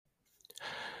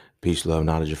Peace, love,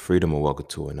 knowledge, and freedom, and welcome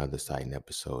to another exciting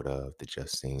episode of the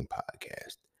Just Seen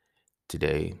podcast.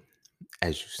 Today,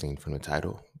 as you've seen from the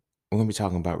title, we're going to be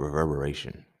talking about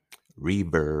reverberation.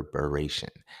 Reverberation.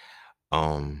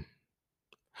 Um,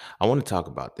 I want to talk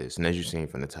about this, and as you've seen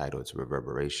from the title, it's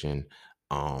reverberation,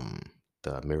 um,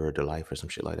 the mirror to life, or some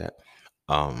shit like that.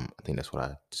 I think that's what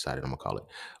I decided I'm gonna call it.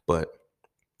 But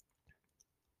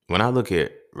when I look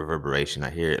at reverberation, I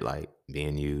hear it like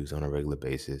being used on a regular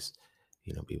basis.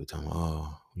 People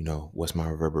talking, what's my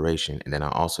reverberation? And then I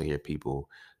also hear people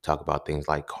talk about things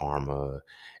like karma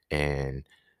and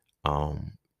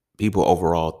um, people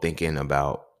overall thinking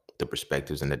about the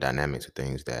perspectives and the dynamics of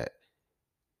things that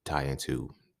tie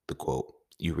into the quote,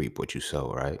 you reap what you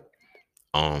sow, right?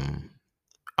 Um,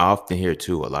 I often hear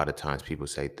too, a lot of times people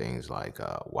say things like,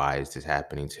 why is this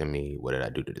happening to me? What did I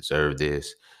do to deserve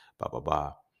this? Blah, blah,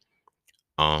 blah.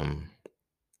 Um,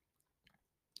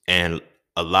 And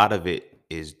a lot of it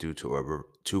is due to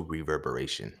to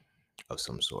reverberation of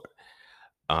some sort.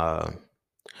 Uh,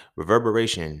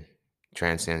 Reverberation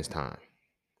transcends time.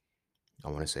 I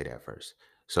want to say that first.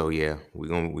 So yeah, we're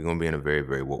gonna be in a very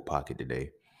very woke pocket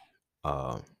today.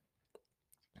 Uh,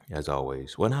 as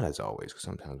always, well not as always, because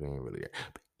sometimes we ain't really there.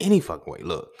 But any fucking way,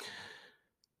 look,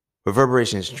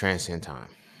 reverberations transcend time.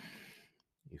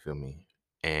 You feel me?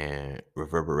 And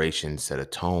reverberation set a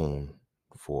tone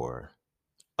for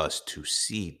us to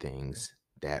see things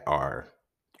that are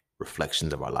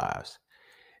reflections of our lives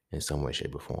in some way,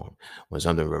 shape, or form. When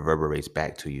something reverberates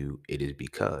back to you, it is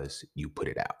because you put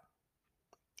it out.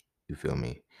 You feel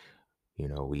me?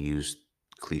 We use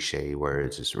cliche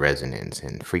words as resonance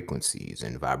and frequencies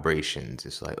and vibrations.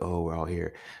 It's like, oh, we're all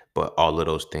here. But all of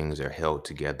those things are held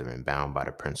together and bound by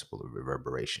the principle of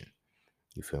reverberation.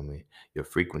 You feel me? Your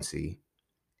frequency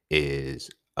is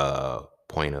a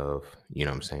point of, what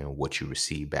I'm saying, what you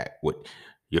receive back. What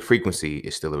your frequency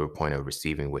is still a point of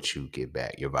receiving what you give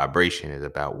back. Your vibration is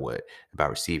about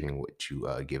receiving what you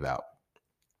give out.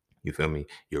 You feel me?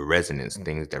 Your resonance,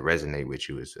 things that resonate with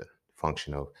you, is a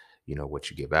function of what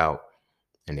you give out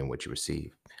and then what you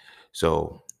receive.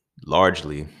 So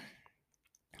largely,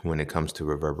 when it comes to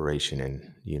reverberation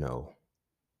and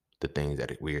the things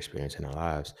that we experience in our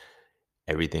lives,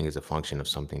 everything is a function of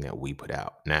something that we put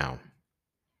out. Now,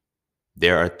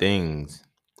 there are things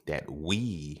that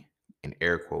we, in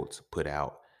air quotes, put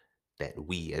out that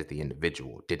we as the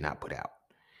individual did not put out.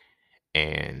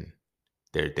 And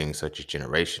there are things such as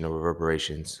generational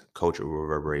reverberations, cultural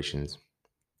reverberations,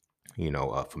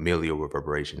 familial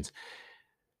reverberations,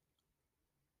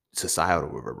 societal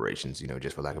reverberations,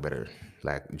 just for lack of better,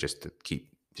 like just to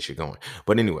keep the shit going.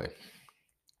 But anyway,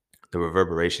 the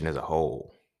reverberation as a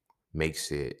whole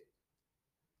makes it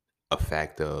a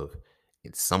fact of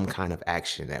it's some kind of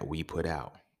action that we put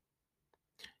out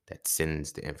that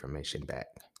sends the information back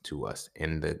to us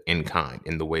in kind,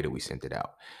 in the way that we sent it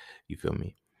out. You feel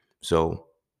me? So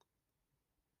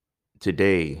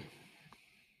today,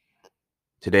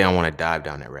 I want to dive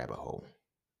down that rabbit hole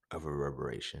of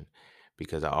reverberation,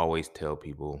 because I always tell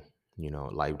people,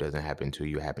 life doesn't happen to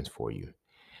you, it happens for you.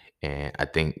 And I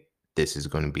think this is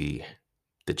going to be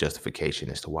the justification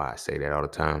as to why I say that all the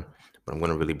time. But I'm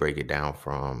going to really break it down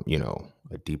from,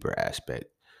 a deeper aspect,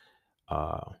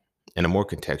 uh, and a more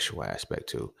contextual aspect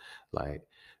too. Like,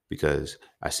 because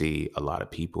I see a lot of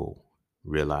people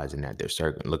realizing that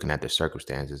they're looking at their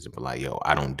circumstances and be like, yo,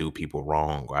 I don't do people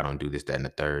wrong, or I don't do this, that, and the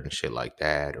third and shit like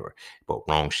that, or but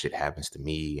wrong shit happens to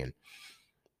me. And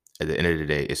at the end of the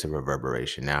day, it's a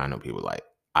reverberation. Now I know people like,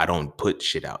 I don't put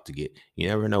shit out to get, you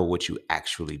never know what you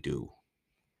actually do.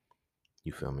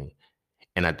 You feel me?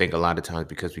 And I think a lot of times,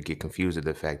 because we get confused at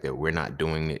the fact that we're not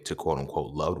doing it to quote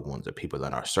unquote loved ones or people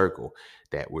in our circle,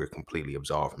 that we're completely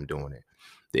absolved from doing it.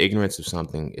 The ignorance of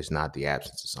something is not the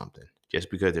absence of something. Just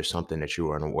because there's something that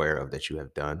you are unaware of that you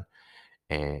have done,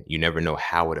 and you never know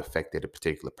how it affected a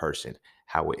particular person,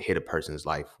 how it hit a person's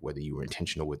life, whether you were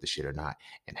intentional with the shit or not,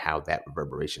 and how that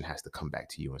reverberation has to come back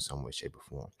to you in some way, shape, or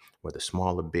form. Whether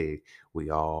small or big, we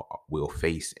all will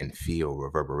face and feel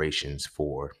reverberations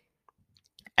for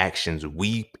actions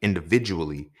we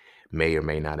individually may or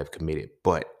may not have committed,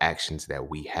 but actions that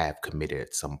we have committed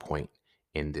at some point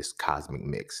in this cosmic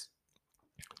mix,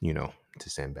 to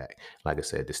send back. Like I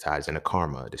said, this ties into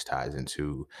karma, this ties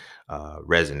into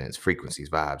resonance,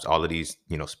 frequencies, vibes, all of these,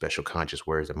 special conscious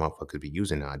words that motherfuckers be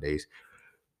using nowadays.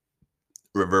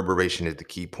 Reverberation is the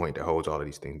key point that holds all of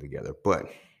these things together. But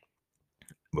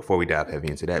before we dive heavy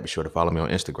into that, be sure to follow me on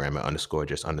Instagram at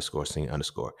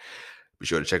 _just_seen_. Be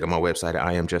sure to check out my website at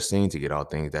I Am Just Seen to get all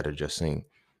things that are just seen.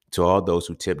 To all those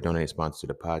who tip, donate, sponsor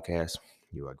the podcast,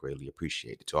 You are greatly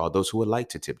appreciated. To all those who would like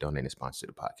to tip, donate, and sponsor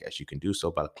the podcast, you can do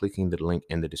so by clicking the link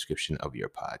in the description of your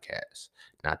podcast.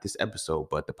 Not this episode,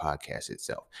 but the podcast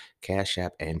itself. Cash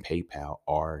App and PayPal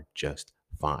are just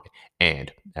fine. And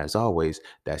as always,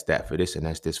 that's that for this and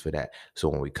that's this for that. So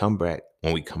when we come back,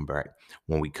 we're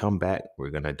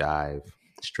gonna dive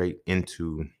straight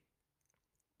into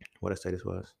what I say this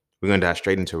was. We're gonna dive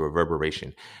straight into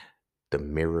reverberation, the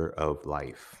mirror of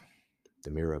life,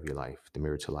 the mirror of your life, the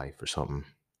mirror to life, or something.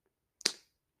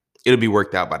 It'll be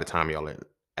worked out by the time y'all are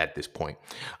at this point.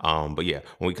 But yeah,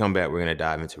 when we come back, we're gonna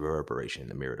dive into reverberation,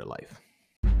 the mirror to life.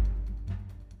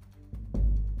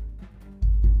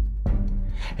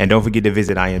 And don't forget to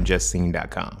visit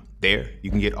IamJustSeen.com. There,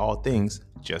 you can get all things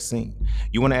Just Seen.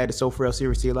 You want to add the So For Real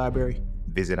series to your library?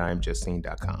 Visit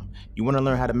IamJustSeen.com. You want to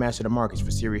learn how to master the markets for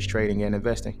serious trading and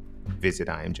investing? Visit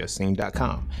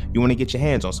IamJustSeen.com. You want to get your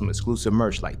hands on some exclusive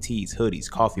merch like tees, hoodies,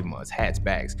 coffee mugs, hats,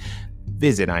 bags?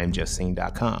 Visit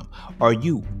IamJustSeen.com. Are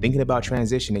you thinking about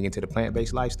transitioning into the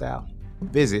plant-based lifestyle?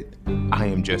 Visit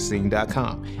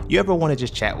IamJustSeen.com. You ever want to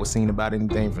just chat with Seen about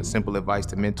anything from simple advice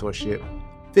to mentorship?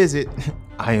 Visit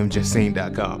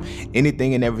IamJustSeen.com.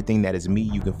 Anything and everything that is me,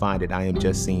 you can find at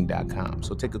IamJustSeen.com.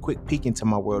 So take a quick peek into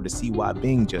my world to see why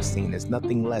being just seen is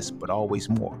nothing less but always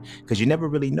more. Because you never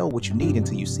really know what you need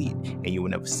until you see it, and you will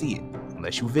never see it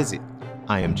unless you visit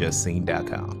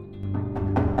IamJustSeen.com.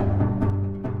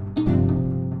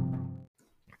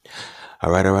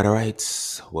 All right.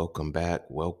 Welcome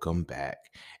back.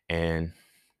 And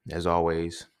as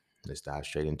always, let's dive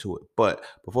straight into it. But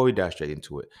before we dive straight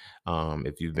into it,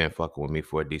 if you've been fucking with me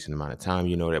for a decent amount of time,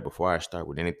 you know that before I start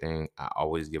with anything, I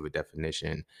always give a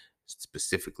definition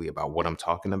specifically about what I'm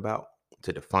talking about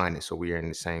to define it so we are in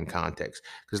the same context.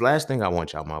 Because last thing I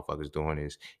want y'all motherfuckers doing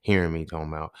is hearing me talking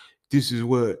about, this is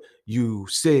what you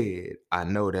said. I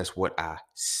know that's what I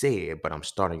said, but I'm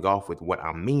starting off with what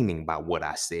I'm meaning by what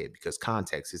I said because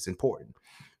context is important.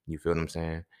 You feel what I'm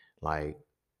saying? Like,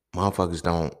 motherfuckers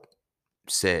don't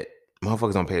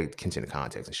pay attention to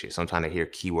context and shit. Sometimes they hear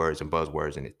keywords and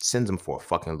buzzwords and it sends them for a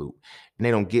fucking loop and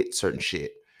they don't get certain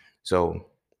shit. So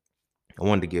I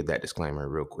wanted to give that disclaimer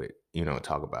real quick,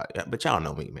 talk about it. But y'all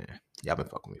know me, man. Y'all been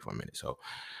fucking with me for a minute. So,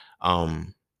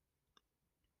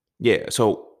 yeah.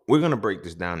 So we're going to break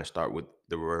this down and start with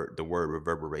the word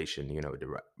reverberation,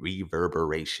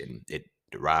 reverberation. It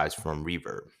derives from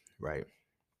reverb, right?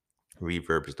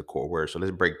 Reverb is the core word. So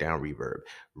let's break down reverb.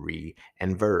 Re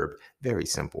and verb. Very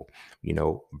simple.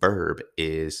 Verb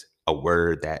is a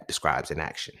word that describes an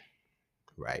action,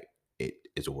 right? It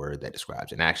is a word that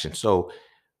describes an action. So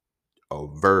a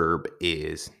verb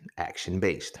is action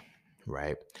based,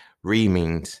 right? Re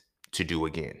means to do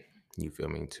again. You feel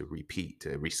me? To repeat,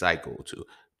 to recycle, to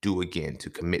do again,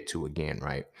 to commit to again,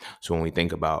 right? So when we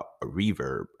think about a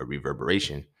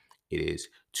reverberation, it is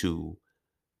to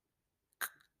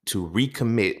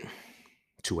recommit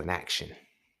to an action,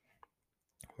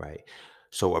 right?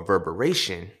 So a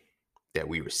reverberation that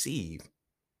we receive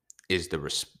is the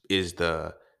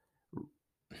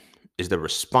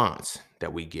response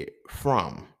that we get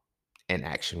from an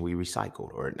action we recycled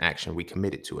or an action we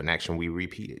committed to, an action we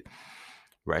repeated,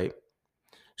 right?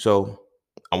 So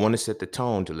I want to set the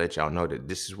tone to let y'all know that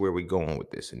this is where we're going with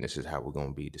this, and this is how we're going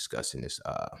to be discussing this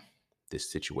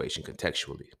situation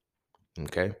contextually.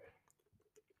 Okay.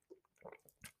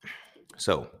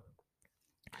 So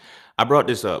I brought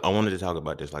this up. I wanted to talk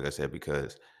about this, like I said,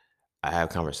 because I have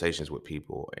conversations with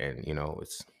people and,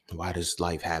 it's why does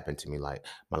life happen to me? Like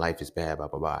my life is bad, blah,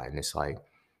 blah, blah. And it's like,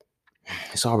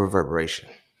 it's all reverberation.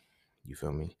 You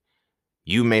feel me?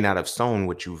 You may not have sown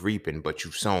what you've reaping, but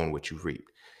you've sown what you've reaped.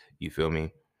 You feel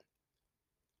me?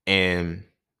 And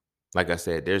like I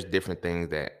said, there's different things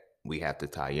that we have to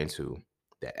tie into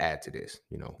that add to this,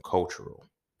 cultural,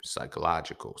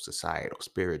 psychological, societal,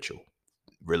 spiritual,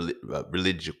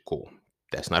 religical.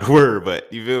 That's not a word,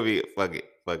 but you feel me? Fuck it.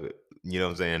 You know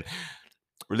what I'm saying?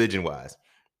 Religion wise,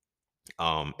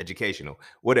 educational,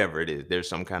 whatever it is, there's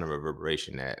some kind of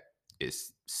reverberation that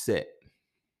is set,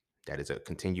 that is a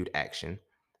continued action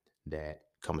that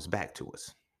comes back to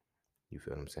us. You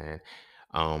feel what I'm saying?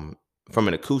 From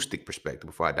an acoustic perspective,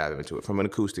 before I dive into it, from an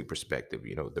acoustic perspective,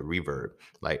 the reverb,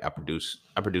 like I produce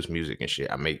music and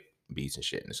shit. I make beats and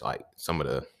shit. And it's like some of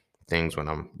the things when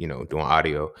I'm, doing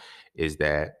audio is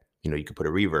that, you can put a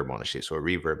reverb on the shit. So a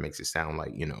reverb makes it sound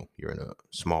like, you're in a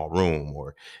small room,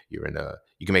 or you can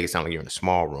make it sound like you're in a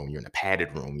small room, you're in a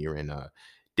padded room, you're in a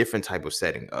different type of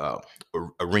setting,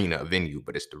 arena, a venue,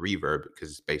 but it's the reverb because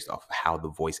it's based off of how the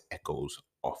voice echoes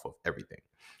off of everything.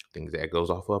 Things that goes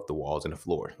off of the walls, the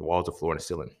floor, and the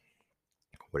ceiling,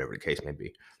 whatever the case may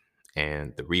be.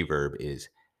 And the reverb is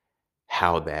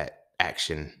how that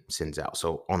action sends out.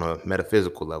 So on a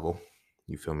metaphysical level,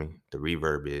 you feel me? The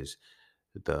reverb is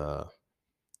the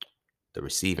the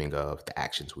receiving of the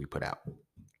actions we put out,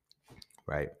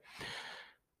 right?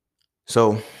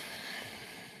 So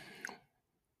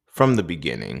from the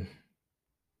beginning,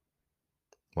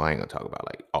 well, I ain't gonna talk about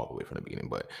like all the way from the beginning,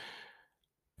 but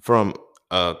from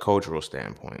a cultural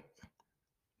standpoint,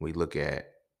 we look at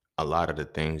a lot of the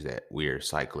things that we're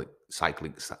cycling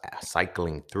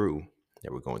through,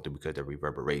 that we're going through because of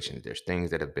reverberations. There's things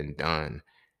that have been done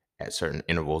at certain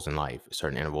intervals in life,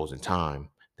 certain intervals in time,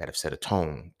 that have set a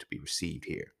tone to be received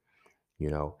here,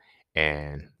 you know.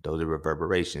 And those are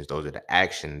reverberations. Those are the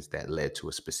actions that led to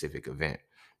a specific event.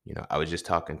 You know, I was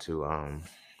talking to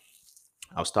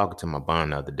my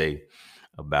bond the other day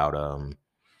about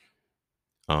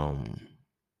um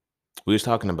we was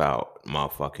talking about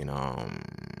motherfucking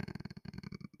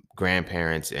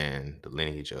grandparents and the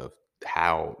lineage of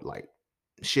how like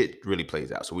shit really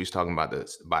plays out. So we was talking about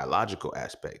the biological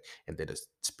aspect and then the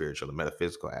spiritual and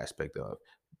metaphysical aspect of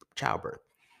childbirth,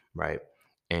 right?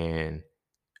 And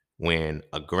when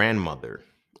a grandmother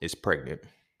is pregnant,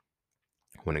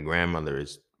 when a grandmother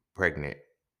is pregnant,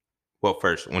 well,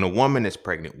 first, when a woman is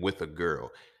pregnant with a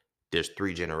girl, there's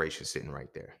three generations sitting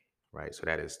right there, right? So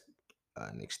that is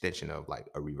an extension of like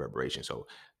a reverberation. So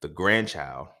the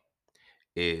grandchild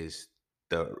is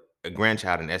the a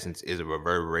grandchild in essence is a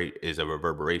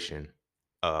reverberation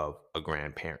of a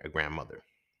grandparent, a grandmother,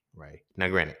 right? Now,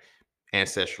 granted,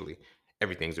 ancestrally,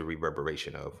 everything's a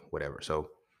reverberation of whatever. So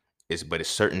it's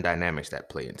certain dynamics that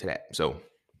play into that. So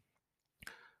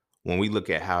when we look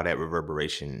at how that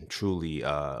reverberation truly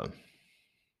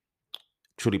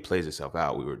plays itself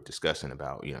out, we were discussing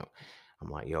about, I'm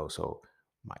like, yo, so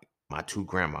my my two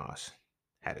grandmas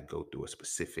had to go through a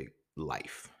specific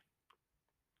life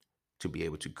to be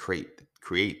able to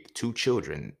create two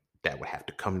children that would have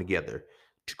to come together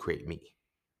to create me.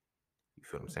 You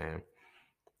feel what I'm saying?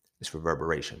 It's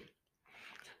reverberation.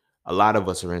 A lot of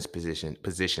us are in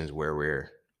positions where we're,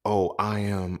 oh, I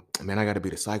am, man, I gotta be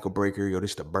the cycle breaker, yo,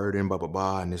 this the burden, blah, blah,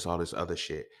 blah, and this all this other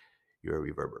shit. You're a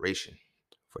reverberation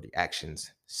for the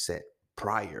actions set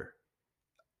prior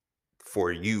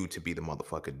for you to be the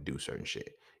motherfucker to do certain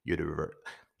shit. You're the revert.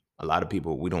 A lot of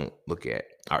people, we don't look at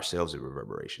ourselves as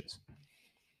reverberations.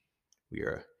 We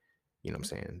are, you know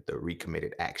what I'm saying, the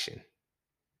recommitted action.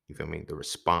 You feel me? The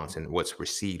response and what's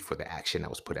received for the action that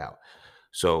was put out.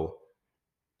 So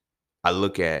I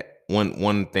look at one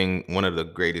of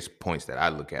the greatest points that I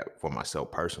look at for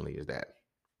myself personally is that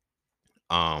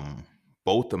um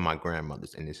both of my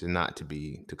grandmothers, and this is not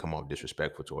to come off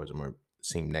disrespectful towards them or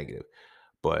seem negative,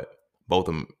 but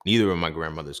neither of my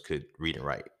grandmothers could read and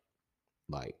write.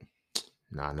 Like,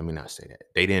 nah, let me not say that.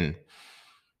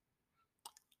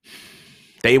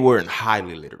 They weren't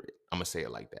highly literate. I'm gonna say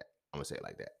it like that.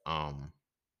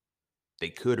 They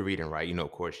could read and write,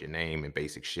 of course, your name and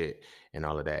basic shit and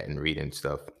all of that and reading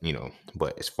stuff,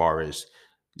 but as far as,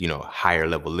 higher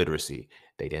level literacy,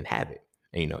 they didn't have it.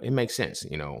 And, it makes sense.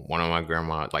 One of my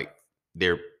grandma, like,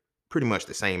 they're pretty much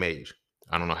the same age.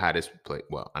 I don't know how this played.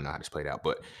 Well, I know how this played out,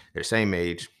 but they're same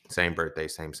age, same birthday,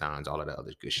 same signs, all of the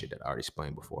other good shit that I already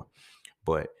explained before.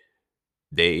 But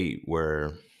they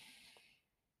were,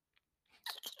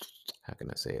 how can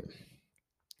I say it?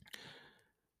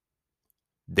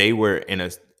 They were in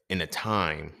a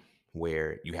time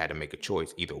where you had to make a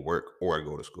choice, either work or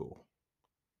go to school.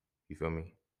 You feel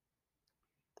me?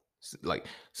 Like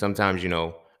sometimes,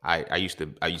 I used to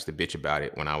bitch about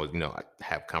it when I was, I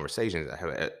have conversations. I have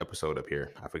an episode up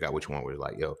here. I forgot which one was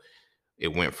like, yo,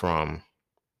 it went from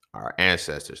our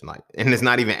ancestors, like, and it's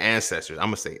not even ancestors. I'm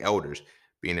gonna say elders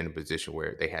being in a position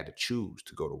where they had to choose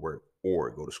to go to work or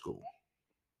go to school,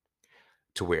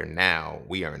 to where now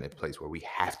we are in a place where we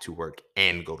have to work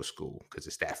and go to school because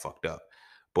it's that fucked up.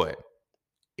 But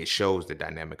it shows the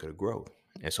dynamic of the growth.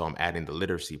 And so I'm adding the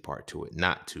literacy part to it,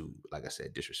 not to, like I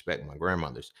said, disrespect my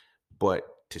grandmothers, but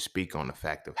to speak on the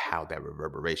fact of how that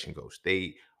reverberation goes.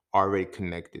 They already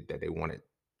connected that they wanted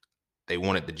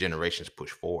the generations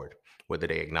push forward, whether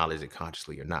they acknowledge it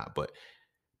consciously or not. But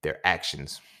their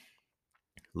actions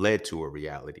led to a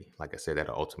reality, like I said,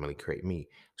 that'll ultimately create me.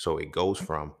 So it goes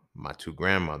from my two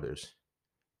grandmothers,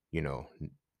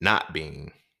 not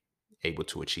being able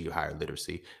to achieve higher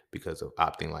literacy because of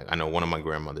opting. Like, I know one of my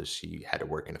grandmothers, she had to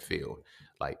work in the field,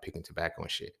 like picking tobacco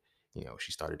and shit.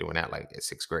 She started doing that like at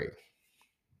sixth grade.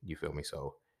 You feel me?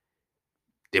 So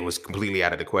it was completely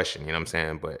out of the question, you know what I'm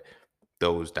saying? But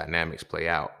those dynamics play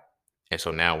out. And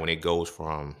so now when it goes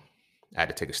from, I had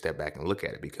to take a step back and look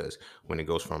at it, because when it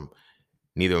goes from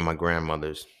neither of my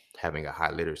grandmothers having a high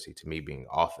literacy to me being an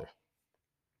author,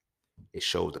 it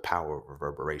shows the power of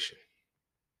reverberation.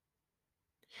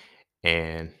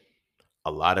 And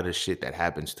a lot of the shit that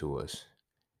happens to us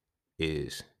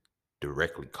is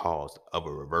directly caused of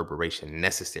a reverberation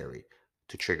necessary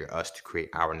to trigger us to create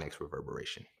our next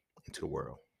reverberation into the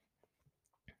world.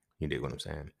 You dig what I'm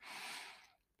saying?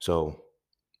 So,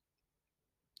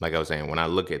 like I was saying, when I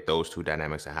look at those two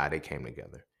dynamics and how they came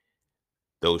together,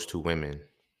 those two women,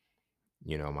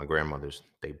 my grandmothers,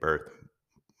 they birthed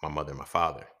my mother and my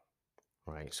father,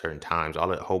 right? Certain times,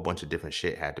 all a whole bunch of different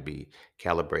shit had to be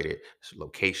calibrated.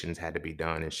 Locations had to be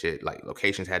done and shit. Like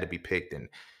locations had to be picked, and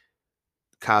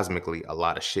cosmically, a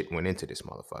lot of shit went into this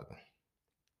motherfucker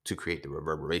to create the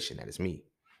reverberation that is me.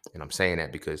 And I'm saying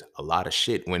that because a lot of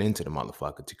shit went into the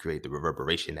motherfucker to create the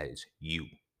reverberation that is you.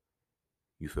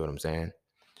 You feel what I'm saying?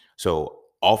 So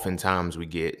oftentimes we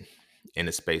get in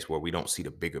a space where we don't see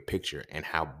the bigger picture and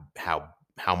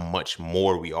how much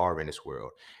more we are in this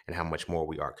world and how much more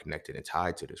we are connected and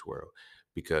tied to this world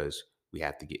because we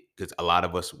have to get because a lot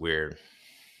of us we're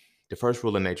the first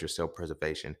rule of nature is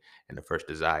self-preservation and the first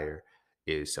desire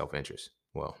is self-interest.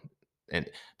 Well, and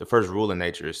the first rule of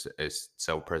nature is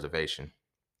self-preservation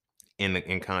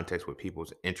in context with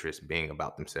people's interest being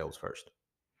about themselves first.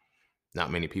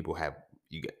 Not many people have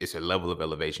it's a level of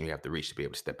elevation you have to reach to be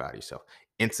able to step out of yourself.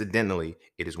 Incidentally,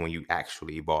 it is when you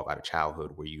actually evolve out of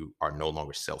childhood where you are no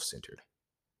longer self-centered.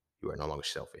 You are no longer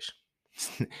selfish.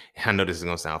 I know this is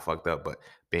gonna sound fucked up, but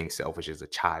being selfish is a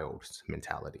child's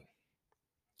mentality.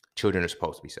 Children are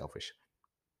supposed to be selfish.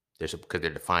 Because they're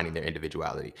defining their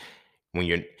individuality. When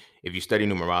you're if you study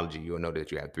numerology, you'll know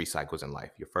that you have 3 cycles in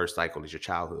life. Your first cycle is your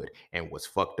childhood. And what's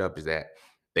fucked up is that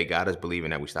they got us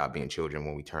believing that we stop being children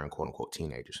when we turn quote unquote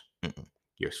teenagers. Mm-mm.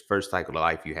 Your first cycle of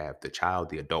life, you have the child,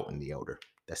 the adult, and the elder.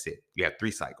 That's it. You have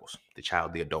 3 cycles: the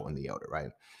child, the adult, and the elder, right?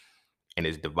 And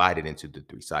it's divided into the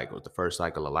 3 cycles. The first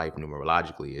cycle of life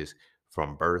numerologically is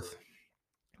from birth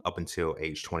up until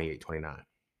age 28, 29.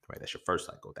 Right? That's your first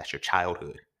cycle. That's your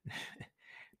childhood.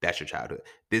 That's your childhood.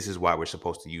 This is why we're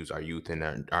supposed to use our youth and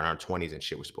our 20s and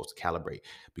shit. We're supposed to calibrate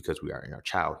because we are in our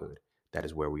childhood. That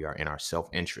is where we are in our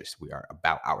self-interest. We are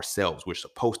about ourselves. We're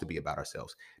supposed to be about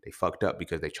ourselves. They fucked up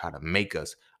because they try to make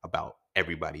us about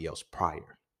everybody else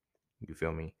prior. You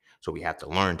feel me? So we have to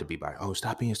learn to be by, oh,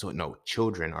 stop being so. No,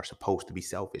 children are supposed to be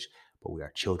selfish, but we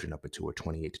are children up until we're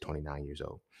 28 to 29 years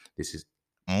old. This is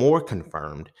more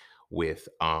confirmed with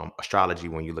astrology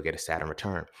when you look at a Saturn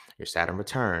return. Your Saturn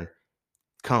return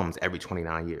comes every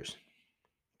 29 years,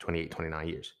 28, 29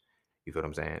 years. You feel what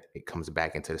I'm saying? It comes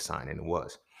back into the sign, and it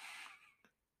was.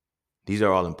 These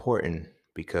are all important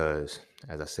because,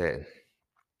 as I said,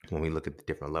 when we look at the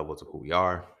different levels of who we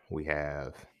are, we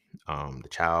have the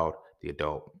child, the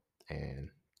adult, and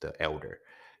the elder.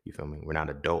 You feel me? We're not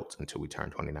adults until we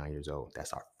turn 29 years old.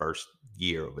 That's our first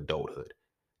year of adulthood.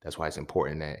 That's why it's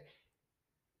important that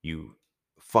you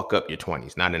fuck up your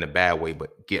 20s, not in a bad way,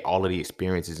 but get all of the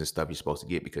experiences and stuff you're supposed to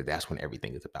get because that's when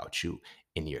everything is about you.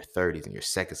 In your 30s, in your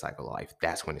second cycle of life,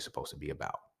 that's when it's supposed to be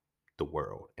about the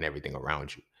world and everything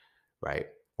around you, right?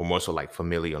 Or more so like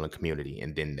familial and community.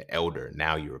 And then the elder,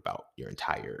 now you're about your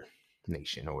entire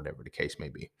nation or whatever the case may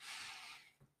be.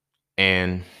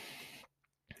 And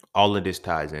all of this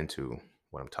ties into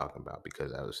what I'm talking about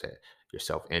because, as I said, your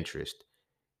self-interest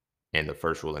and the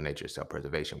first rule of nature is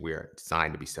self-preservation. We are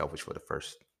designed to be selfish for the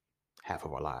first half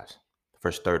of our lives, the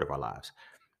first third of our lives.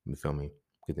 You feel me?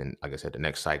 Because then, like I said, the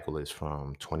next cycle is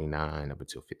from 29 up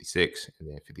until 56, and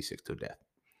then 56 till death.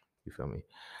 You feel me?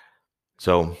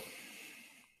 So,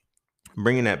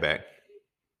 bringing that back,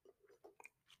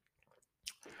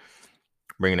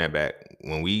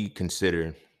 when we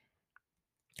consider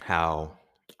how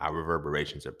our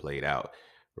reverberations are played out,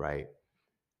 right?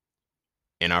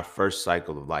 In our first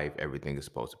cycle of life, everything is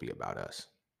supposed to be about us,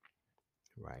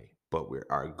 right? But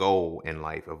our goal in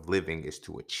life of living is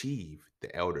to achieve the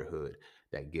elderhood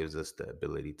that gives us the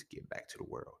ability to give back to the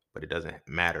world. But it doesn't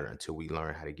matter until we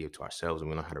learn how to give to ourselves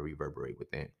and we learn how to reverberate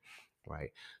within,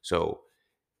 right? So,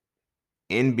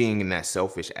 in being in that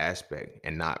selfish aspect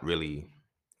and not really,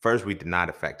 first, we deny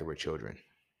the fact that we're children.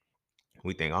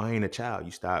 We think, oh, I ain't a child.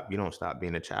 You don't stop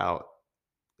being a child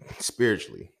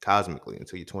spiritually, cosmically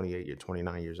until you're 28, you're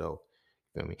 29 years old.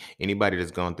 Feel me? Anybody that's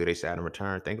gone through their Saturn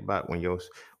return, think about when your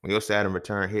Saturn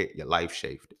return hit, your life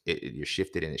shifted. You're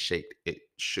shifted and it shaped. It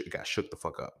got shook the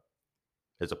fuck up.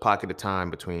 There's a pocket of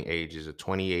time between ages of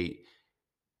 28,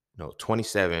 no,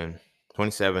 27,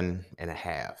 27 and a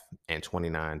half, and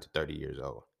 29 to 30 years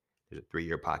old. There's a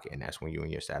 3-year pocket, and that's when you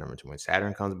and your Saturn return. When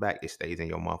Saturn comes back, it stays in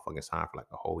your motherfucking sign for like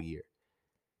a whole year.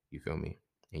 You feel me?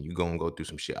 And you gonna go through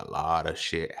some shit. A lot of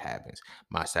shit happens.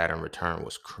 My Saturn return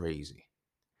was crazy.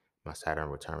 My Saturn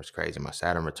return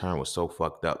was so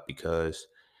fucked up because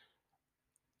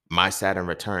My Saturn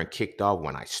return kicked off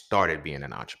when I started being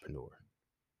an entrepreneur.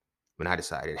 When I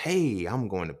decided, hey, I'm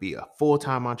going to be a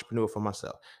full-time entrepreneur for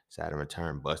myself. Saturn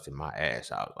return busted my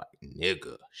ass. I was like,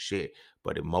 nigga, shit.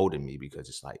 But it molded me because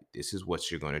it's like, this is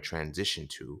what you're going to transition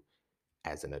to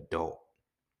as an adult.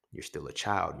 You're still a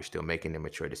child. You're still making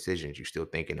immature decisions. You're still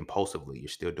thinking impulsively. You're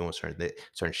still doing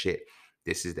certain shit.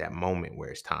 This is that moment where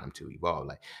it's time to evolve.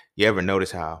 Like, you ever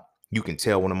notice how you can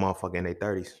tell when a motherfucker in their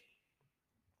 30s?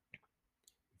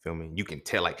 Feel me? You can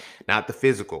tell, like, not the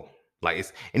physical, like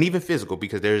it's, and even physical,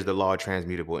 because there's the law of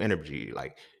transmutable energy.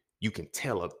 Like, you can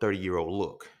tell a 30-year-old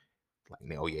look,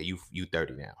 like, oh yeah, you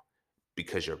 30 now,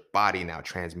 because your body now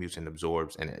transmutes and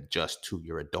absorbs and adjusts to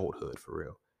your adulthood for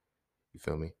real. You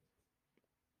feel me?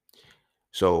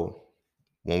 So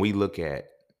when we look at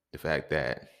the fact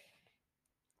that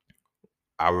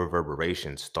our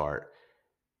reverberations start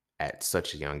at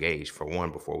such a young age, for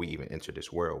one, before we even enter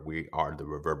this world, we are the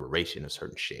reverberation of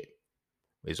certain shit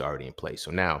is already in place. So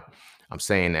now I'm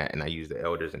saying that, and I use the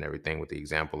elders and everything with the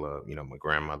example of, my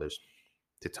grandmothers,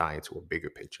 to tie into a bigger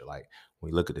picture. Like,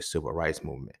 when we look at the civil rights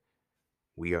movement,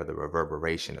 we are the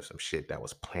reverberation of some shit that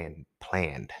was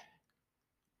planned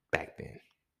back then.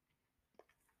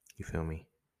 You feel me?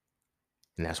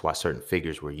 And that's why certain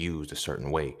figures were used a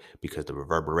certain way, because the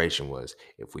reverberation was,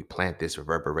 if we plant this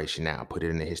reverberation now, put it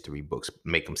in the history books,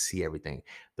 make them see everything,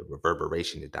 the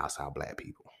reverberation is docile black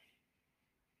people.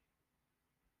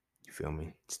 You feel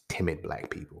me? It's timid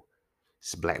black people.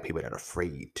 It's black people that are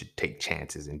afraid to take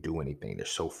chances and do anything. They're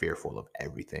so fearful of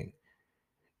everything.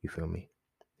 You feel me?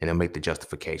 And they'll make the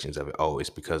justifications of it. Oh, it's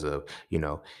because of,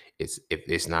 it's, if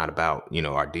it's not about,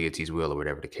 our deity's will or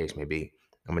whatever the case may be.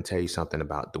 I'm gonna tell you something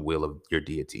about the will of your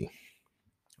deity,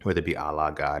 whether it be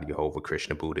Allah, God, Jehovah,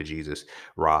 Krishna, Buddha, Jesus,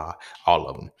 Ra, all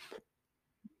of them.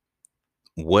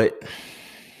 What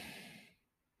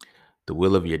the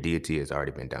will of your deity has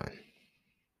already been done.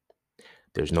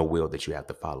 There's no will that you have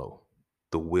to follow.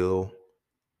 The will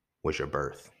was your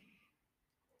birth.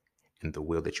 And the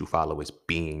will that you follow is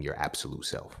being your absolute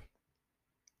self.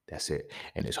 That's it.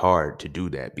 And it's hard to do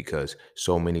that because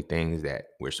so many things that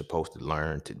we're supposed to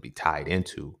learn to be tied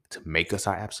into to make us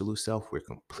our absolute self, we're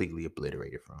completely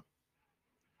obliterated from.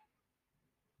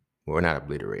 We're not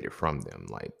obliterated from them.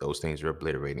 Like, those things are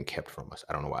obliterated and kept from us.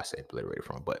 I don't know why I say obliterated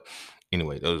from, but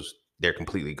anyway, they're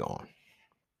completely gone.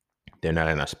 They're not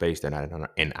in our space. They're not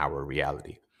in our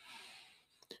reality.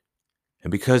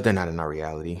 And because they're not in our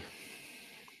reality,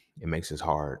 it makes it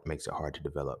hard to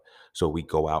develop. So we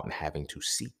go out and having to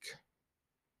seek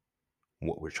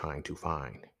what we're trying to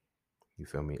find. You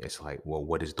feel me? It's like, well,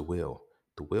 what is the will?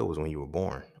 The will was when you were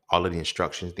born. All of the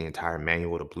instructions, the entire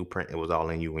manual, the blueprint, it was all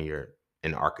in you when you're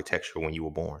in the architecture when you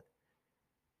were born.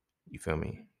 You feel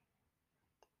me?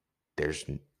 There's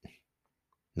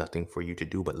nothing for you to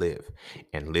do but live,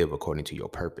 and live according to your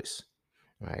purpose.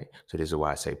 Right. So this is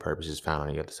why I say purpose is found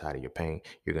on the other side of your pain.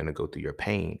 You're going to go through your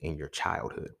pain in your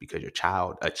childhood because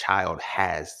a child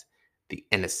has the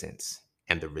innocence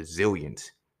and the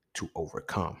resilience to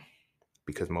overcome,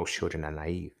 because most children are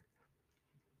naive.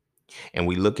 And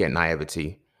we look at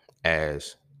naivety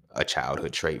as a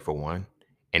childhood trait, for one.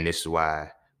 And this is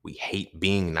why we hate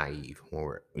being naive when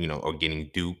we're, or getting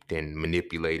duped and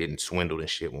manipulated and swindled and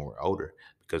shit when we're older,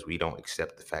 because we don't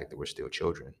accept the fact that we're still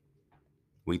children.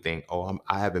 We think, oh,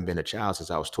 I haven't been a child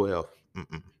since I was 12.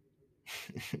 Mm-mm.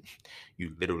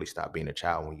 You literally stop being a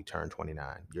child when you turn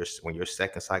 29. When your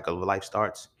second cycle of life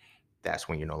starts, that's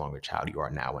when you're no longer a child. You are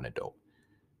now an adult.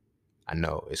 I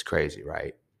know it's crazy,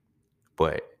 right?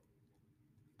 But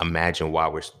imagine why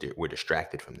we're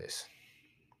distracted from this.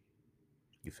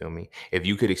 You feel me? If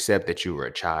you could accept that you were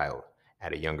a child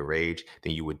at a younger age,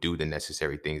 then you would do the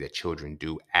necessary things that children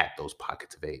do at those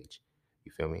pockets of age.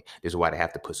 You feel me? This is why they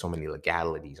have to put so many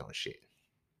legalities on shit.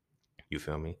 You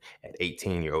feel me? At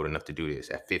 18, you're old enough to do this.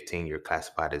 At 15, you're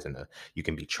classified as you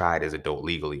can be tried as adult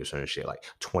legally or certain shit. Like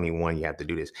 21, you have to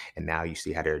do this. And now you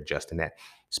see how they're adjusting that.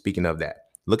 Speaking of that,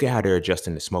 look at how they're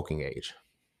adjusting the smoking age.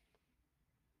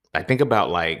 I think about,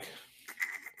 like,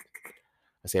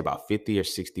 I say about 50 or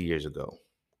 60 years ago,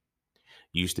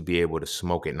 you used to be able to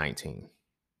smoke at 19.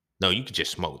 No, you could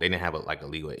just smoke. They didn't have a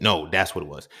legal age. No, that's what it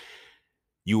was.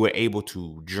 You were able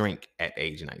to drink at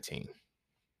age 19.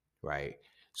 Right.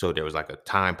 So there was like a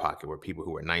time pocket where people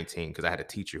who were 19, because I had a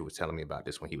teacher who was telling me about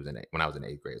this when I was in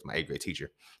eighth grade. It was my eighth grade teacher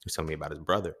who was telling me about his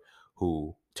brother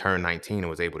who turned 19 and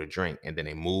was able to drink. And then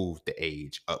they moved the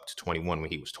age up to 21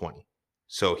 when he was 20.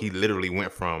 So he literally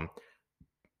went from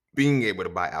being able to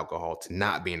buy alcohol to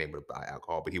not being able to buy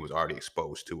alcohol, but he was already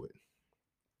exposed to it.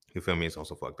 You feel me? It's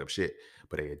also fucked up shit,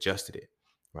 but they adjusted it.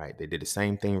 right? They did the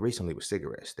same thing recently with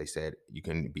cigarettes. They said you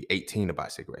can be 18 to buy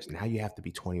cigarettes. Now you have to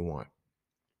be 21,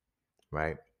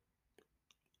 right?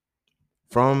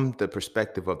 From the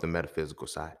perspective of the metaphysical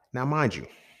side. Now, mind you,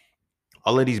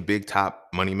 all of these big top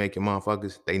money making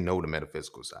motherfuckers, they know the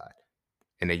metaphysical side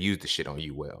and they use the shit on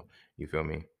you well. You feel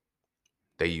me?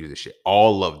 They use the shit.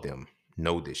 All of them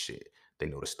know this shit. They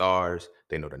know the stars,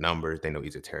 they know the numbers, they know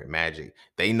esoteric magic.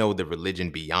 They know the religion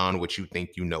beyond what you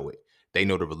think you know it. They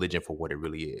know the religion for what it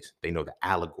really is. They know the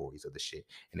allegories of the shit.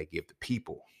 And they give the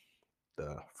people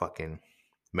the fucking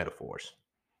metaphors.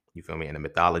 You feel me? And the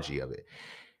mythology of it.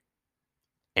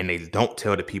 And they don't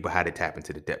tell the people how to tap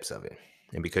into the depths of it.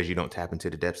 And because you don't tap into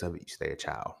the depths of it, you stay a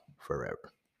child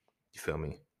forever. You feel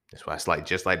me? That's why it's like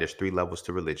just like there's 3 levels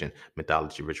to religion,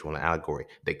 mythology, ritual, and allegory.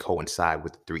 They coincide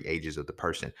with the 3 ages of the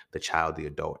person: the child, the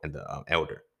adult, and the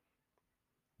elder.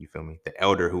 You feel me? The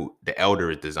elder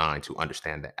is designed to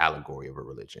understand the allegory of a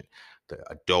religion. The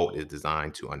adult is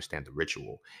designed to understand the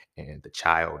ritual, and the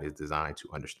child is designed to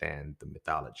understand the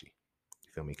mythology.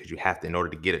 You feel me? Because you have to, in order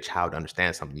to get a child to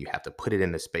understand something, you have to put it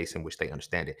in the space in which they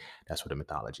understand it. That's what the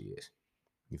mythology is.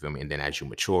 You feel me? And then as you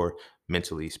mature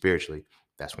mentally, spiritually,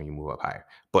 that's when you move up higher.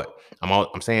 But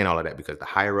I'm saying all of that because the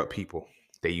higher up people,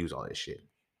 they use all this shit.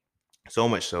 So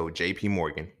much so, JP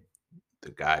Morgan,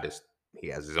 the guy he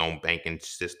has his own banking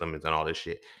system and all this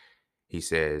shit. He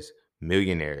says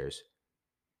millionaires,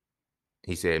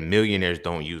 he said millionaires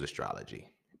don't use astrology.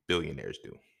 Billionaires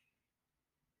do.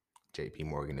 JP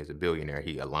Morgan is a billionaire.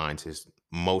 He aligns his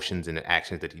motions and the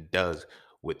actions that he does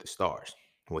with the stars.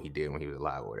 What he did when he was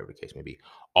alive, or whatever the case may be.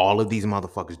 All of these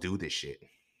motherfuckers do this shit.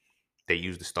 They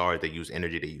use the stars, they use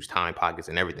energy, they use time pockets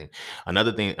and everything.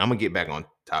 Another thing, I'm gonna get back on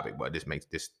topic, but this makes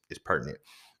this is pertinent.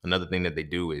 Another thing that they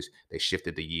do is they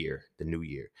shifted the year, the new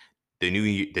year. The new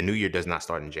year does not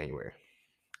start in January.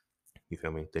 You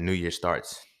feel me? The new year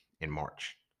starts in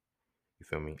March. You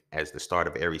feel me? As the start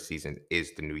of every season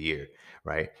is the new year,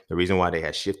 right? The reason why they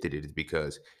had shifted it is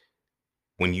because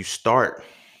when you start,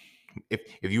 if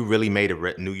you really made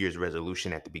a New Year's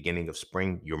resolution at the beginning of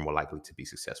spring, you're more likely to be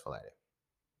successful at it.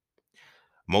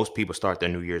 Most people start their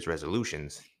New Year's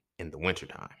resolutions in the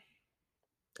wintertime.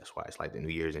 That's why it's like the New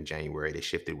Year's in January. They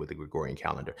shifted with the Gregorian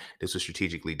calendar. This was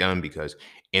strategically done because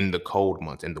in the cold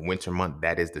months, in the winter month,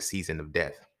 that is the season of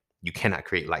death. You cannot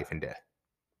create life and death.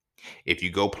 If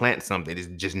you go plant something, it's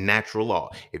just natural law.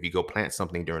 If you go plant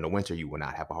something during the winter, you will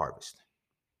not have a harvest.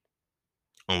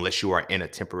 Unless you are in a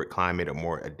temperate climate or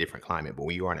more a different climate. But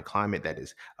when you are in a climate that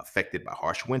is affected by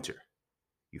harsh winter,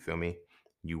 you feel me?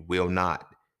 You will not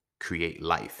create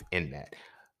life in that.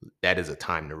 That is a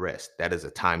time to rest. That is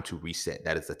a time to reset.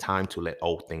 That is a time to let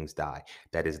old things die.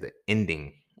 That is the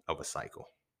ending of a cycle.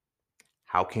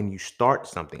 How can you start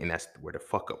something? And that's where the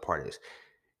fuck up part is.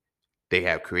 They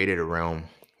have created a realm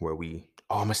where I'm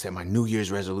gonna set my New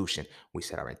Year's resolution. We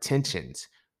set our intentions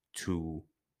to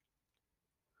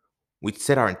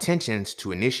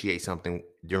initiate something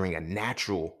during a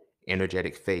natural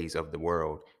energetic phase of the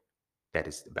world that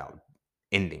is about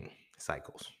ending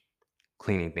cycles,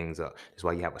 cleaning things up. That's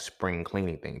why you have a spring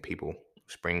cleaning thing. People,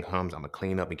 spring comes, I'm gonna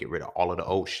clean up and get rid of all of the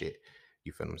old shit.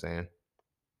 You feel what I'm saying?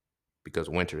 Because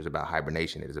winter is about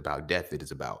hibernation. It is about death. It is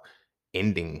about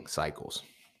ending cycles.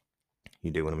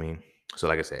 You do what I mean? So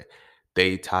like I said,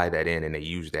 they tie that in and they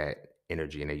use that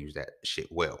energy and they use that shit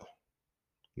well.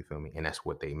 You feel me? And that's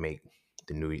what they make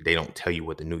the new year. They don't tell you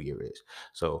what the new year is.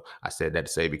 So I said that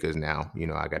to say because now,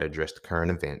 I gotta address the current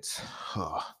events.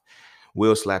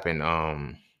 Will slapping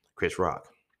Chris Rock.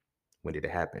 When did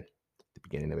it happen? The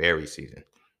beginning of Aries season.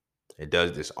 It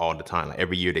does this all the time. Like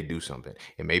every year they do something.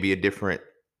 It may be a different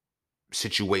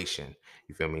situation.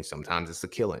 You feel me? Sometimes it's a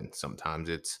killing. Sometimes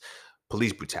it's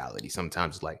police brutality.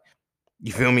 Sometimes it's like,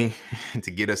 you feel me?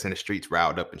 To get us in the streets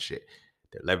riled up and shit.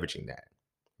 They're leveraging that,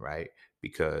 right?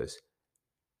 Because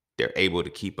they're able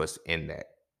to keep us in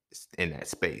that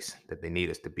space that they need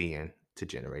us to be in to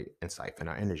generate and siphon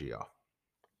our energy off.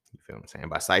 You feel what I'm saying?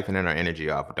 By siphoning our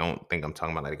energy off, don't think I'm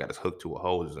talking about like they got us hooked to a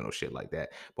hose or no shit like that.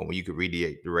 But when you can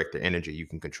redirect their energy, you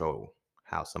can control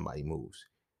how somebody moves.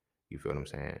 You feel what I'm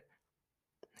saying?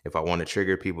 If I want to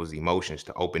trigger people's emotions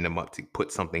to open them up to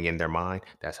put something in their mind,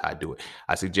 that's how I do it.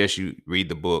 I suggest you read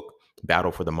the book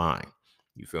Battle for the Mind.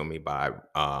 You feel me? By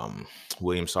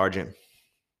William Sargent.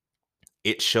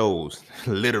 It shows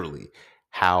literally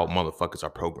how motherfuckers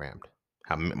are programmed,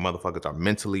 how motherfuckers are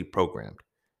mentally programmed.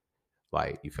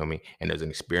 Like, you feel me? And there's an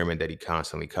experiment that he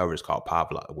constantly covers called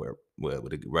Pavlov, where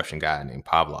with a Russian guy named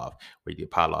Pavlov, where he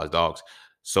did Pavlov's dogs.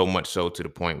 So much so to the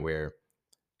point where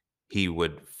he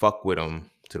would fuck with them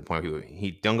to the point where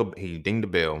he dinged the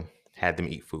bell, had them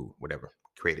eat food, whatever,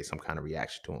 created some kind of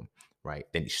reaction to them, right?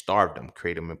 Then he starved them,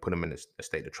 created them, and put them in a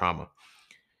state of trauma.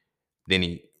 Then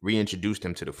he reintroduced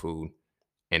them to the food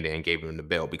and then gave them the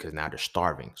bell because now they're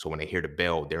starving. So when they hear the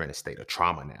bell, they're in a state of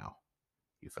trauma now.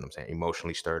 You feel what I'm saying?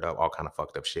 Emotionally stirred up, all kind of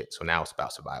fucked up shit. So now it's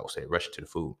about survival. So they rush to the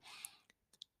food.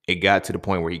 It got to the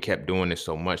point where he kept doing this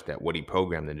so much that what he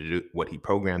programmed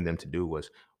them to do was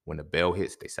when the bell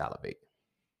hits, they salivate.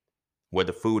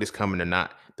 Whether food is coming or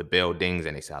not, the bell dings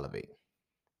and they salivate.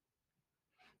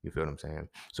 You feel what I'm saying?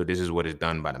 So this is what is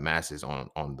done by the masses on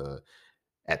the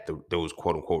at those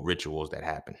quote unquote rituals that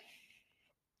happen.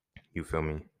 You feel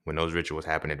me? When those rituals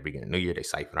happen at the beginning of New Year, they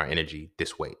siphon our energy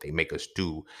this way. They make us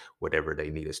do whatever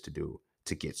they need us to do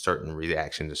to get certain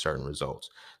reactions and certain results.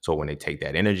 So when they take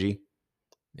that energy,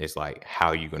 it's like, how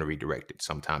are you going to redirect it?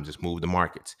 Sometimes it's move the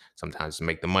markets. Sometimes it's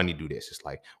make the money do this. It's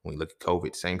like when we look at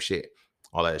COVID, same shit.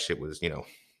 All that shit was,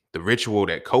 the ritual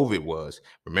that COVID was.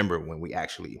 Remember when we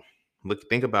actually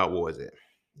think about what was it?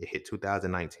 It hit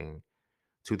 2019,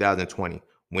 2020.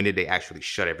 When did they actually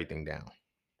shut everything down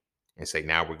and say,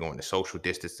 now we're going to social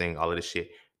distancing, all of this shit?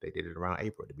 They did it around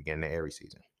April, at the beginning of Aries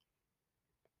season.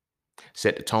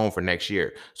 Set the tone for next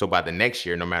year. So by the next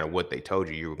year, no matter what they told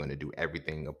you, you were going to do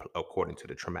everything according to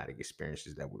the traumatic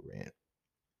experiences that we were in.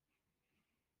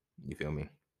 You feel me?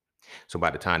 So by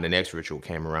the time the next ritual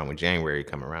came around, when January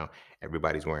come around,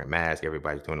 everybody's wearing masks.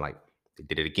 Everybody's doing like they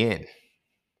did it again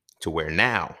to where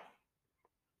now,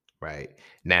 right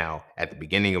now at the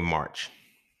beginning of March,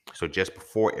 so just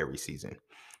before Aries season,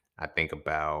 I think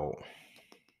about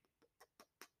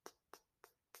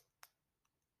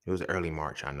it was early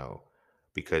March. I know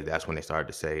because that's when they started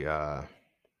to say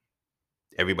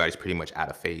everybody's pretty much out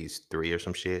of phase 3 or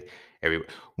some shit.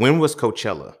 When was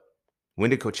Coachella? When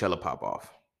did Coachella pop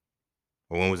off?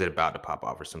 Or when was it about to pop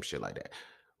off or some shit like that?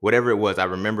 Whatever it was, I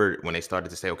remember when they started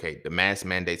to say, okay, the mask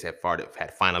mandates had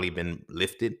finally been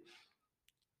lifted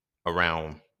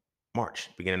around March,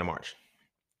 beginning of March.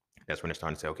 That's when they're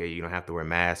starting to say, okay, you don't have to wear a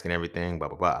mask and everything, blah,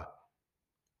 blah, blah.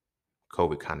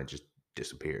 COVID kind of just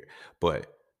disappeared. But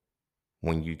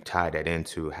when you tie that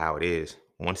into how it is,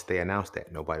 once they announced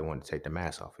that, nobody wanted to take the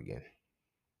mask off again.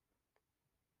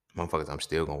 Motherfuckers, I'm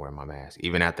still gonna wear my mask.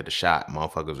 Even after the shot,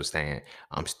 motherfuckers were saying,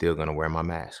 I'm still gonna wear my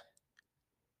mask.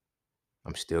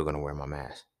 I'm still gonna wear my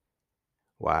mask.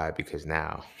 Why? Because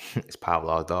now it's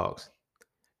Pavlov's dogs.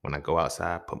 When I go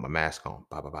outside, put my mask on,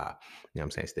 blah, blah, blah. You know what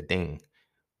I'm saying? It's the ding.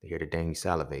 They hear the ding, you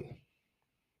salivate.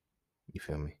 You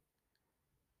feel me?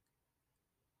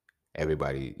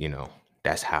 Everybody,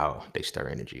 that's how they stir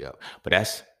energy up.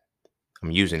 But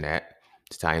I'm using that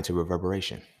to tie into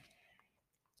reverberation.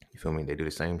 You feel me? They do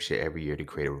the same shit every year to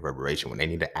create a reverberation. When they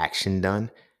need the action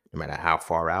done, no matter how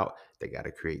far out, they got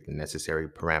to create the necessary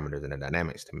parameters and the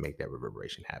dynamics to make that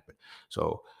reverberation happen.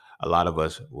 So a lot of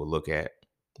us will look at,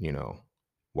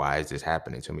 why is this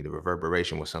happening to me? The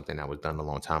reverberation was something that was done a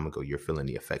long time ago. You're feeling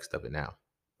the effects of it now.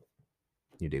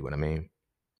 You dig what I mean?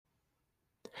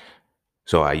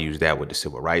 So I use that with the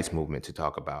civil rights movement to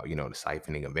talk about, the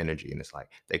siphoning of energy. And it's like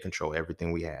they control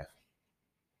everything we have.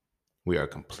 We are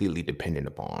completely dependent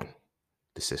upon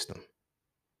the system.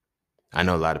 I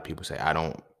know a lot of people say, I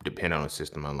don't depend on the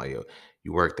system. I'm like, yo,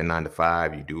 you work the 9 to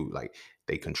 5, you do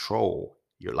they control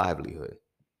your livelihood.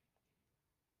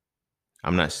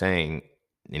 I'm not saying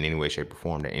in any way, shape, or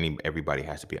form that everybody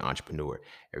has to be an entrepreneur.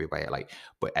 Everybody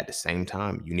but at the same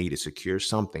time, you need to secure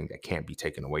something that can't be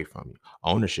taken away from you.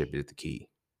 Ownership is the key.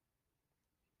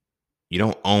 You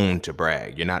don't own to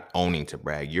brag. You're not owning to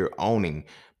brag. You're owning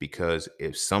because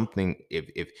if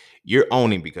you're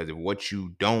owning because if what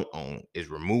you don't own is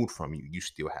removed from you, you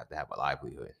still have to have a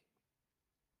livelihood.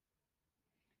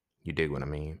 You dig what I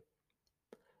mean?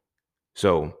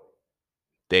 So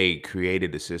they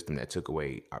created a system that took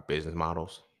away our business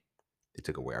models. They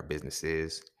took away our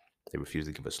businesses. They refused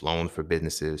to give us loans for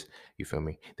businesses. You feel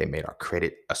me? They made our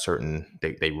credit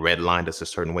they redlined us a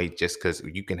certain way just because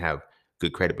you can have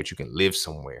good credit, but you can live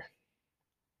somewhere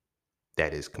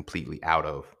that is completely out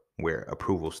of where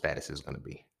approval status is going to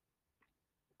be.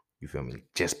 You feel me?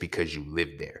 Just because you live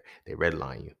there, they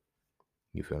redline you.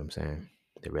 You feel what I'm saying?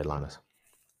 They redline us.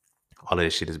 All of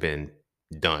this shit has been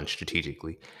done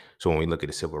strategically. So when we look at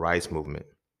the civil rights movement,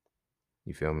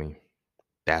 you feel me?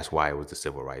 That's why it was the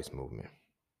civil rights movement.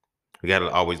 We got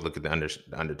to always look at the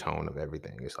undertone of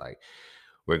everything. It's like,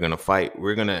 we're going to fight.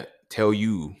 We're going to tell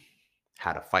you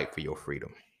how to fight for your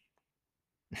freedom.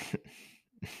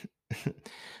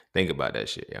 Think about that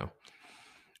shit, yo.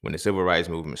 When the civil rights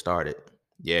movement started,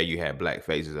 yeah, you had black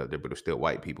faces up there, but it was still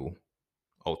white people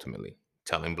ultimately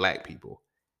telling black people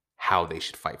how they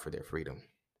should fight for their freedom,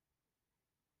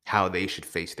 how they should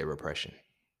face their oppression.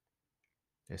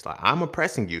 It's like, I'm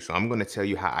oppressing you, so I'm going to tell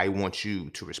you how I want you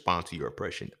to respond to your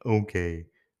oppression. Okay,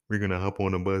 we're going to hop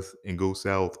on a bus and go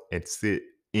south and sit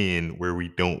in where we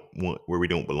don't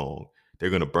belong. They're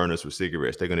going to burn us with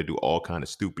cigarettes. They're going to do all kind of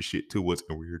stupid shit to us,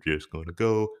 and we're just going to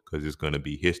go because it's going to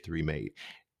be history made.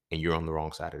 And you're on the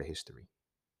wrong side of the history.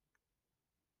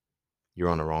 You're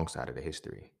on the wrong side of the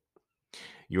history.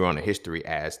 You're on the history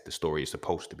as the story is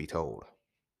supposed to be told.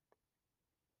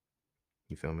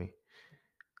 You feel me?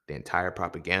 The entire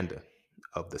propaganda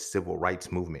of the civil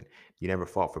rights movement. You never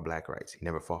fought for black rights. You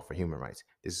never fought for human rights.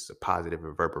 This is a positive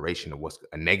reverberation of what's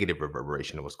a negative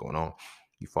reverberation of what's going on.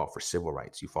 You fought for civil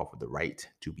rights. You fought for the right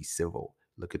to be civil.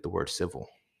 Look at the word civil.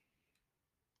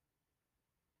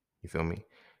 You feel me?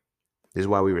 This is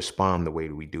why we respond the way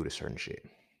we do to certain shit.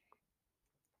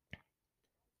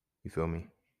 You feel me?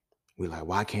 We're like,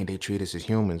 why can't they treat us as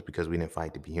humans? Because we didn't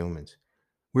fight to be humans.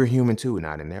 We're human too,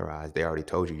 not in their eyes. They already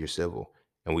told you you're civil.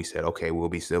 And we said, okay, we'll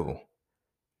be civil.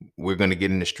 We're going to get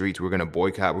in the streets. We're going to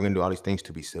boycott. We're going to do all these things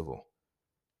to be civil.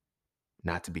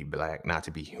 Not to be black, not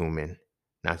to be human,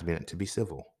 not to be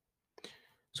civil.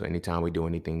 So anytime we do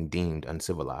anything deemed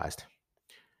uncivilized,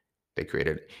 they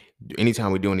created,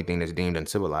 anytime we do anything that's deemed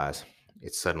uncivilized,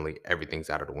 it's suddenly everything's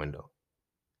out of the window.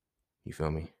 You feel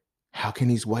me? How can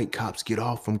these white cops get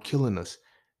off from killing us?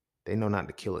 They know not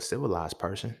to kill a civilized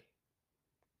person.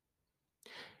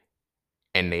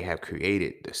 And they have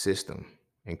created the system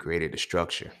and created the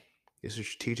structure. This is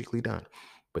strategically done,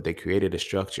 but they created a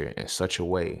structure in such a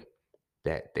way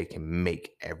that they can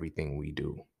make everything we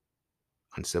do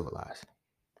uncivilized.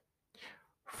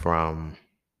 From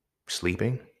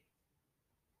sleeping,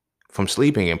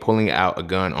 and pulling out a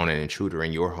gun on an intruder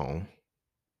in your home,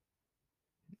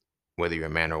 whether you're a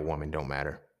man or a woman, don't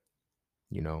matter.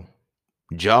 You know,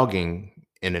 jogging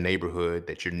in a neighborhood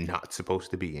that you're not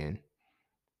supposed to be in.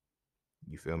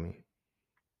 You feel me?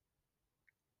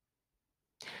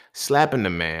 Slapping the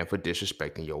man for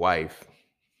disrespecting your wife.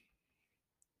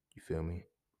 You feel me?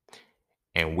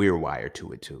 And we're wired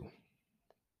to it too.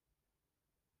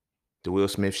 The Will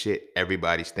Smith shit,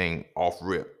 everybody's thing off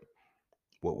rip.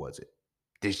 What was it?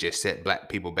 This just set black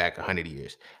people back 100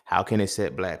 years. How can it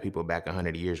set black people back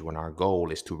 100 years when our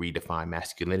goal is to redefine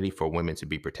masculinity for women to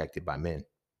be protected by men?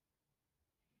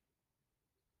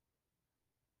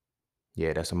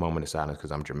 Yeah, that's a moment of silence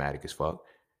because I'm dramatic as fuck.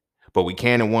 But we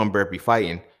can in one breath be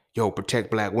fighting, yo,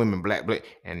 protect black women, black,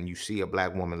 and you see a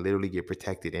black woman literally get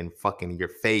protected in fucking your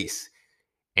face,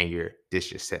 and this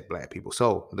just set black people.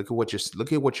 So look at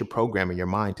what you're programming your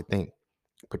mind to think.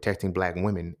 Protecting black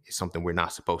women is something we're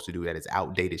not supposed to do. That is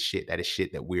outdated shit. That is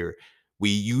shit that we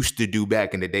used to do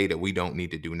back in the day that we don't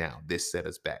need to do now. This set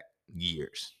us back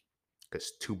years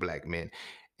because two black men.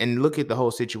 And look at the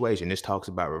whole situation. This talks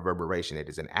about reverberation. It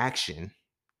is an action.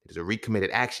 It is a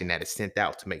recommitted action that is sent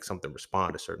out to make something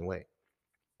respond a certain way.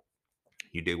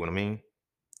 You dig what I mean?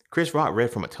 Chris Rock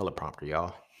read from a teleprompter,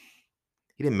 y'all.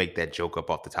 He didn't make that joke up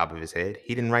off the top of his head.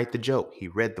 He didn't write the joke. He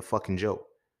read the fucking joke.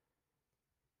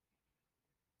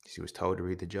 He was told to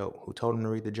read the joke. Who told him to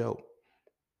read the joke?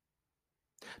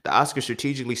 The Oscar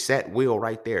strategically set Will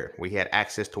right there, where he had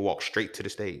access to walk straight to the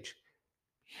stage.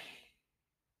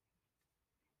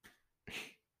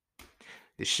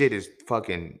 This shit is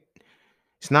fucking.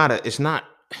 It's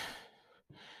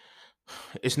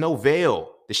no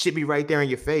veil. The shit be right there in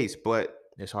your face, but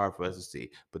it's hard for us to see.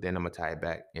 But then I'm gonna tie it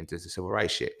back into the civil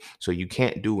rights shit. So you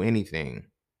can't do anything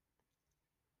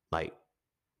like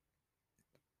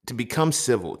to become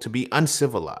civil, to be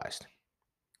uncivilized.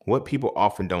 What people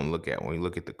often don't look at when you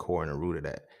look at the core and the root of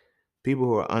that, people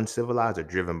who are uncivilized are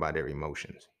driven by their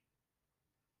emotions.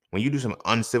 When you do some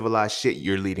uncivilized shit,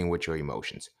 you're leading with your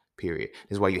emotions, period.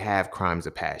 This is why you have crimes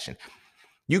of passion.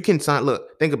 You can sign,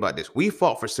 look, think about this. We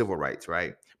fought for civil rights,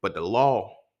 right? But the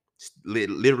law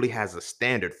literally has a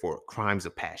standard for crimes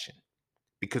of passion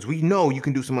because we know you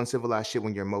can do some uncivilized shit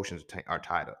when your emotions are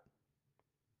tied up.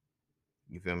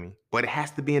 You feel me? But it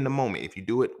has to be in the moment. If you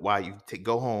do it while you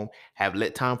go home, have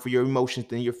let time for your emotions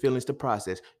and your feelings to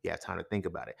process, you have time to think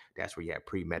about it. That's where you have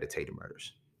premeditated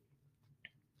murders.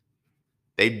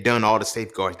 They've done all the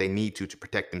safeguards they need to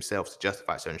protect themselves to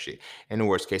justify certain shit. In the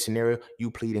worst case scenario,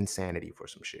 you plead insanity for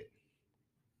some shit.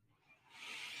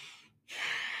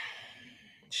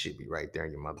 Should be right there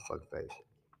in your motherfucking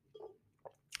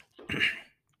face.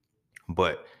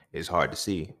 But it's hard to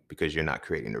see because you're not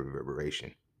creating the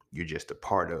reverberation. You're just a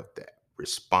part of that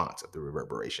response of the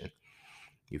reverberation.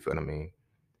 You feel what I mean?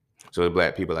 So the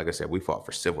black people, like I said, we fought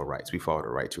for civil rights. We fought for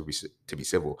the right to be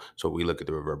civil. So we look at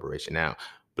the reverberation now.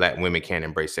 Black women can't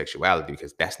embrace sexuality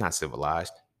because that's not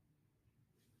civilized.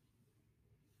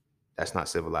 That's not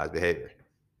civilized behavior.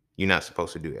 You're not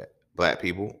supposed to do that. Black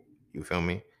people, You feel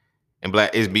me? And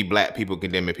black people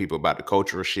condemning people about the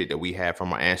cultural shit that we have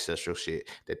from our ancestral shit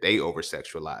that they over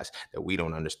sexualize that we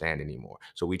don't understand anymore.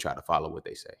 So we try to follow what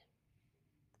they say.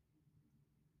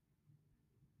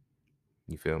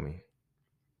 You feel me?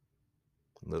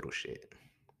 Little shit.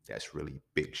 That's really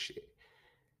big shit.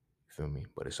 You feel me?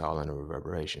 But it's all in a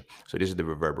reverberation. So this is the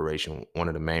reverberation. One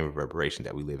of the main reverberations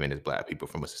that we live in as black people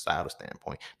from a societal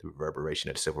standpoint, the reverberation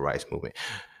of the civil rights movement.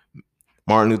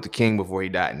 Martin Luther King before he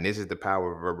died. And this is the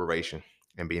power of reverberation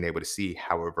and being able to see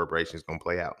how reverberation is going to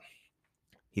play out.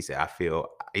 He said, I fear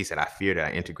that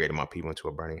I integrated my people into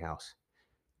a burning house.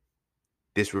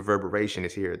 This reverberation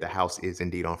is here. The house is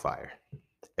indeed on fire.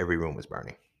 Every room is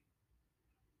burning.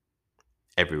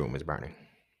 Every room is burning.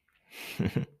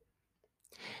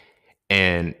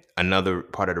 And another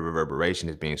part of the reverberation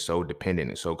is being so dependent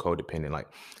and so codependent. Like,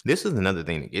 this is another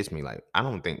thing that gets me. Like, I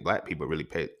don't think black people really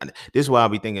pay. This is why I'll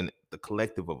be thinking the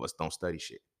collective of us don't study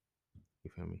shit.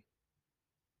 You feel me?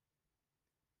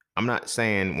 I'm not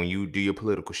saying when you do your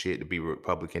political shit to be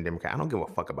Republican, Democrat. I don't give a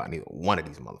fuck about neither one of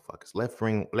these motherfuckers. Left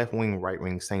wing, right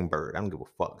wing, same bird. I don't give a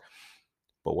fuck.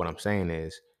 But what I'm saying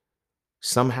is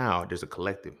somehow there's a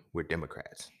collective. We're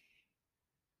Democrats.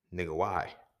 Nigga,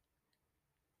 why?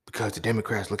 Because the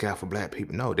Democrats look out for black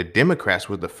people. No, the Democrats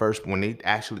was the first when they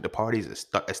actually the parties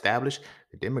established.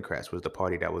 The Democrats was the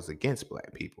party that was against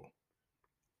black people.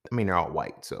 I mean, they're all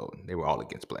white, so they were all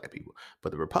against black people.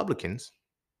 But the Republicans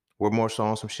were more so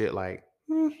on some shit like,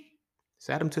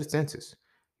 sat them to the census.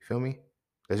 You feel me?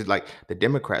 It's like the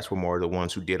Democrats were more the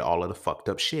ones who did all of the fucked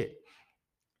up shit.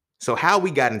 So how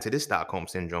we got into this Stockholm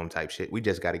syndrome type shit, we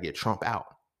just got to get Trump out.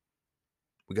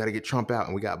 We got to get Trump out,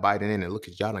 and we got Biden in. And look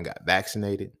at y'all done got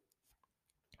vaccinated.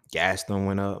 Gas done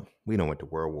went up. We done went to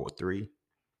World War III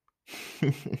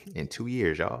in 2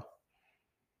 years, y'all.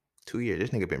 2 years. This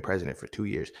nigga been president for 2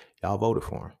 years. Y'all voted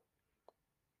for him.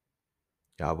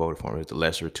 Y'all voted for him. It's the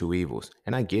lesser of two evils,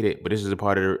 and I get it. But this is the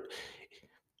part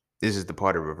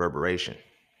of reverberation.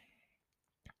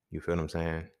 You feel what I'm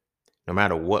saying? No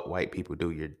matter what white people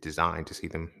do, you're designed to see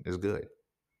them as good.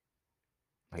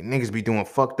 Like, niggas be doing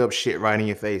fucked up shit right in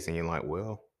your face, and you're like,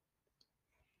 well,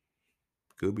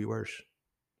 could be worse.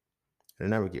 It'll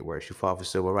never get worse. You fought for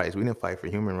civil rights. We didn't fight for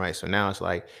human rights. So now it's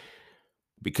like,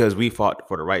 because we fought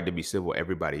for the right to be civil,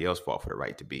 everybody else fought for the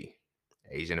right to be.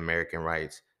 Asian American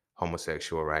rights,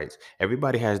 homosexual rights.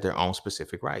 Everybody has their own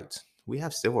specific rights. We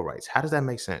have civil rights. How does that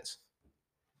make sense?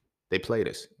 They played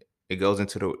us. It goes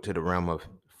into the realm of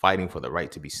fighting for the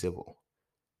right to be civil,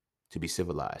 to be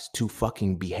civilized, to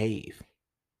fucking behave.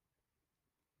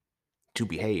 To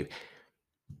behave.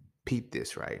 Peep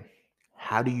this, right?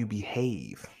 How do you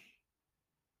behave?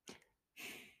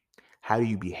 How do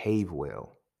you behave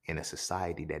well in a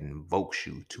society that invokes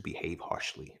you to behave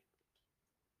harshly?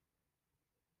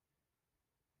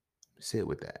 Sit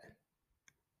with that.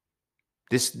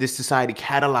 This society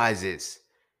catalyzes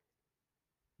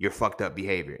your fucked up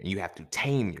behavior, and you have to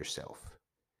tame yourself.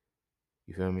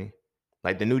 You feel me?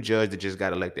 Like the new judge that just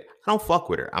got elected. I don't fuck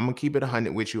with her. I'm gonna keep it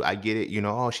 100 with you. I get it. You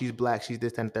know, oh, she's black. She's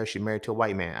this, that, and the third. She's married to a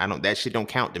white man. That shit don't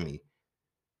count to me.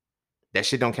 That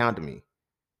shit don't count to me.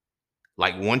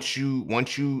 Like once you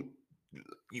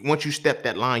step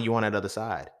that line, you on that other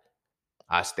side.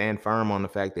 I stand firm on the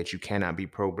fact that you cannot be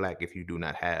pro-black if you do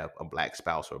not have a black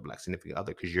spouse or a black significant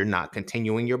other, because you're not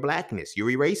continuing your blackness. You're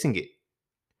erasing it.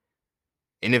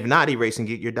 And if not erasing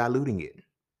it, you're diluting it.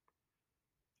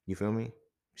 You feel me?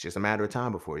 It's just a matter of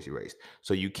time before it's erased.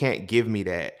 So you can't give me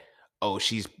that, oh,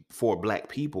 she's for black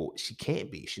people. She can't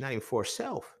be. She's not even for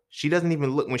herself. She doesn't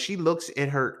even look, when she looks in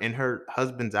her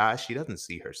husband's eyes, she doesn't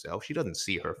see herself. She doesn't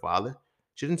see her father.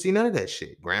 She doesn't see none of that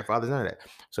shit. Grandfather's, none of that.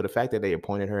 So the fact that they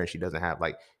appointed her and she doesn't have,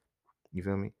 like, you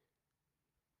feel me?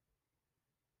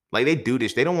 Like, they do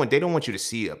this. They don't want you to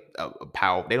see a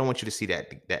power. They don't want you to see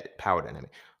that power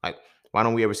dynamic. Like, why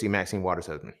don't we ever see Maxine Waters'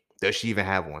 husband? Does she even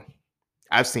have one?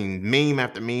 I've seen meme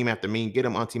after meme after meme. Get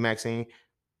him, Auntie Maxine.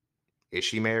 Is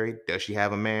she married? Does she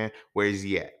have a man? Where is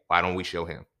he at? Why don't we show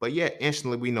him? But yet,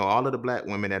 instantly, we know all of the black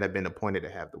women that have been appointed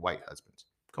to have the white husbands.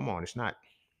 Come on, it's not.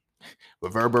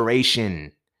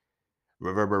 Reverberation.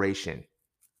 Reverberation.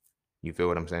 You feel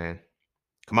what I'm saying?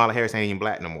 Kamala Harris ain't even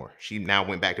black no more. She now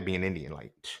went back to being Indian.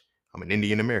 Like, I'm an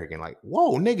Indian American. Like,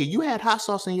 whoa, nigga, you had hot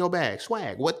sauce in your bag.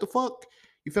 Swag. What the fuck?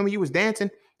 You feel me? You was dancing.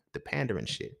 The pandering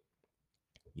shit.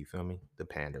 You feel me? The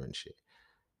pandering shit.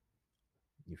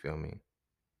 You feel me?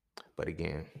 But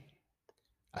again,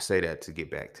 I say that to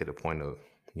get back to the point of,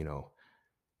 the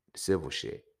civil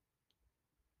shit.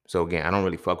 So again, I don't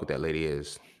really fuck with that lady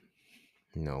is,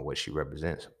 what she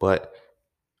represents. But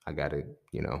I gotta,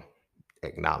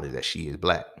 acknowledge that she is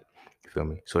black. You You feel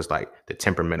me? So it's like the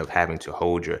temperament of having to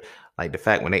hold your, like the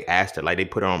fact when they asked her, like they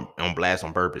put her on blast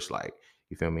on purpose, like,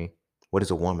 you feel me? What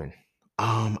is a woman?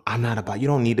 I'm not about, you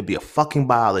don't need to be a fucking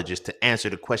biologist to answer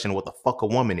the question of what the fuck a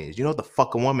woman is. You know what the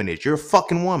fuck a woman is? You're a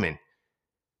fucking woman.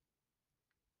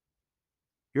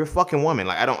 You're a fucking woman.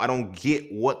 Like I don't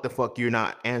get what the fuck you're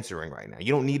not answering right now.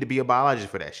 You don't need to be a biologist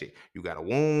for that shit. You got a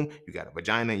womb, you got a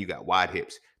vagina, you got wide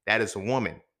hips. That is a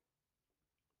woman.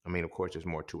 I mean, of course, there's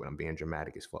more to it. I'm being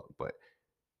dramatic as fuck, but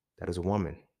that is a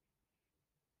woman.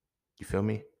 You feel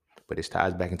me? But this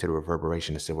ties back into the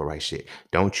reverberation of civil rights shit.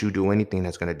 Don't you do anything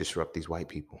that's gonna disrupt these white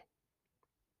people.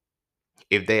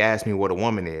 If they ask me what a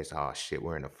woman is, oh shit,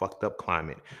 we're in a fucked up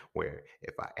climate where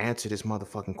if I answer this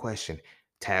motherfucking question,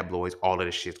 tabloids, all of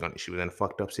this shit's gonna, she was in a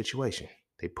fucked up situation.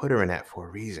 They put her in that for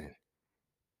a reason.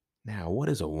 Now, what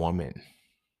is a woman?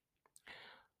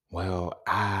 Well,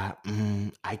 I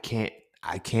can't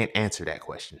answer that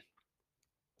question.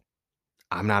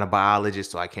 I'm not a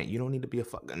biologist, so I can't. You don't need to be a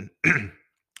fucking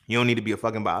you don't need to be a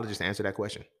fucking biologist to answer that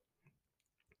question.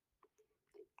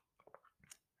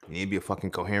 You need to be a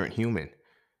fucking coherent human.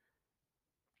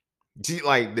 See,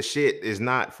 like the shit is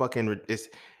not fucking it's,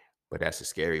 but that's the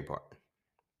scary part.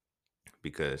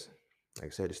 Because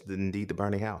like I said, it's indeed the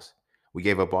burning house. We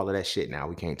gave up all of that shit now.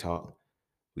 We can't talk.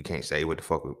 We can't say what the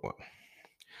fuck we want.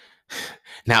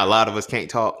 Now a lot of us can't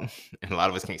talk, and a lot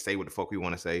of us can't say what the fuck we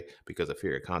want to say because of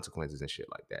fear of consequences and shit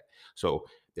like that. So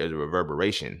there's a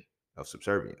reverberation of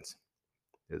subservience.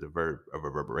 There's a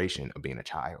reverberation of being a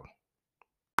child.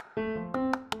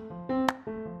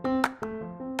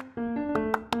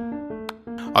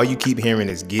 All you keep hearing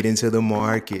is get into the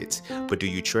markets. But do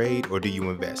you trade or do you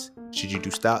invest? Should you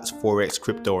do stocks, Forex,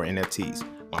 crypto, or NFTs?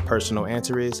 My personal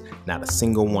answer is not a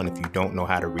single one if you don't know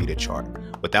how to read a chart.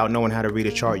 Without knowing how to read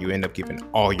a chart, you end up giving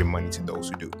all your money to those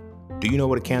who do. Do you know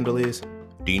what a candle is?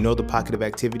 Do you know the pocket of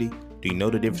activity? Do you know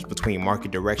the difference between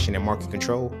market direction and market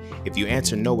control? If you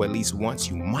answer no at least once,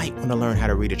 you might want to learn how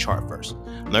to read a chart first.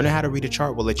 Learning how to read a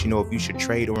chart will let you know if you should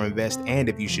trade or invest and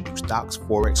if you should do stocks,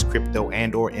 Forex, crypto,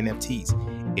 and or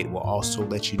NFTs. It will also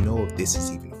let you know if this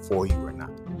is even for you or not.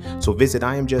 So visit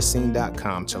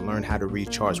IamJustSeen.com to learn how to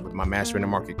read charts with my Mastering the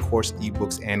Market course,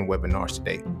 ebooks, and webinars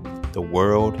today. The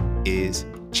world is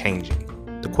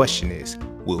changing. The question is,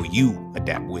 will you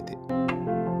adapt with it?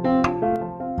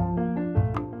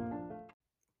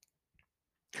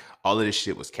 All of this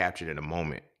shit was captured in a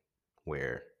moment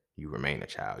where you remain a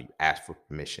child. You ask for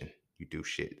permission. You do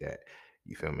shit that,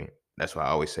 you feel me? That's why I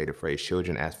always say the phrase,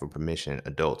 children ask for permission,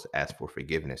 adults ask for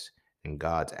forgiveness, and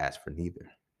God's ask for neither.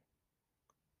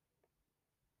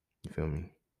 You feel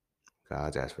me?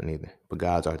 Gods ask for neither. But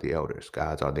gods are the elders.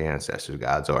 Gods are the ancestors.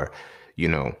 Gods are, you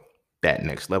know, that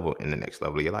next level in the next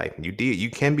level of your life. You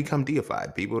can become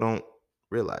deified. People don't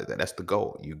realize that. That's the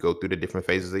goal. You go through the different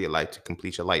phases of your life to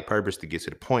complete your life purpose to get to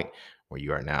the point where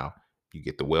you are now. You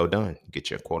get the well done. You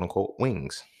get your quote unquote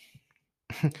wings.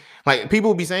 Like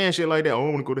people be saying shit like that. Oh,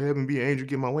 I want to go to heaven, be an angel,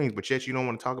 get my wings, but yet you don't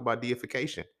want to talk about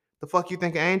deification. The fuck you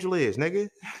think an angel is, nigga?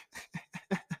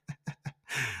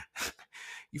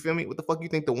 You feel me? What the fuck you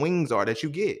think the wings are that you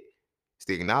get? It's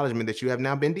the acknowledgement that you have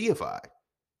now been deified.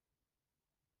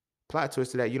 Plot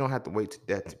twist to that, you don't have to wait to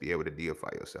death to be able to deify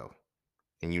yourself.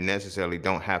 And you necessarily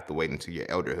don't have to wait until your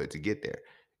elderhood to get there.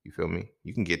 You feel me?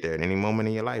 You can get there at any moment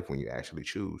in your life when you actually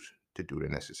choose to do the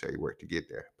necessary work to get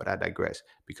there. But I digress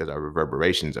because our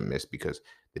reverberations are missed because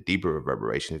the deeper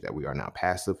reverberation is that we are now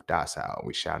passive, docile,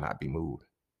 we shall not be moved.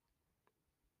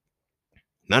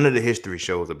 None of the history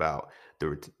shows about the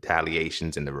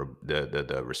retaliations and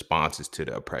the responses to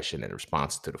the oppression and the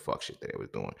responses to the fuck shit that it was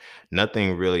doing.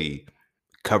 Nothing really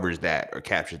covers that or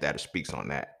captures that or speaks on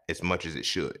that as much as it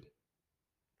should.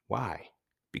 Why?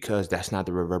 Because that's not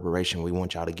the reverberation we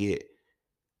want y'all to get.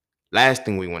 Last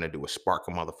thing we want to do is spark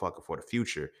a motherfucker for the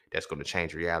future that's going to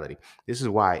change reality. This is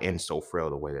why I end so frail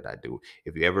the way that I do.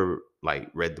 If you ever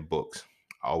like read the books,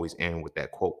 I always end with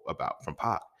that quote about from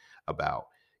Pac about,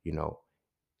 you know,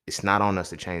 it's not on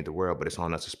us to change the world, but it's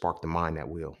on us to spark the mind that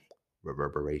will.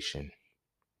 Reverberation.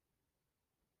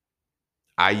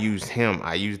 I used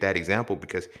that example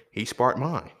because he sparked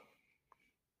mine.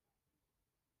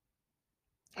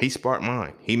 He sparked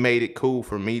mine. He made it cool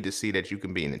for me to see that you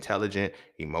can be an intelligent,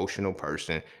 emotional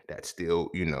person that's still,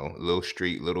 you know, little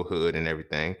street, little hood and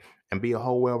everything, and be a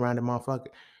whole well-rounded motherfucker.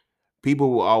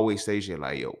 People will always say shit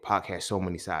like, yo, Pac has so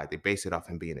many sides. They base it off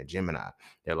him being a Gemini.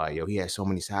 They're like, yo, he has so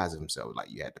many sides of himself.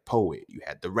 Like you had the poet, you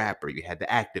had the rapper, you had the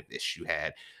activist, you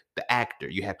had the actor,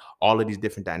 you had all of these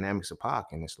different dynamics of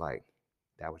Pac. And it's like,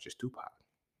 that was just Tupac.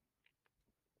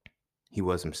 He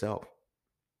was himself.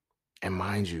 And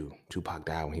mind you, Tupac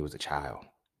died when he was a child.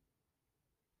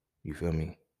 You feel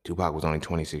me? Tupac was only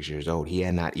 26 years old. He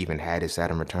had not even had his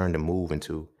Saturn return to move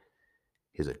into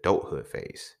his adulthood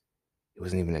phase. He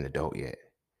wasn't even an adult yet.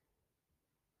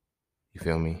 You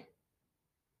feel me?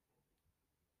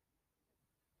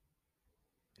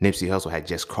 Nipsey Hussle had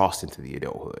just crossed into the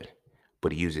adulthood,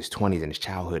 but he used his 20s and his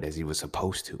childhood as he was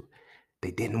supposed to. They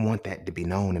didn't want that to be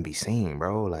known and be seen,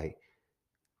 bro. Like,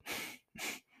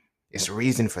 it's a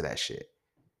reason for that shit.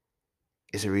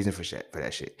 It's a reason for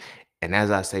that shit. And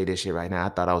as I say this shit right now, I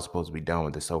thought I was supposed to be done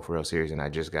with the So For Real series, and I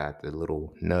just got the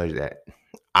little nudge that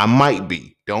I might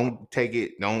be. Don't take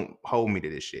it, don't hold me to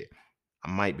this shit. I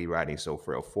might be writing So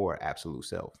For Real 4 Absolute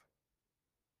Self,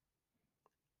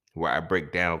 where I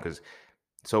break down, because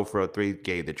So For Real 3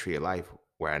 gave the tree of life,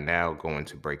 where I now go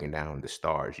into breaking down the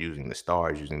stars, using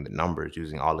the numbers,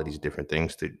 using all of these different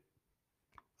things to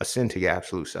ascend to your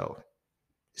absolute self.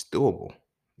 It's doable.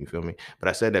 You feel me? But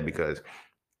I said that because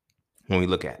when we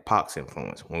look at Pac's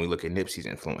influence, when we look at Nipsey's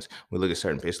influence, we look at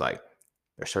certain, it's like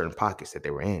there are certain pockets that they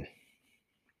were in.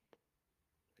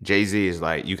 Jay-Z is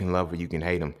like, you can love or you can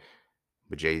hate him,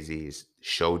 but Jay-Z has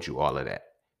showed you all of that.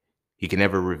 He can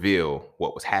never reveal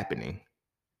what was happening,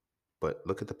 but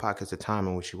look at the pockets of time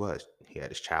in which he was. He had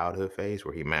his childhood phase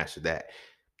where he mastered that,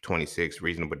 26,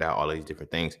 reasonable doubt, all of these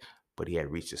different things, but he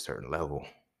had reached a certain level.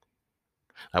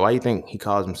 Like, why do you think he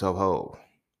calls himself Hov?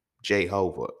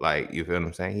 Jehovah. Like, you feel what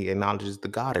I'm saying? He acknowledges the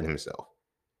God in himself.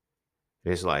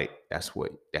 It's like, that's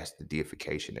the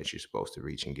deification that you're supposed to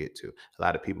reach and get to. A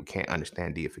lot of people can't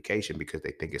understand deification because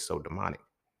they think it's so demonic.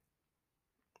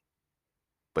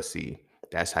 But see,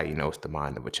 that's how you know it's the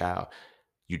mind of a child.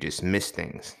 You dismiss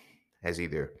things as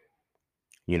either,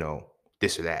 you know,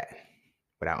 this or that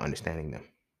without understanding them.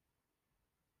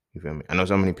 You feel me? I know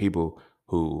so many people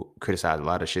who criticize a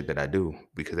lot of shit that I do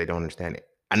because they don't understand it.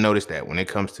 I noticed that when it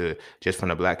comes to just from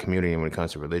the Black community and when it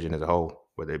comes to religion as a whole,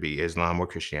 whether it be Islam or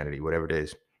Christianity, whatever it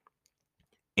is,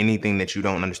 anything that you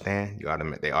don't understand,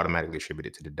 they automatically attribute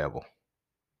it to the devil,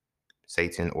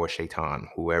 Satan or Shaitan,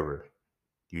 whoever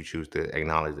you choose to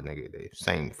acknowledge the nigga, the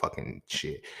same fucking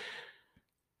shit.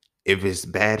 If it's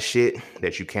bad shit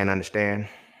that you can't understand,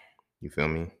 you feel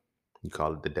me? You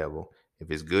call it the devil. If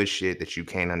it's good shit that you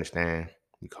can't understand,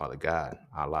 you call it God,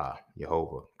 Allah,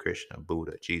 Jehovah, Krishna,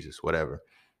 Buddha, Jesus, whatever.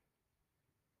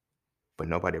 But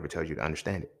nobody ever tells you to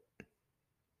understand it.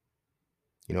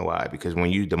 You know why? Because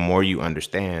the more you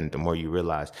understand, the more you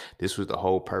realize this was the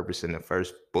whole purpose in the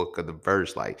first book of the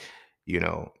verse. Like, you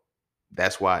know,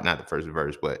 that's why, not the first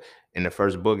verse, but in the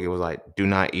first book, it was like, do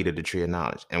not eat of the tree of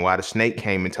knowledge. And why the snake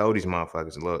came and told these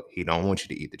motherfuckers, look, he don't want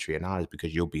you to eat the tree of knowledge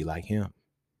because you'll be like him.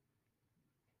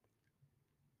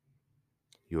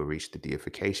 You'll reach the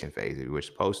deification phase that you were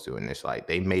supposed to. And it's like,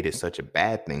 they made it such a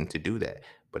bad thing to do that.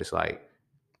 But it's like,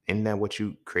 isn't that what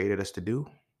you created us to do?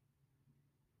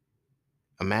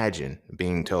 Imagine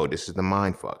being told, this is the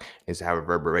mind fuck. This is how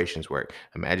reverberations work.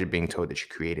 Imagine being told that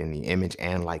you're creating the image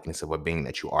and likeness of a being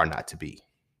that you are not to be.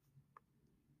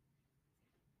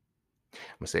 I'm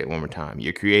gonna say it one more time.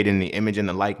 You're creating the image and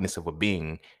the likeness of a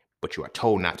being, but you are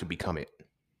told not to become it.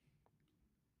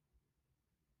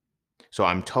 So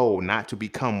I'm told not to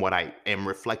become what I am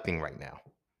reflecting right now.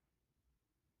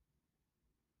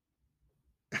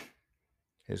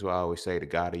 Here's what I always say: the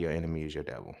God of your enemy is your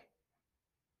devil.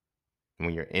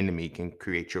 When your enemy can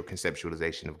create your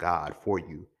conceptualization of God for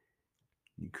you,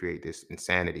 you create this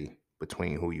insanity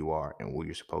between who you are and who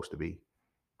you're supposed to be.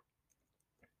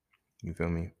 You feel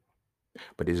me?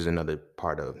 But this is another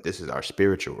part of this is our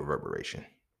spiritual reverberation.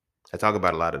 I talk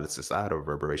about a lot of the societal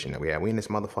reverberation that we have. We in this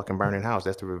motherfucking burning house.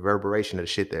 That's the reverberation of the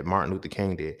shit that Martin Luther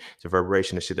King did. It's the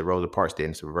reverberation of shit that Rosa Parks did.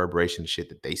 And it's the reverberation of shit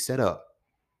that they set up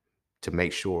to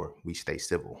make sure we stay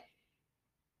civil.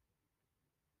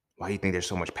 Why do you think there's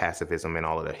so much pacifism in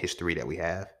all of the history that we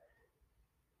have?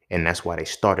 And that's why they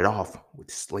started off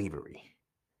with slavery.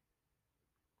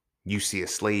 You see a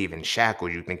slave in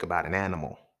shackles, you think about an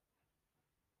animal.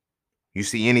 You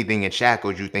see anything in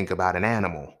shackles, you think about an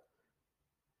animal.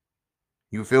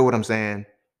 You feel what I'm saying?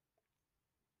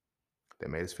 They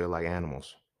made us feel like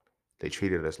animals. They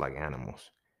treated us like animals.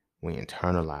 We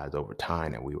internalized over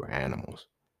time that we were animals.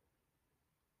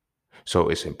 So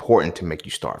it's important to make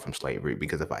you start from slavery,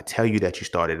 because if I tell you that you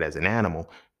started as an animal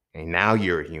and now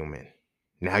you're a human,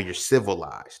 now you're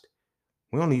civilized,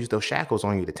 we only used those shackles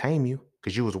on you to tame you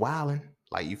because you was wilding.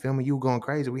 Like, you feel me? You were going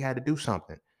crazy. We had to do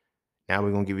something. Now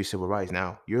we're going to give you civil rights.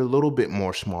 Now you're a little bit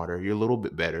more smarter. You're a little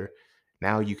bit better.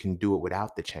 Now you can do it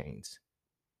without the chains.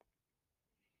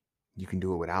 You can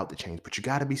do it without the chains, but you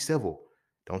got to be civil.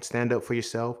 Don't stand up for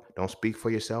yourself. Don't speak for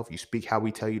yourself. You speak how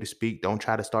we tell you to speak. Don't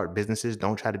try to start businesses.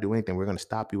 Don't try to do anything. We're going to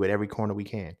stop you at every corner we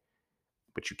can.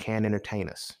 But you can entertain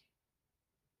us.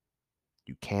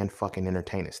 You can fucking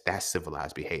entertain us. That's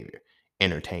civilized behavior.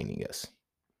 Entertaining us.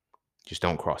 Just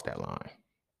don't cross that line.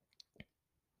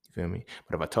 You feel me?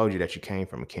 But if I told you that you came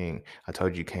from a king, I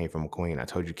told you you came from a queen, I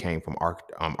told you came from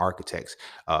architects,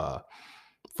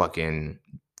 fucking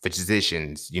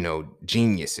physicians,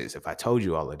 geniuses. If I told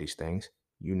you all of these things,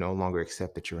 you no longer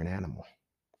accept that you're an animal.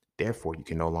 Therefore, you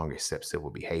can no longer accept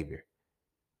civil behavior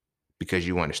because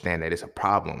you understand that it's a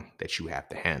problem that you have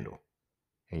to handle.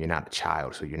 And you're not a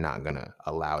child, so you're not going to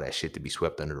allow that shit to be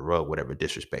swept under the rug, whatever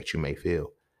disrespect you may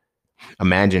feel.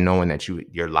 Imagine knowing that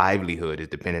your livelihood is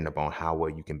dependent upon how well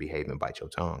you can behave and bite your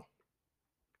tongue.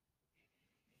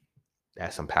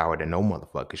 That's some power that no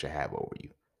motherfucker should have over you.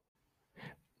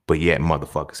 But yet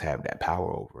motherfuckers have that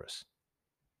power over us.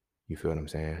 You feel what I'm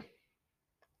saying?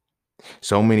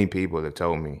 So many people have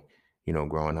told me,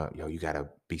 growing up, yo, you gotta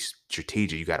be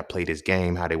strategic. You gotta play this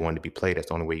game how they want to be played. That's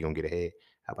the only way you're gonna get ahead.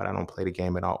 How about I don't play the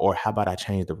game at all? Or how about I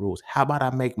change the rules? How about I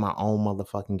make my own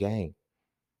motherfucking game?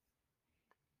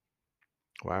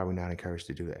 Why are we not encouraged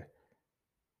to do that?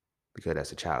 Because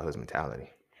that's a childhood mentality.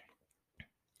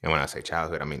 And when I say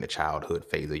childhood, I mean the childhood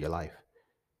phase of your life.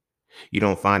 You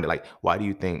don't find it like, why do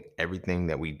you think everything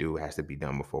that we do has to be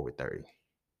done before we're 30?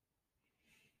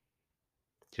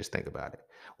 Just think about it.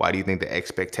 Why do you think the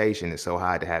expectation is so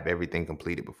high to have everything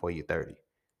completed before you're 30?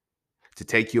 To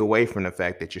take you away from the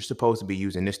fact that you're supposed to be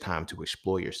using this time to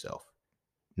explore yourself.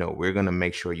 No, we're going to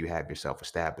make sure you have yourself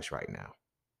established right now.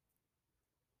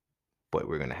 But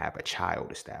we're going to have a child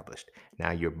established.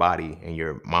 Now your body and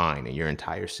your mind and your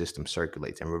entire system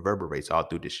circulates and reverberates all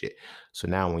through this shit. So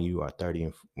now when you are 30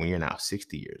 and when you're now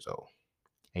 60 years old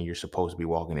and you're supposed to be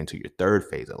walking into your third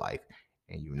phase of life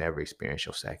and you never experienced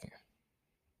your second.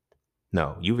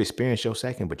 No, you've experienced your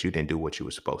second, but you didn't do what you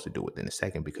were supposed to do within the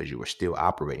second because you were still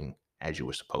operating as you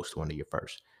were supposed to under your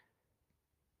first.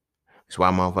 That's why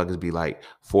motherfuckers be like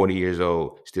 40 years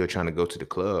old, still trying to go to the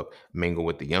club, mingle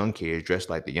with the young kids, dress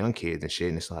like the young kids and shit.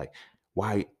 And it's like,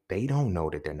 why? They don't know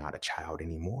that they're not a child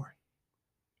anymore.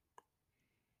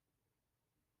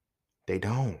 They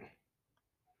don't.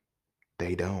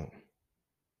 They don't.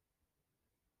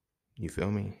 You feel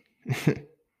me?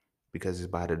 Because it's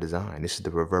by the design. This is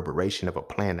the reverberation of a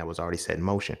plan that was already set in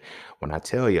motion. When I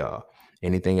tell y'all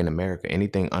anything in America,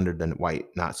 anything under the white,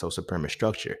 not so supremacist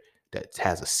structure that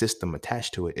has a system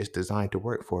attached to it, it's designed to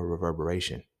work for a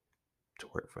reverberation, to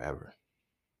work forever.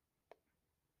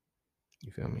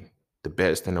 You feel me? The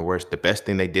best and the worst, the best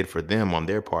thing they did for them on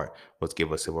their part was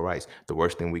give us civil rights. The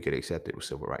worst thing we could accept it was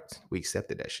civil rights. We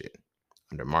accepted that shit.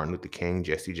 Under Martin Luther King,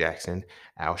 Jesse Jackson,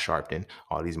 Al Sharpton,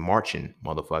 all these marching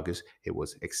motherfuckers, it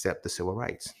was accept the civil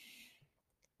rights.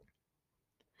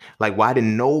 Like, why did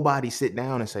nobody sit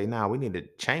down and say, nah, we need to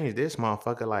change this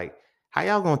motherfucker? Like, how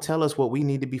y'all gonna tell us what we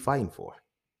need to be fighting for?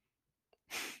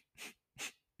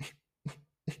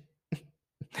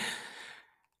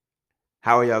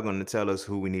 How are y'all gonna tell us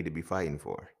who we need to be fighting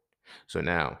for? So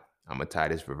now I'm gonna tie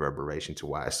this reverberation to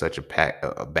why it's such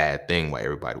a bad thing, why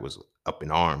everybody was up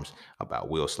in arms about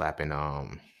Will slapping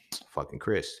fucking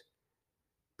Chris.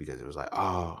 Because it was like,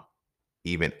 oh,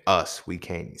 even us, we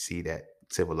can't see that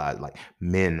civilized, like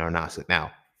men are not.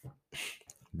 Now,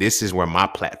 this is where my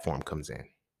platform comes in.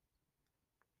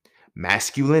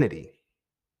 Masculinity.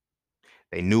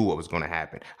 They knew what was going to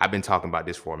happen. I've been talking about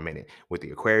this for a minute. With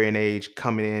the Aquarian age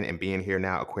coming in and being here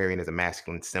now, Aquarian is a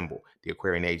masculine symbol. The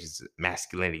Aquarian age is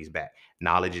masculinity is back.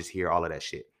 Knowledge is here, all of that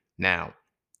shit. Now,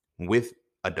 with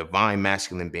a divine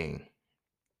masculine being,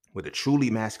 with a truly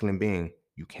masculine being,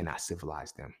 you cannot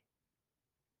civilize them.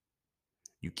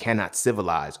 You cannot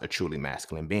civilize a truly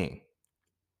masculine being.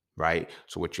 Right?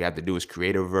 So what you have to do is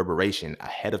create a reverberation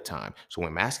ahead of time. So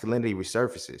when masculinity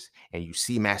resurfaces and you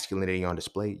see masculinity on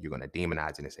display, you're going to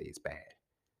demonize it and say it's bad.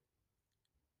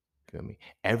 Feel me?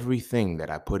 Everything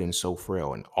that I put in So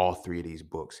Frail in all three of these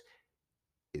books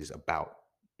is about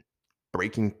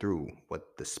breaking through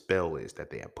what the spell is that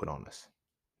they have put on us.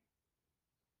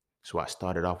 So I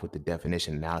started off with the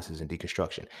definition, analysis, and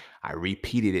deconstruction. I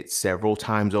repeated it several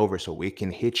times over so it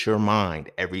can hit your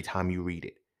mind every time you read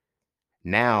it.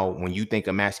 Now, when you think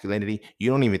of masculinity, you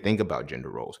don't even think about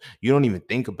gender roles. You don't even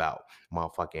think about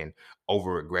motherfucking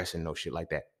over aggression, no shit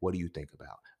like that. What do you think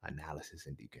about? Analysis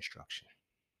and deconstruction.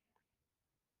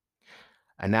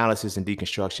 Analysis and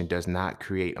deconstruction does not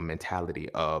create a mentality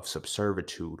of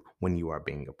subservitude when you are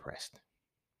being oppressed.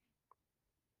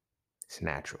 It's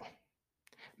natural.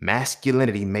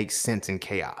 Masculinity makes sense in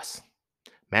chaos.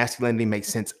 Masculinity makes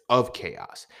sense of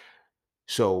chaos.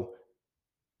 So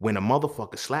when a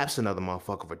motherfucker slaps another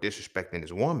motherfucker for disrespecting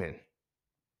his woman,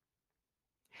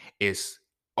 it's,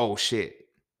 oh shit,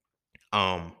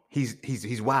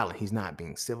 He's wilding. He's not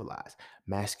being civilized.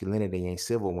 Masculinity ain't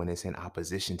civil when it's in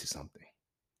opposition to something.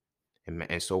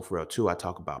 And so for real too, I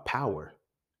talk about power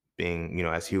being,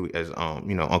 as Huey, as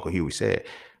Uncle Huey said,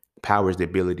 power is the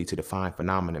ability to define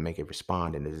phenomena and make it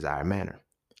respond in the desired manner.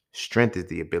 Strength is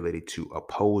the ability to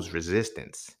oppose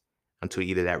resistance until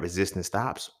either that resistance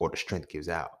stops or the strength gives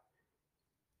out,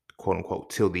 quote unquote,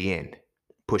 till the end,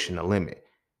 pushing the limit.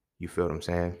 You feel what I'm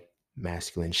saying?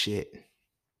 Masculine shit.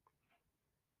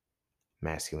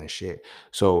 Masculine shit.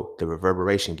 So the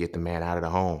reverberation get the man out of the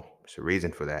home. There's a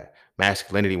reason for that.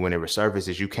 Masculinity, when it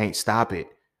resurfaces, you can't stop it.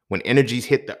 When energies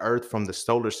hit the earth from the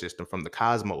solar system, from the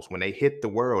cosmos, when they hit the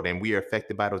world and we are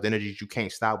affected by those energies, you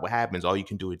can't stop what happens. All you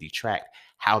can do is detract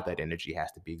how that energy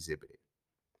has to be exhibited.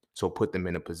 So put them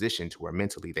in a position to where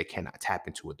mentally they cannot tap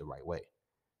into it the right way.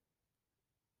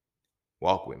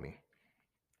 Walk with me.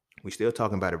 We still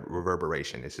talking about a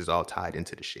reverberation. This is all tied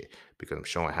into the shit because I'm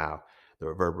showing how the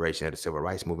reverberation of the civil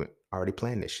rights movement already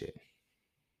planned this shit.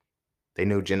 They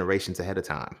knew generations ahead of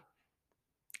time.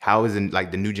 How is it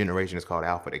like the new generation is called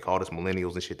alpha? They called us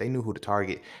millennials and shit. They knew who to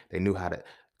target. They knew how to,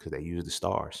 because they used the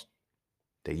stars.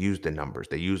 They used the numbers.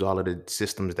 They used all of the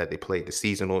systems that they played, the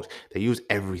seasonals. They used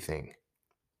everything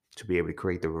to be able to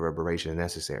create the reverberation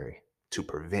necessary to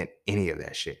prevent any of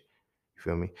that shit. You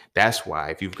feel me? That's why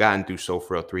if you've gotten through So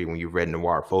Frail 3 when you've read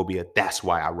Noir Phobia, that's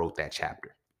why I wrote that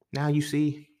chapter. Now you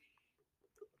see,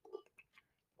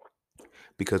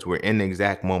 because we're in the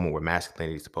exact moment where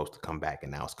masculinity is supposed to come back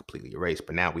and now it's completely erased.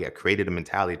 But now we have created a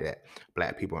mentality that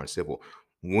Black people are uncivil.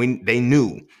 When they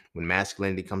knew when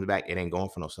masculinity comes back, it ain't going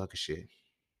for no sucker shit.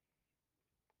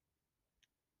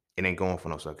 It ain't going for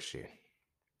no sucker shit.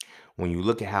 When you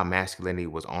look at how masculinity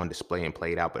was on display and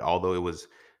played out, but although it was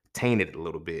tainted a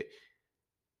little bit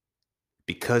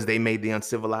because they made the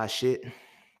uncivilized shit,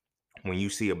 when you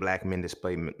see a Black man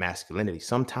display masculinity,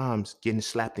 sometimes getting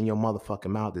slapped in your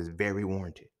motherfucking mouth is very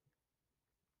warranted.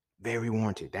 Very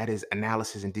warranted. That is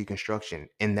analysis and deconstruction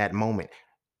in that moment.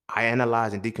 I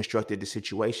analyzed and deconstructed the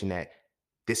situation that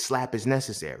this slap is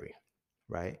necessary,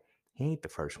 right? He ain't the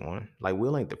first one. Like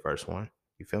Will ain't the first one.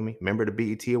 You feel me? Remember the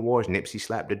BET Awards? Nipsey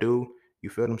slapped the dude. You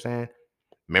feel what I'm saying?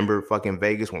 Remember fucking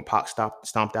Vegas when Pac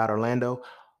stomped out Orlando?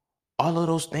 All of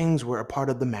those things were a part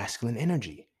of the masculine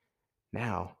energy.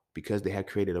 Now, because they have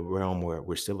created a realm where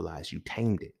we're civilized, you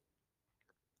tamed it.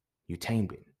 You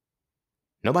tamed it.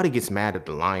 Nobody gets mad at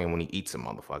the lion when he eats a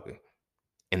motherfucker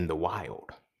in the wild.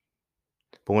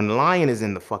 But when the lion is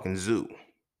in the fucking zoo,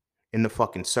 in the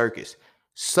fucking circus,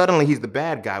 suddenly he's the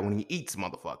bad guy when he eats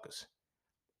motherfuckers.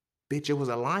 Bitch, it was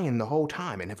a lion the whole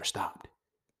time. It never stopped.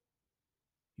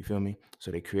 You feel me?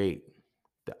 So they create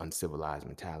the uncivilized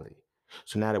mentality.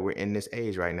 So now that we're in this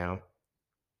age right now,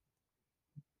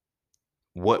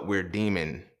 what we're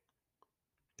deeming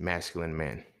masculine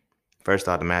men. First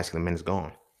off, the masculine men is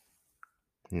gone.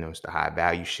 It's the high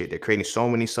value shit. They're creating so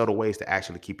many subtle ways to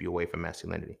actually keep you away from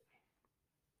masculinity.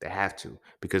 They have to,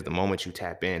 because the moment you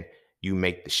tap in, you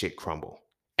make the shit crumble.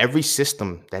 Every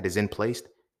system that is in place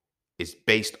is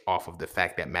based off of the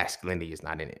fact that masculinity is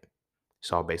not in it.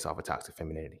 It's all based off of toxic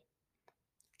femininity.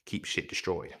 Keep shit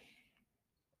destroyed.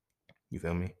 You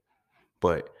feel me?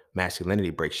 But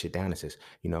masculinity breaks shit down and says,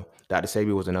 Dr.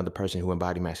 Sabi was another person who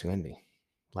embodied masculinity.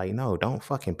 Like, no, don't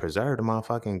fucking preserve the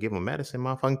motherfucker and give him medicine,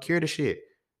 motherfucking cure the shit.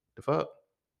 The fuck?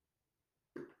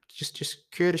 Just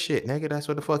cure the shit, nigga. That's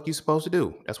what the fuck you supposed to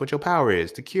do. That's what your power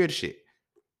is, to cure the shit.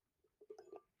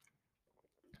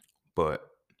 But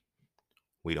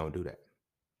we don't do that.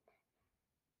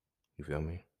 You feel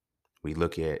me? We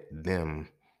look at them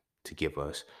to give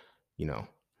us,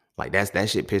 like that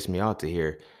shit pissed me off to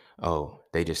hear, oh,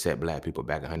 they just set Black people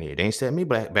back 100 years. They ain't set me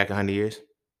back 100 years.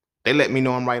 They let me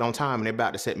know I'm right on time and they're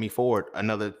about to set me forward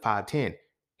another 5, 10.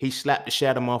 He slapped the shit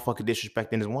out of motherfucker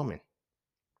disrespecting his woman.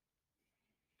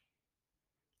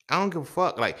 I don't give a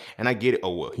fuck. Like, and I get it.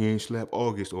 Oh, well, he ain't slapped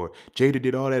August or Jada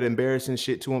did all that embarrassing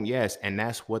shit to him. Yes. And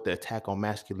that's what the attack on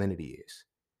masculinity is.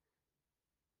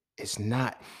 It's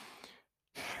not.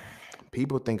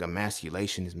 People think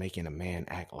emasculation is making a man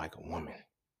act like a woman.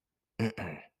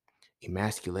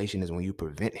 Emasculation is when you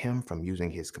prevent him from using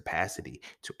his capacity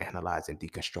to analyze and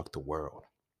deconstruct the world,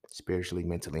 spiritually,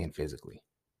 mentally, and physically.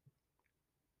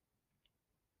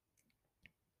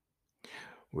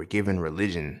 We're given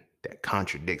religion that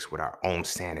contradicts with our own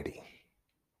sanity.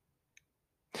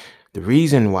 The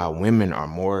reason why women are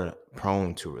more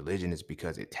prone to religion is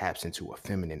because it taps into a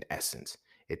feminine essence.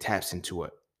 It taps into a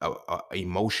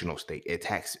emotional state. It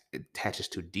attaches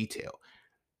to detail.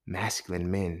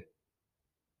 Masculine men,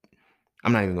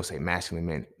 I'm not even gonna say masculine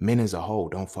men. Men as a whole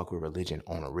don't fuck with religion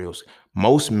on a real.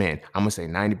 Most men, I'm gonna say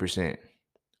 90%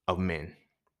 of men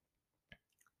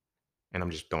And I'm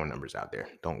just throwing numbers out there.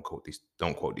 Don't quote these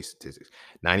statistics.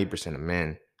 90% of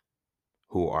men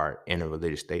who are in a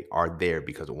religious state are there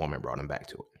because a woman brought them back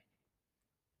to it.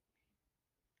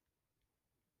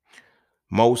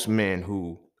 Most men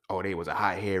who, oh, they was a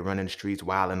hothead running the streets,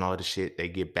 wild and all of the shit, they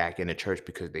get back in the church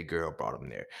because their girl brought them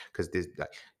there. Because this,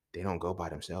 like, they don't go by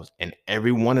themselves. And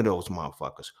every one of those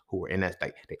motherfuckers who were in that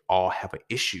state, they all have an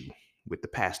issue with the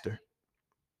pastor.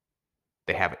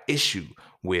 They have an issue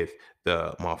with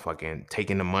the motherfucking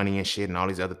taking the money and shit and all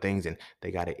these other things. And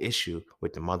they got an issue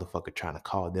with the motherfucker trying to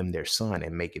call them their son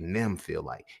and making them feel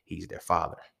like he's their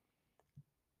father.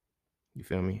 You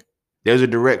feel me? There's a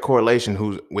direct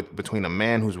correlation between a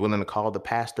man who's willing to call the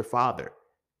pastor father.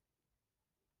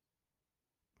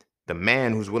 The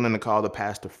man who's willing to call the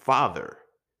pastor father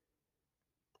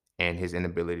and his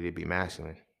inability to be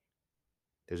masculine.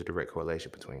 There's a direct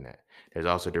correlation between that. There's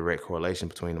also a direct correlation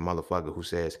between the motherfucker who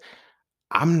says,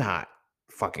 I'm not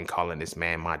fucking calling this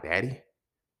man my daddy,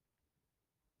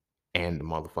 and the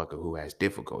motherfucker who has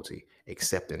difficulty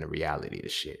accepting the reality of the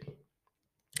shit.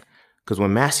 Because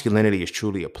when masculinity is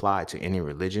truly applied to any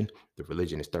religion, the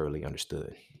religion is thoroughly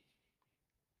understood.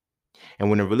 And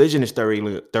when a religion is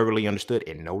thoroughly understood,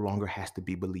 it no longer has to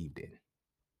be believed in.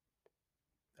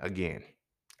 Again,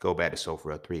 go back to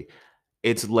Sophia 3.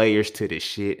 It's layers to this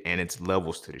shit and it's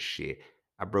levels to the shit.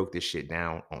 I broke this shit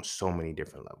down on so many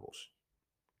different levels.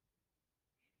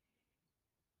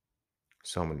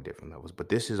 So many different levels. But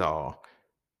this is all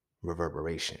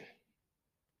reverberation.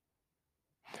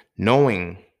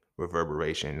 Knowing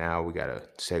reverberation, now we got to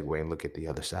segue and look at the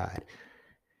other side.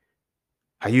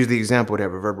 I use the example that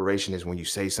reverberation is when you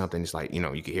say something, it's like, you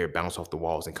can hear it bounce off the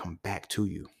walls and come back to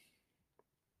you.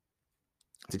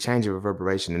 To change your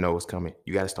reverberation to know what's coming,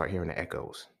 you got to start hearing the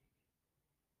echoes.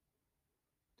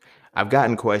 I've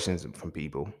gotten questions from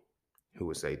people who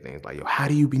would say things like, yo, how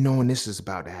do you be knowing this is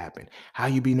about to happen? How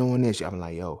you be knowing this? I'm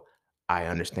like, yo, I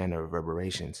understand the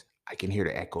reverberations. I can hear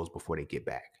the echoes before they get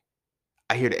back.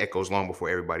 I hear the echoes long before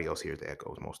everybody else hears the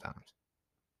echoes most times.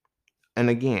 And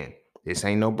again, this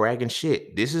ain't no bragging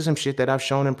shit. This is some shit that I've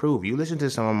shown and proved. You listen to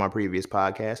some of my previous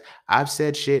podcasts. I've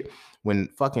said shit when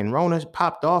fucking Rona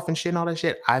popped off and shit and all that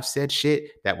shit. I've said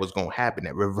shit that was gonna happen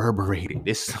that reverberated.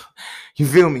 This, you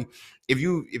feel me? If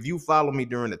you follow me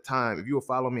during the time, if you will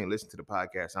follow me and listen to the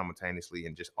podcast simultaneously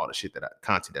and just all the shit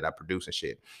content that I produce and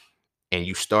shit, and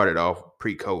you started off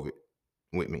pre-COVID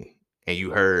with me and you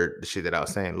heard the shit that I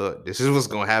was saying, look, this is what's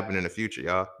gonna happen in the future,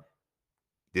 y'all.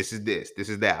 This is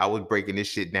that. I was breaking this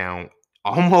shit down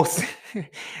almost.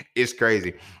 It's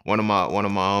crazy. One of my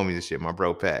homies and shit, my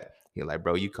bro Pat, he like,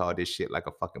 bro, you call this shit like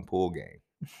a fucking pool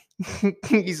game.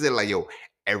 He said like, yo,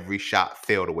 every shot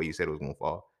fell the way you said it was gonna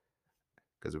fall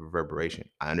because of reverberation.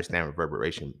 I understand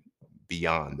reverberation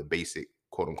beyond the basic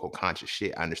quote unquote conscious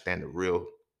shit. I understand the real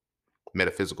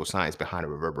metaphysical science behind the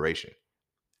reverberation.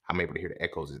 I'm able to hear the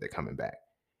echoes as they're coming back.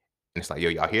 And it's like, yo,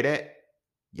 y'all hear that?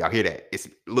 Y'all hear that?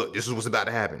 Look, this is what's about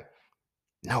to happen.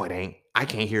 No, it ain't. I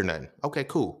can't hear nothing. Okay,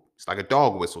 cool. It's like a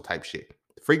dog whistle type shit.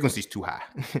 The frequency's too high.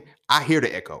 I hear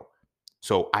the echo.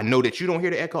 So I know that you don't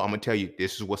hear the echo. I'm gonna tell you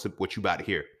this is what you about to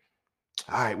hear.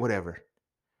 All right, whatever.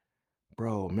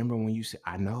 Bro, remember when you said,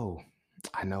 I know.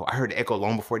 I heard the echo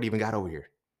long before it even got over here.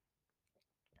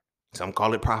 Some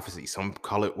call it prophecy, some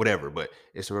call it whatever, but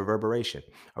it's a reverberation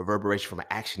from an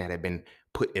action that had been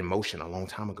put in motion a long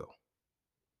time ago.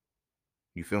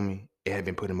 You feel me? It had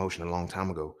been put in motion a long time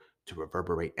ago to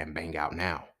reverberate and bang out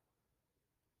now.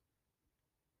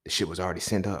 The shit was already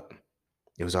sent up.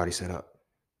 It was already set up.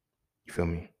 You feel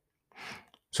me?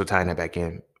 So tying that back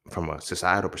in from a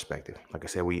societal perspective, like I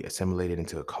said, we assimilated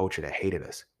into a culture that hated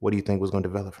us. What do you think was going to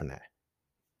develop from that?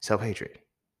 Self-hatred.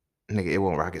 Nigga, it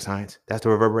won't rocket science. That's the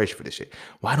reverberation for this shit.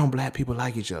 Why don't black people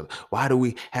like each other? Why do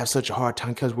we have such a hard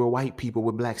time? Because we're white people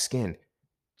with black skin.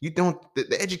 You don't,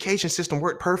 the education system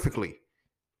worked perfectly.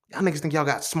 Y'all niggas think y'all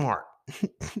got smart.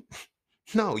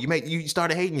 No, you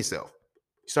started hating yourself.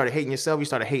 You started hating yourself. You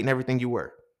started hating everything you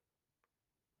were.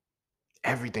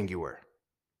 Everything you were.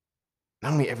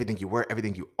 Not only everything you were,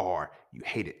 everything you are. You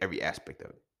hated every aspect of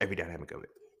it, every dynamic of it.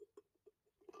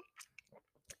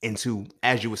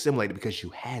 As you assimilated because you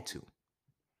had to.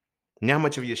 Now, how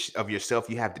much of yourself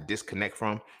you have to disconnect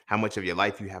from, how much of your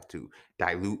life you have to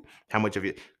dilute, how much of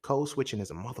your code switching is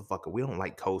a motherfucker. We don't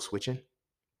like code switching.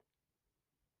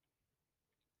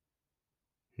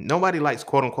 Nobody likes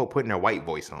quote unquote putting their white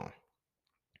voice on.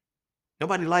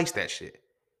 Nobody likes that shit.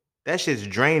 That shit's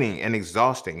draining and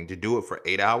exhausting to do it for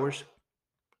 8 hours.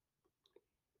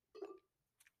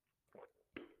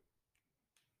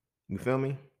 You feel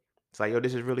me? It's like, yo,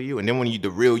 this is really you. And then when the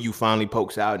real you finally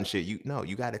pokes out and shit,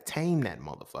 you gotta tame that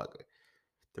motherfucker.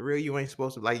 The real you ain't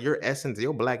supposed to, like, your essence,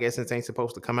 your black essence ain't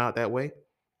supposed to come out that way.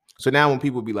 So now when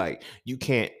people be like, you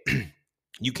can't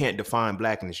you can't define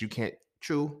blackness, you can't,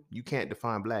 true, you can't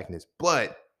define blackness,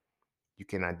 but you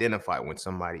can identify when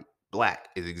somebody black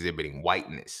is exhibiting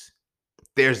whiteness.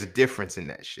 There's a difference in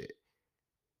that shit.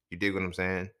 You dig what I'm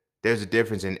saying? There's a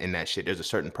difference in that shit. There's a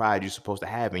certain pride you're supposed to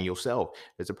have in yourself.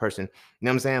 There's a person, you know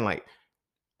what I'm saying? Like,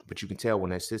 but you can tell when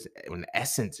when the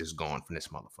essence is gone from this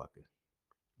motherfucker.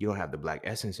 You don't have the black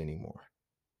essence anymore.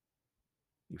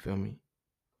 You feel me?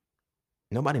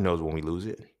 Nobody knows when we lose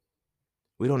it.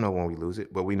 We don't know when we lose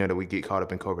it, but we know that we get caught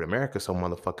up in corporate America so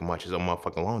motherfucking much, so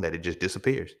motherfucking long that it just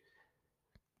disappears.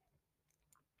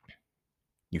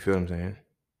 You feel what I'm saying?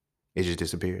 It just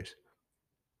disappears.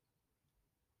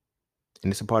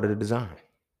 And it's a part of the design.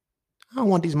 I don't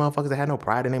want these motherfuckers to have no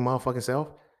pride in their motherfucking self.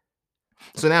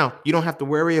 So now you don't have to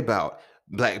worry about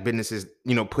black businesses,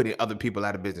 putting other people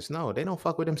out of business. No, they don't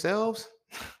fuck with themselves.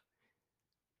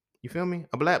 You feel me?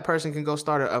 A black person can go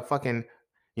start a fucking,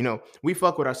 we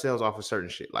fuck with ourselves off of certain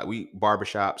shit. Like we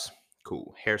barbershops,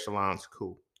 cool. Hair salons,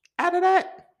 cool. Out of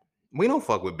that, we don't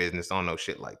fuck with business on no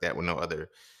shit like that with no other,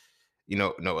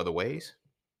 no other ways.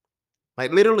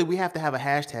 Like literally, we have to have a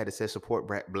hashtag that says support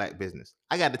black business.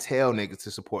 I got to tell niggas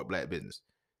to support black business.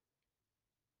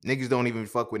 Niggas don't even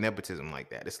fuck with nepotism like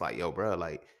that. It's like, yo, bro,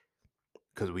 like,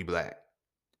 cause we black.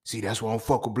 See, that's why I don't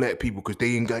fuck with black people, cause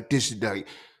they ain't got this and that.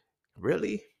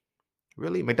 Really?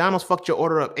 Really? McDonald's fucked your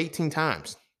order up 18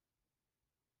 times.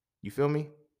 You feel me?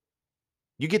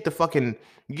 You get the fucking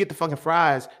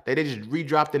fries that they just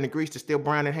re-dropped in the grease to still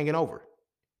brown and hanging over.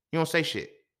 You don't say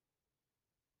shit.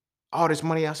 All this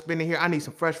money I spend in here, I need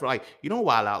some fresh fries. Like, you don't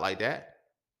wild out like that.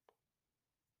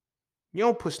 You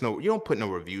don't put no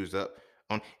reviews up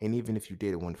on, and even if you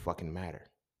did, it wouldn't fucking matter.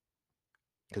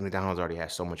 Because McDonald's already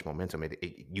has so much momentum,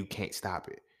 you can't stop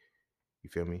it. You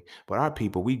feel me? But our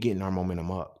people, we getting our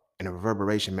momentum up. And the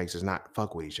reverberation makes us not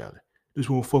fuck with each other. This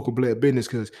won't fuck with black business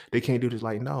because they can't do this.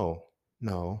 Like, no.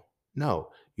 You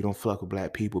don't fuck with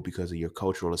black people because of your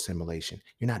cultural assimilation.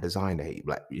 You're not designed to hate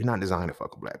black. You're not designed to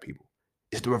fuck with black people.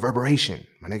 It's the reverberation,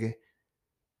 my nigga.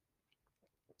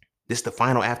 This is the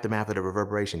final aftermath of the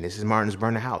reverberation. This is Martin's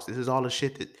burn the house. This is all the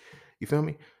shit that, you feel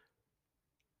me?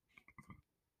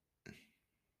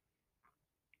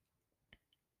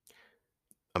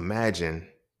 Imagine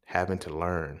having to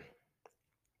learn.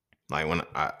 Like when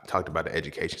I talked about the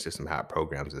education system, how it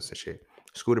programs this and shit.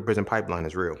 School to prison pipeline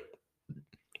is real.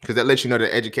 Because that lets you know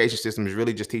the education system is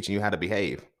really just teaching you how to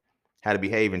behave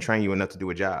and train you enough to do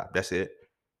a job. That's it.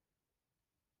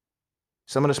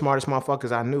 Some of the smartest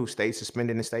motherfuckers I knew stayed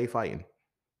suspended and stayed fighting.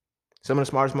 Some of the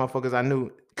smartest motherfuckers I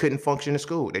knew couldn't function in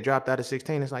school. They dropped out at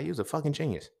 16. It's like, you was a fucking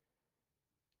genius.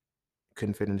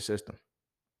 Couldn't fit in the system.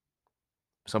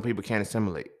 Some people can't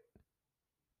assimilate.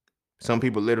 Some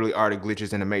people literally are the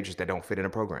glitches in the matrix that don't fit in a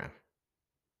program.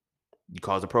 You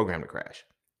cause the program to crash.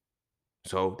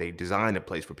 So they designed a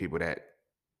place for people that,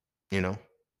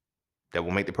 that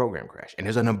will make the program crash. And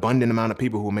there's an abundant amount of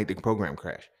people who will make the program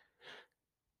crash.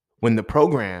 When the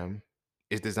program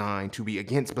is designed to be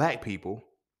against black people,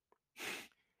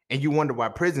 and you wonder why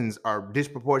prisons are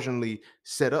disproportionately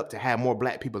set up to have more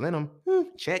black people in them,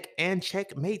 check and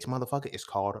checkmate, motherfucker. It's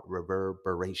called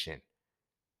reverberation.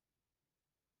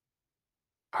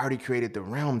 I already created the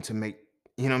realm to make,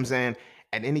 you know what I'm saying?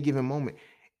 At any given moment,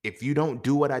 if you don't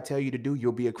do what I tell you to do,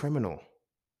 you'll be a criminal.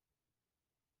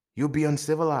 You'll be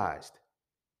uncivilized.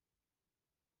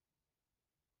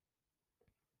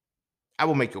 I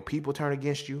will make your people turn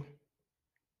against you.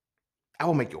 I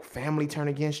will make your family turn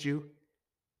against you.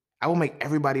 I will make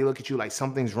everybody look at you like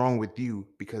something's wrong with you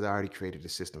because I already created a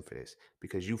system for this,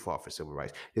 because you fought for civil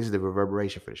rights. This is the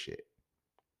reverberation for the shit.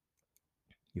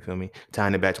 You feel me?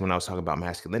 Tying it back to when I was talking about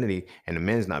masculinity and the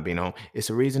men's not being on, it's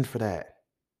a reason for that.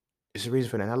 It's a reason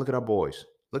for that. Now look at our boys.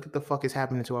 Look at the fuck is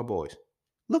happening to our boys.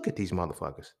 Look at these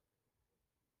motherfuckers.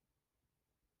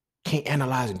 Can't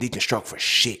analyze and deconstruct for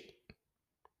shit.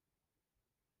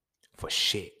 For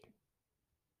shit.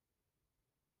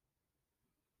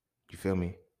 You feel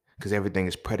me? Because everything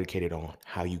is predicated on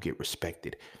how you get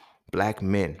respected. Black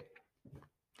men,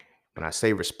 when I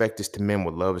say respect is to men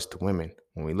what love is to women,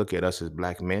 when we look at us as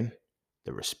black men,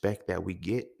 the respect that we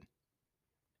get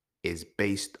is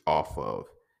based off of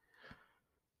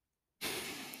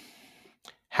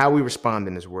how we respond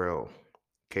in this world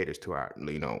caters to our,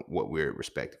 what we're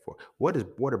respected for. What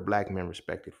are black men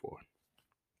respected for?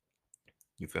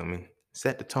 You feel me?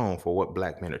 Set the tone for what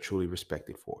black men are truly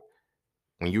respected for.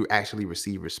 When you actually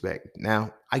receive respect.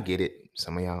 Now, I get it.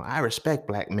 Some of y'all, I respect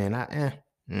black men.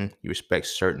 You respect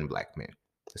certain black men.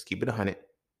 Let's keep it 100.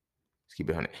 Let's keep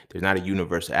it 100. There's not a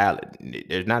universality.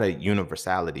 There's not a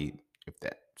universality, if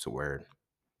that's a word.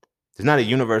 There's not a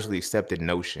universally accepted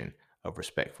notion of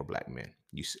respect for black men.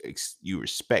 You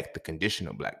respect the condition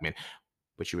of black men,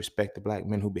 but you respect the black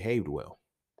men who behaved well,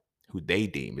 who they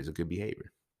deem is a good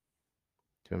behavior.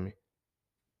 Feel me?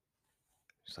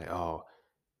 It's like, oh,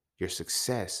 your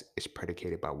success is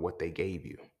predicated by what they gave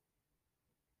you.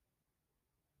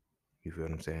 You feel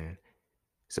what I'm saying?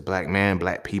 It's a black man,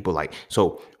 black people. Like,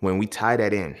 so when we tie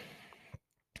that in,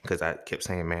 because I kept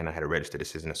saying, man, I had to register.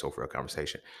 This isn't a sofa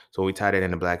conversation. So we tie that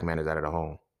in, the black man is out of the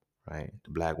home, right?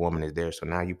 The black woman is there. So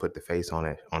now you put the face on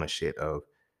it, on a shit of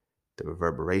the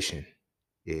reverberation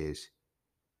is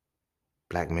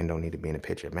black men don't need to be in the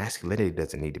picture. Masculinity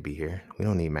doesn't need to be here. We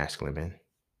don't need masculine men.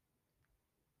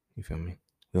 You feel me?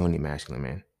 We don't need masculine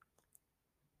men.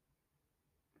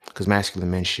 Because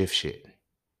masculine men shift shit.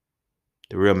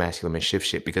 The real masculine men shift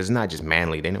shit because it's not just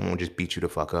manly. They don't just beat you the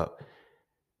fuck up.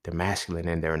 They're masculine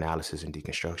in their analysis and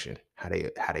deconstruction. How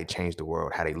they change the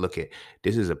world, how they look at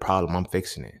this is a problem, I'm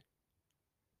fixing it.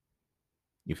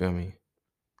 You feel me?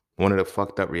 One of the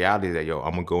fucked up realities that, yo,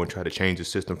 I'm gonna go and try to change the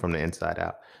system from the inside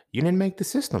out. You didn't make the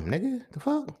system, nigga. The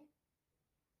fuck?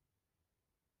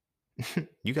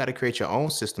 You got to create your own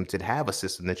system to have a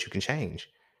system that you can change.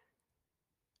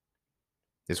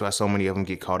 That's why so many of them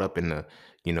get caught up in the,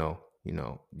 you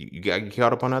got to get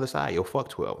caught up on the other side. Yo, fuck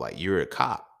 12. Like, you're a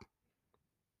cop.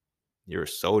 You're a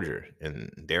soldier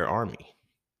in their army.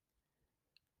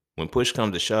 When push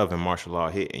comes to shove and martial law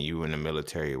hit and you in the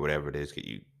military or whatever it is,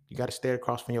 you got to stay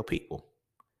across from your people.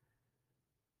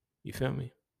 You feel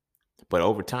me? But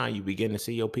over time, you begin to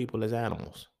see your people as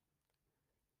animals.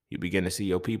 You begin to see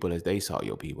your people as they saw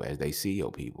your people, as they see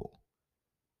your people.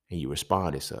 And you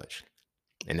respond as such.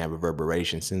 And that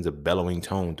reverberation sends a bellowing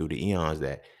tone through the eons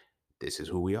that this is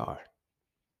who we are.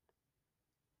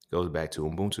 Goes back to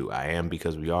Ubuntu. I am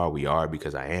because we are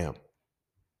because I am.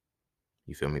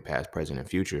 You feel me? Past, present, and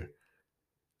future.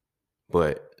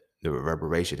 But the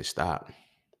reverberation is stopped.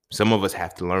 Some of us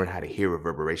have to learn how to hear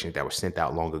reverberations that were sent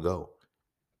out long ago.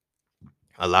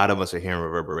 A lot of us are hearing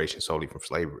reverberation solely from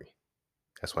slavery.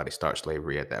 That's why they start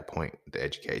slavery at that point, the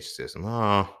education system.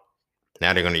 Oh,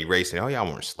 now they're going to erase it. Oh,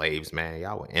 y'all weren't slaves, man.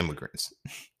 Y'all were immigrants.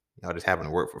 Y'all just having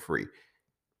to work for free.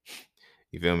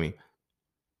 You feel me?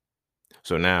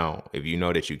 So now, if you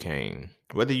know that you came,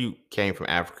 whether you came from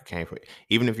Africa,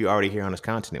 even if you're already here on this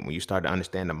continent, when you start to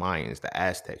understand the Mayans, the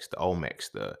Aztecs, the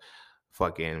Olmecs, the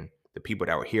people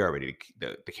that were here already,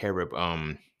 the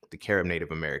Carib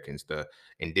Native Americans, the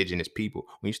indigenous people,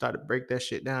 when you start to break that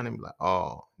shit down and be like,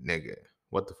 oh, nigga,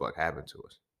 what the fuck happened to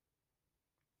us?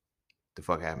 The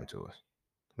fuck happened to us?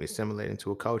 We assimilate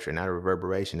into a culture. Now the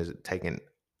reverberation is taking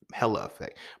hella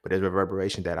effect. But there's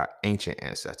reverberation that our ancient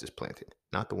ancestors planted,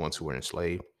 not the ones who were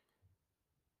enslaved.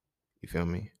 You feel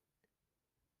me?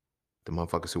 The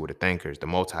motherfuckers who were the thinkers, the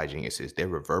multi-geniuses, they're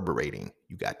reverberating.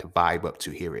 You got to vibe up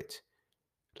to hear it.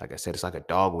 Like I said, it's like a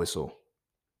dog whistle.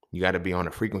 You got to be on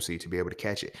a frequency to be able to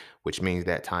catch it, which means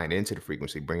that tying into the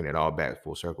frequency, bringing it all back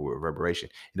full circle with reverberation.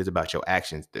 It is about your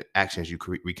actions, the actions you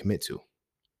recommit to.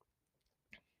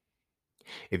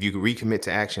 If you recommit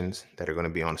to actions that are going to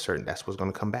be on a certain, that's what's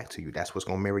going to come back to you. That's what's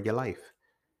going to mirror your life.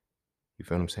 You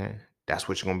feel what I'm saying? That's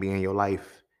what's going to be in your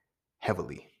life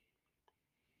heavily.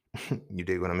 You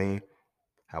dig what I mean?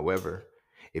 However,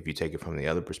 if you take it from the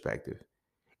other perspective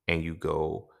and you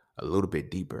go a little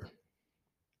bit deeper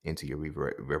into your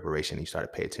reverberation, and you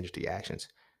start to pay attention to your actions.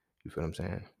 You feel what I'm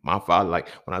saying? My father, like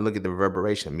when I look at the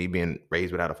reverberation, me being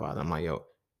raised without a father, I'm like, yo,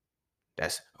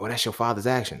 that's your father's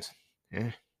actions.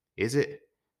 Yeah. Is it?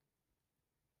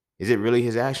 Is it really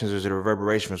his actions, or is it a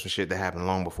reverberation from some shit that happened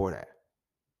long before that?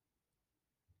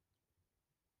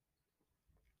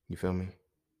 You feel me?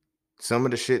 Some of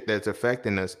the shit that's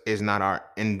affecting us is not our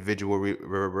individual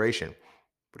reverberation,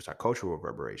 but it's our cultural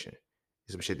reverberation.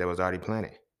 It's some shit that was already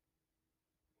planted.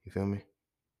 You feel me?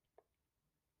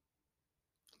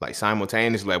 Like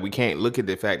simultaneously, like we can't look at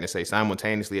the fact and say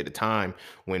simultaneously at the time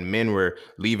when men were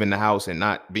leaving the house and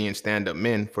not being stand-up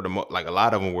men for like a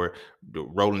lot of them were the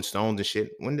Rolling Stones and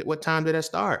shit. What time did that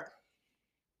start?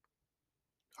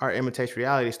 Art imitates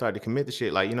reality. They started to commit the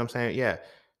shit. Like, you know what I'm saying? Yeah.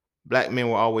 Black men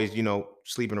were always,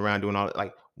 sleeping around doing all that.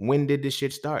 Like, when did this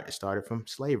shit start? It started from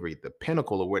slavery, the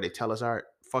pinnacle of where they tell us our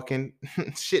fucking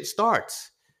shit starts.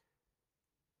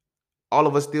 All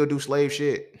of us still do slave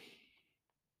shit.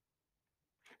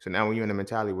 So now when you're in a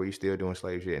mentality where you're still doing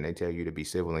slave shit and they tell you to be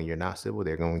civil and you're not civil,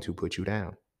 they're going to put you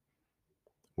down.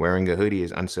 Wearing a hoodie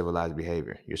is uncivilized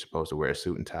behavior. You're supposed to wear a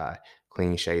suit and tie,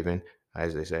 clean shaven,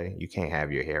 as they say. You can't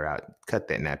have your hair out. Cut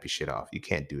that nappy shit off. You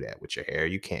can't do that with your hair.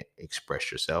 You can't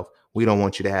express yourself. We don't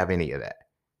want you to have any of that.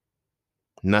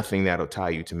 Nothing that'll tie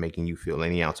you to making you feel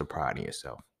any ounce of pride in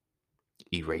yourself.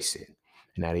 Erase it.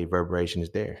 And now the reverberation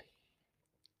is there.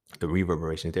 The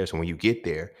reverberation is there. So when you get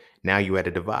there, now you're at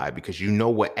a divide because you know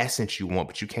what essence you want,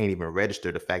 but you can't even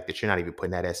register the fact that you're not even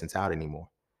putting that essence out anymore.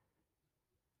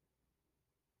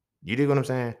 You dig what I'm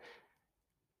saying?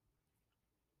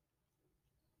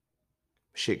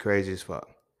 Shit crazy as fuck.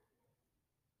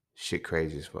 Shit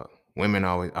crazy as fuck. Women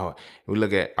always, oh, we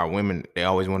look at our women, they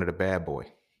always wanted a bad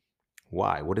boy.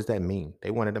 Why? What does that mean?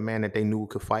 They wanted a man that they knew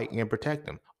could fight and protect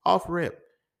them. Off rip.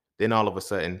 Then all of a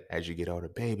sudden, as you get older,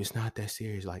 babe, it's not that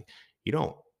serious. Like, you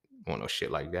don't want no shit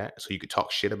like that. So you could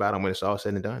talk shit about him when it's all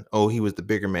said and done. Oh, he was the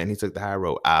bigger man. He took the high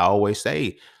road. I always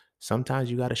say, sometimes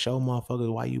you got to show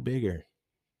motherfuckers why you bigger.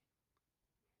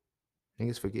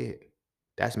 Niggas forget.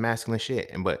 That's masculine shit.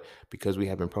 And but because we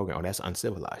have been programmed, oh, that's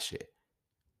uncivilized shit.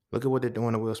 Look at what they're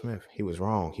doing to Will Smith. He was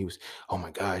wrong. He was, oh my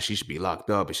gosh, he should be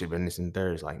locked up. It should have been this and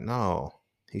third. It's like, no,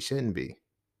 he shouldn't be.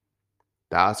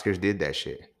 The Oscars did that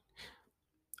shit.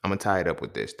 I'm gonna tie it up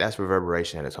with this. That's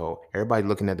reverberation at its whole. Everybody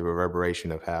looking at the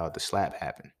reverberation of how the slap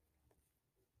happened.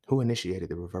 Who initiated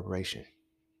the reverberation?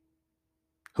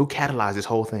 Who catalyzed this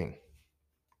whole thing?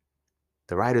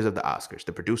 The writers of the Oscars,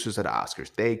 the producers of the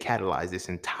Oscars, they catalyzed this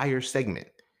entire segment.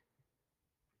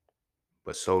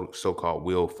 But so-called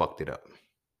Will fucked it up.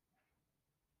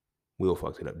 Will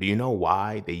fucked it up. Do you know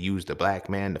why they used a black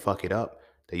man to fuck it up?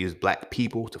 They used black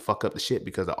people to fuck up the shit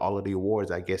because of all of the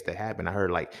awards, I guess, that happened. I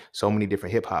heard like so many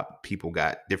different hip hop people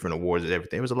got different awards and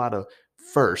everything. There was a lot of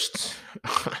firsts.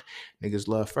 Niggas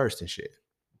love first and shit.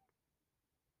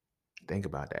 Think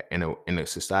about that. In a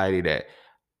society that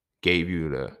gave you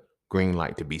the green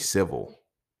light to be civil,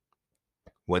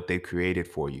 what they created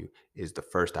for you is the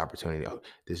first opportunity. Oh,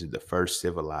 this is the first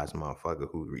civilized motherfucker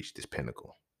who reached this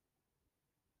pinnacle.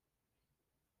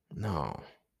 No,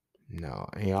 no.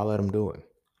 And y'all let them do it.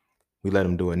 We let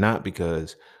them do it not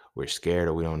because we're scared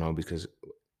or we don't know, because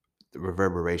the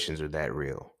reverberations are that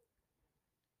real.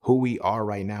 Who we are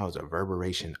right now is a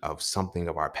reverberation of something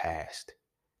of our past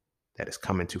that is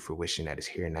coming to fruition, that is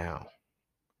here now.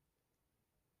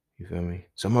 You feel me?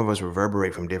 Some of us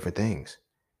reverberate from different things.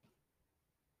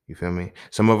 You feel me?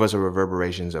 Some of us are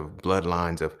reverberations of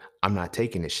bloodlines of, I'm not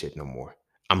taking this shit no more.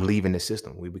 I'm leaving the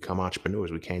system. We become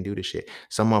entrepreneurs. We can't do this shit.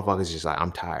 Some motherfuckers just like,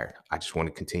 I'm tired. I just want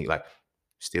to continue like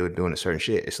still doing a certain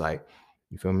shit. It's like,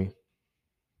 you feel me?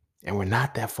 And we're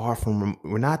not that far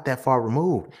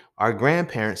removed. Our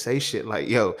grandparents say shit like,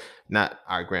 yo, not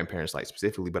our grandparents like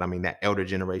specifically, but I mean that elder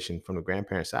generation from the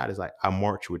grandparent side is like, I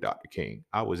marched with Dr. King.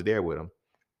 I was there with him.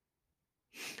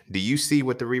 Do you see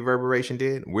what the reverberation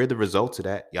did? We're the results of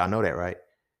that. Y'all know that, right?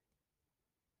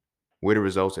 We're the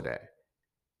results of that.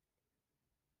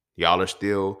 Y'all are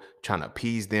still trying to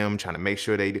appease them, trying to make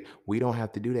sure they do. We don't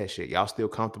have to do that shit. Y'all still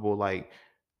comfortable like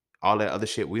all that other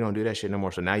shit. We don't do that shit no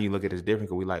more. So now you look at it different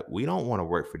because we don't want to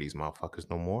work for these motherfuckers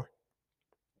no more.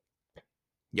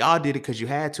 Y'all did it because you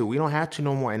had to. We don't have to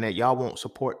no more. And that y'all won't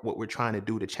support what we're trying to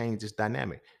do to change this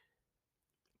dynamic.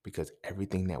 Because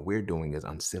everything that we're doing is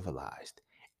uncivilized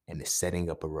and is setting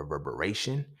up a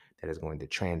reverberation that is going to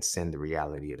transcend the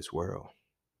reality of this world.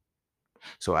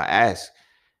 So I ask,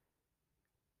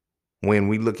 when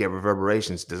we look at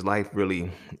reverberations, does life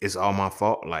really, it's all my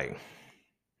fault? Like,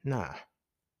 nah,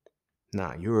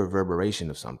 you're a reverberation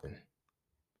of something.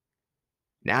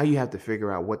 Now you have to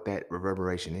figure out what that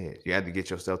reverberation is. You have to get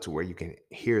yourself to where you can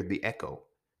hear the echo.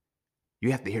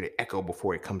 You have to hear the echo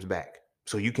before it comes back.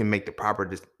 So you can make the proper,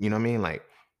 you know what I mean? Like,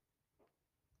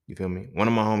 you feel me? One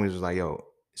of my homies was like, yo,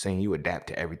 saying you adapt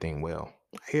to everything well.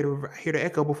 I hear the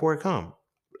echo before it come.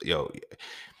 Yo,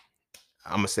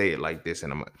 I'm going to say it like this.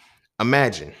 And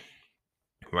imagine,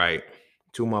 right?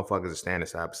 Two motherfuckers are standing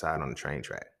side by side on the train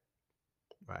track,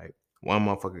 right? One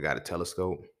motherfucker got a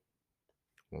telescope.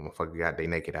 One motherfucker got their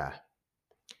naked eye.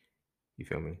 You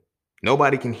feel me?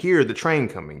 Nobody can hear the train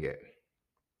coming yet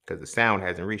because the sound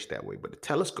hasn't reached that way. But the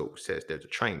telescope says there's a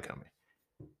train coming.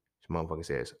 This motherfucker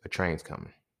says a train's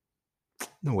coming.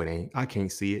 No, it ain't. I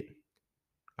can't see it.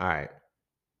 All right.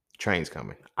 Train's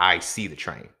coming. I see the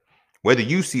train. Whether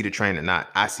you see the train or not,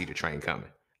 I see the train coming.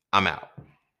 I'm out.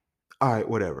 All right,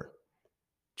 whatever.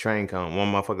 Train come.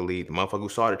 One motherfucker leave. The motherfucker who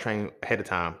saw the train ahead of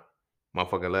time,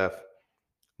 motherfucker left.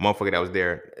 Motherfucker that was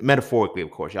there, metaphorically, of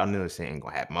course. Y'all know this ain't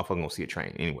gonna happen. Motherfucker gonna see a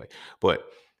train anyway. But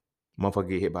motherfucker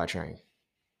get hit by a train.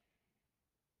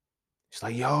 It's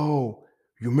like, yo,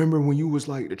 you remember when you was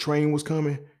like, the train was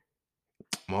coming?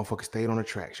 Motherfucker stayed on the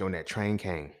track, showing that train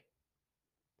came.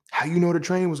 How you know the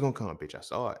train was gonna come, bitch? I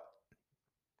saw it.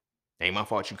 Ain't my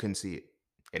fault you couldn't see it.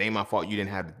 It ain't my fault you didn't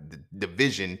have the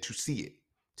vision to see it,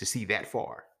 to see that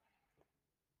far.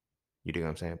 You dig what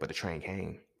I'm saying? But the train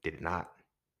came. Did it not?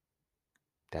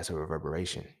 That's a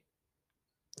reverberation.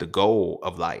 The goal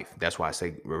of life, that's why I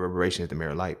say reverberation is the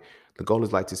mirror of life. The goal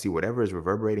is like to see whatever is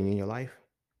reverberating in your life,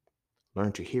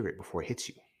 learn to hear it before it hits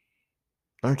you.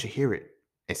 Learn to hear it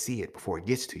and see it before it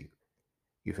gets to you.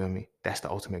 You feel me? That's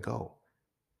the ultimate goal.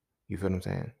 You feel what I'm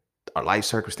saying? Our life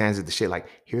circumstances, the shit, like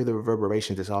hear the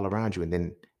reverberations that's all around you. And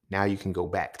then now you can go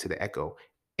back to the echo.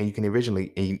 And you can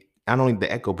originally, and you, not only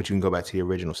the echo, but you can go back to the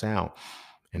original sound.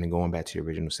 And then going back to the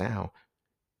original sound,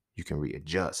 you can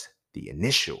readjust the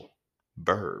initial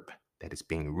verb that is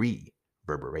being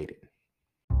reverberated.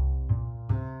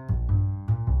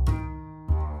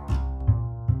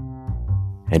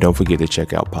 And don't forget to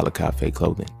check out Cafe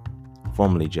Clothing,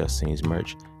 formerly Just Scenes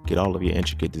merch. Get all of your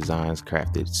intricate designs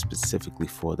crafted specifically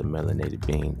for the melanated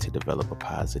being to develop a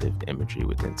positive imagery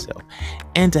within self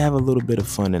and to have a little bit of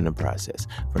fun in the process.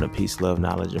 From the peace, love,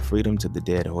 knowledge, and freedom to the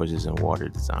dead horses and water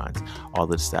designs, all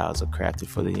of the styles are crafted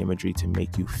for the imagery to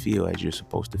make you feel as you're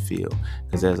supposed to feel.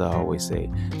 Because as I always say,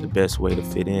 the best way to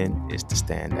fit in is to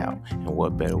stand out. And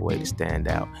what better way to stand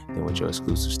out than with your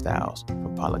exclusive styles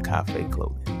from Cafe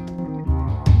Clothing.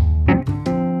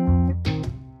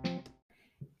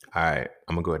 All right,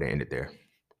 I'm gonna go ahead and end it there.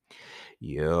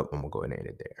 Yep, I'm gonna go ahead and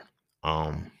end it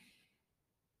there.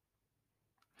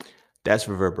 That's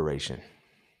reverberation.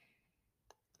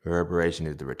 Reverberation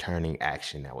is the returning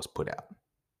action that was put out.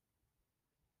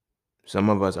 Some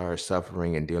of us are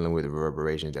suffering and dealing with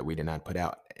reverberations that we did not put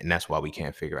out, and that's why we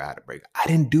can't figure out how to break. I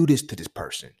didn't do this to this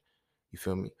person. You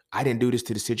feel me? I didn't do this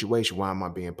to the situation. Why am I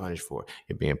being punished for it?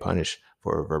 You're being punished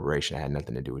for a reverberation that had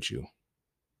nothing to do with you.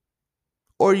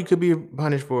 Or you could be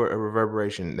punished for a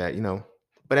reverberation that,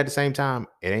 but at the same time,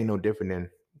 it ain't no different than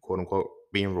quote unquote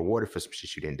being rewarded for some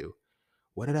shit you didn't do.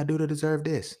 What did I do to deserve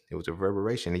this? It was a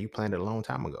reverberation and you planned it a long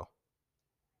time ago.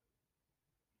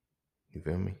 You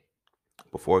feel me?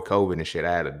 Before COVID and shit,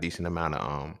 I had a decent amount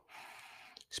of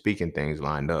speaking things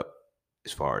lined up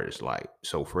as far as like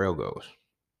So Frail goes.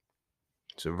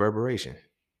 It's a reverberation.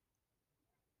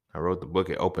 I wrote the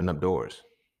book, it opened up doors.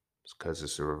 It's because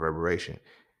it's a reverberation.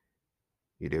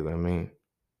 You dig what I mean?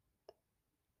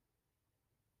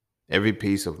 Every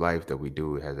piece of life that we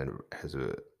do has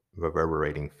a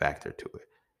reverberating factor to it.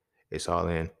 It's all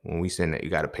in. When we send it,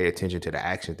 you got to pay attention to the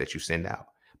actions that you send out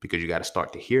because you got to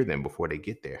start to hear them before they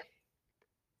get there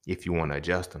if you want to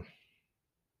adjust them.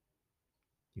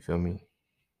 You feel me?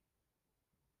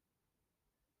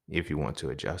 If you want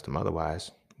to adjust them. Otherwise,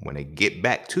 when they get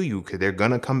back to you, because they're going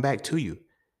to come back to you,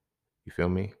 you feel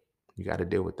me? You got to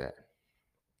deal with that.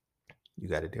 You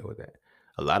got to deal with that.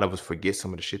 A lot of us forget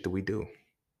some of the shit that we do.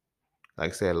 Like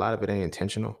I said, a lot of it ain't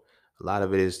intentional. A lot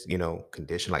of it is,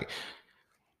 conditioned. Like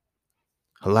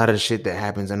a lot of the shit that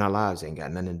happens in our lives ain't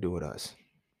got nothing to do with us.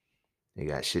 It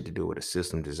got shit to do with a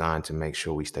system designed to make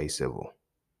sure we stay civil.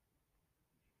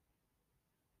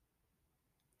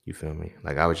 You feel me?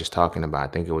 Like I was just talking about,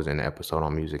 I think it was in an episode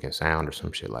on music and sound or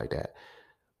some shit like that,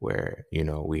 where,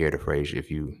 we hear the phrase,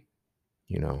 you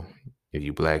know, if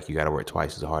you black, you got to work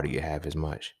twice as hard to get half as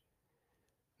much.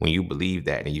 When you believe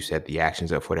that and you set the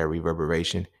actions up for that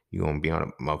reverberation, you're going to be on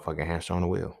a motherfucking hamster on the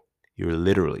wheel. You're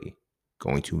literally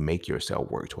going to make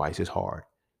yourself work twice as hard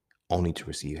only to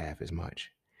receive half as much.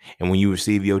 And when you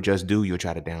receive your just due, you'll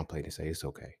try to downplay it and say, it's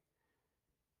okay.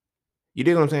 You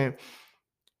dig what I'm saying?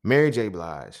 Mary J.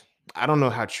 Blige, I don't know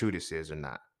how true this is or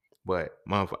not, but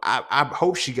I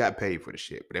hope she got paid for the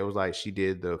shit. But it was like she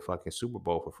did the fucking Super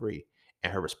Bowl for free.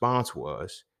 And her response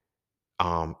was,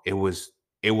 it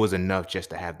was enough just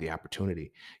to have the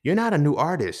opportunity. You're not a new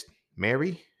artist,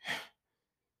 Mary.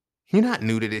 You're not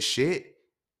new to this shit.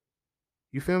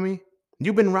 You feel me?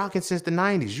 You've been rocking since the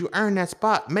 90s. You earned that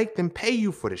spot. Make them pay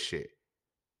you for the shit.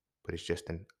 But it's just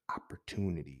an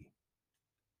opportunity.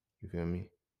 You feel me?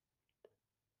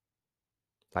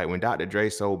 Like when Dr.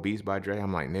 Dre sold Beats by Dre,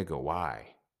 I'm like, nigga, why?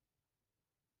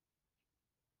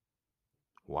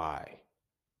 Why?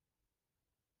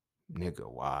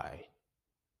 Nigga, why?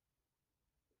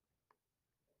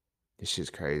 This shit's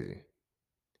crazy.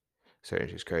 Certain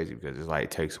shit's crazy because it's like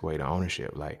takes away the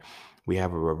ownership. Like we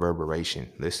have a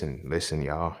reverberation. Listen,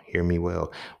 y'all. Hear me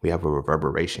well. We have a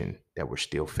reverberation that we're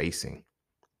still facing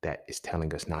that is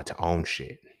telling us not to own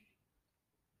shit.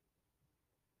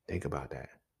 Think about that.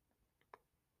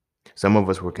 Some of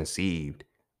us were conceived.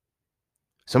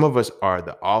 Some of us are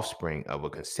the offspring of a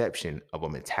conception of a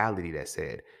mentality that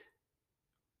said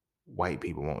white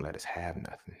people won't let us have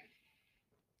nothing.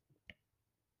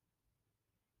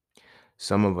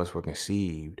 Some of us were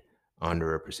conceived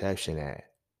under a perception that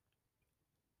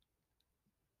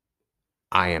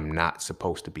I am not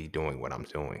supposed to be doing what I'm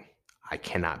doing. I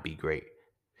cannot be great.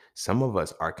 Some of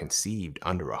us are conceived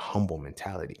under a humble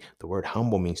mentality. The word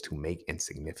humble means to make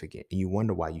insignificant. And you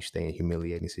wonder why you stay in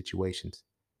humiliating situations.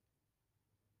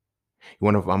 You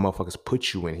wonder why motherfuckers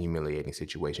put you in humiliating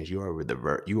situations. You are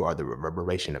the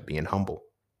reverberation of being humble.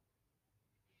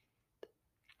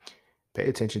 Pay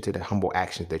attention to the humble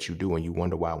actions that you do, and you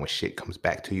wonder why when shit comes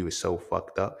back to you it's so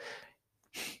fucked up.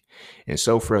 In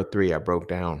Sofra 3, I broke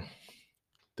down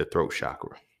the throat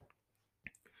chakra.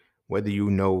 Whether you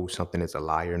know something is a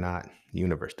lie or not, the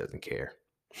universe doesn't care.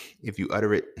 If you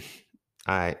utter it,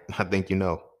 I think you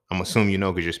know. I'm assuming you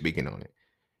know because you're speaking on it.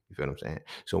 You feel what I'm saying?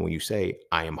 So when you say,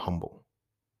 I am humble,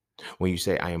 when you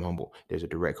say, I am humble, there's a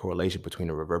direct correlation between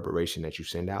the reverberation that you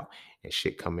send out and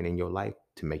shit coming in your life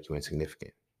to make you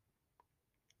insignificant,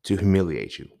 to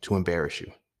humiliate you, to embarrass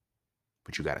you.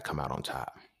 But you got to come out on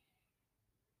top.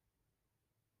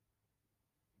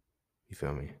 You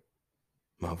feel me?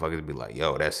 Motherfuckers be like,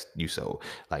 yo, that's you so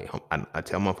like I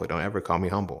tell motherfuckers, don't ever call me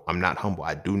humble. I'm not humble.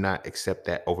 I do not accept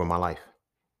that over my life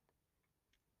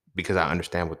because I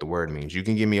understand what the word means. You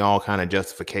can give me all kind of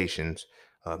justifications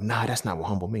of nah, that's not what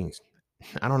humble means.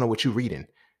 I don't know what you reading,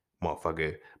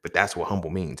 motherfucker, but that's what humble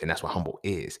means, and that's what humble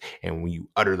is. And when you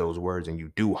utter those words and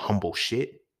you do humble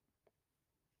shit,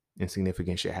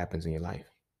 insignificant shit happens in your life.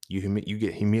 You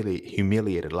get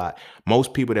humiliated a lot.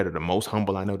 Most people that are the most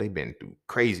humble I know, they've been through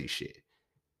crazy shit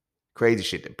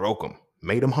that broke them,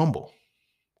 made them humble.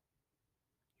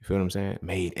 You feel what I'm saying?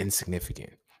 Made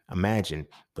insignificant. Imagine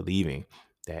believing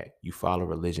that you follow a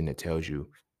religion that tells you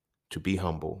to be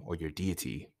humble or your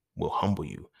deity will humble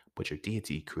you, but your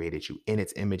deity created you in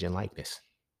its image and likeness.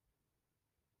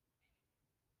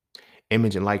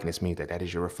 Image and likeness means that that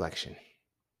is your reflection,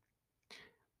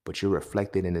 but you're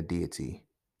reflected in a deity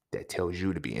that tells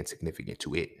you to be insignificant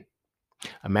to it.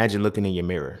 Imagine looking in your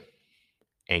mirror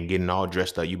and getting all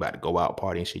dressed up. You about to go out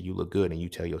party and shit. You look good, and you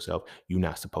tell yourself you're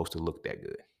not supposed to look that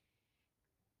good.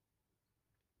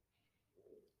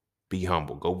 Be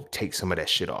humble. Go take some of that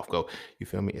shit off. Go, you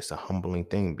feel me? It's a humbling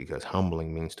thing because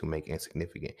humbling means to make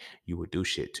insignificant. You would do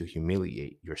shit to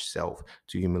humiliate yourself,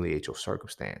 to humiliate your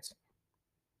circumstance.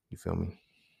 You feel me?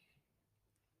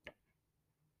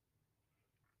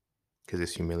 Because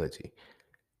it's humility.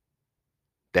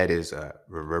 That is a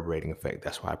reverberating effect.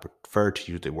 That's why I prefer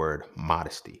to use the word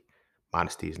modesty.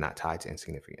 Modesty is not tied to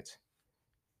insignificance.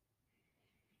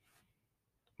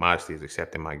 Modesty is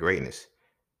accepting my greatness.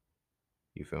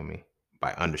 You feel me?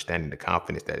 By understanding the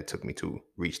confidence that it took me to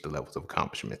reach the levels of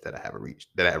accomplishments that I have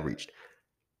reached.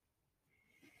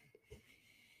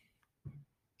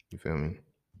 You feel me?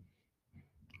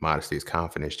 Modesty is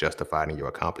confidence justified in your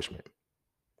accomplishment.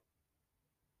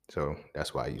 So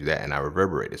that's why I use that, and I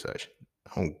reverberate as such.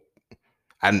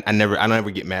 I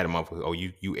never get mad at motherfuckers. Oh,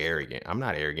 you arrogant. I'm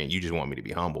not arrogant. You just want me to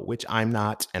be humble, which I'm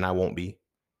not, and I won't be.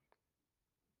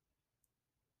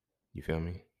 You feel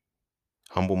me?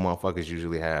 Humble motherfuckers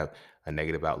usually have a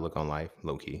negative outlook on life,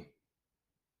 low key.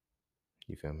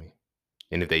 You feel me?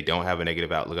 And if they don't have a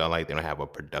negative outlook on life, they don't have a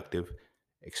productive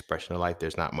expression of life.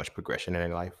 There's not much progression in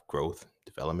their life, growth,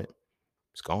 development.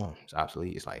 It's gone. It's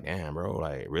obsolete. It's like, damn, bro,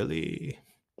 like really?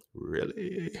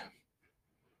 Really?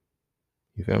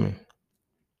 You feel me?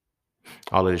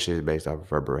 All of this shit is based off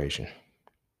of reverberation.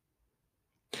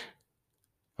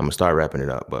 I'm gonna start wrapping it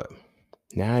up, but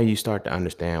now you start to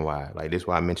understand why. Like this is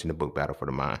why I mentioned the book Battle for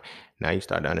the Mind. Now you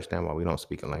start to understand why we don't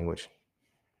speak a language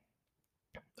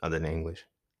other than English.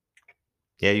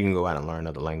 Yeah, you can go out and learn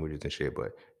other languages and shit,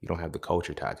 but you don't have the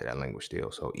culture tied to that language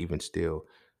still. So even still,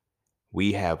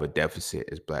 we have a deficit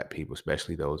as Black people,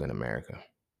 especially those in America.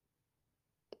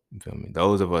 You feel me?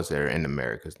 Those of us that are in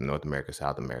America, North America,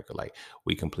 South America, like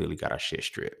we completely got our shit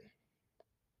stripped.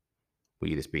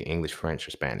 We either speak English, French,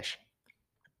 or Spanish.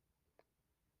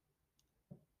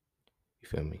 You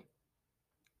feel me?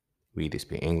 We either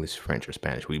speak English, French, or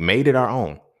Spanish. We made it our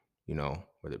own,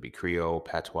 whether it be Creole,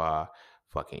 Patois,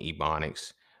 fucking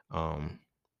Ebonics,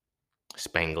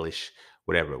 Spanglish,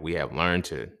 whatever. We have learned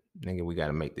to, nigga, we got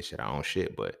to make this shit our own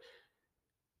shit, but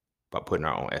by putting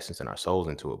our own essence and our souls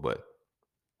into it. But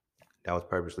that was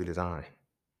purposely designed.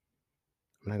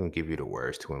 I'm not going to give you the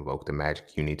words to invoke the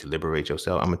magic you need to liberate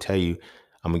yourself. I'm going to tell you,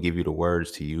 I'm going to give you the words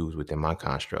to use within my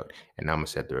construct, and I'm going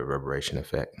to set the reverberation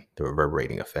effect, the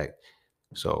reverberating effect.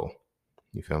 So,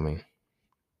 you feel me?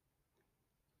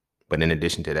 But in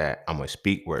addition to that, I'm going to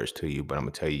speak words to you, but I'm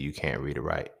going to tell you, you can't read or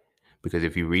write. Because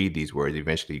if you read these words,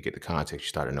 eventually you get the context, you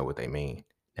start to know what they mean.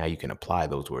 Now you can apply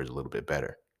those words a little bit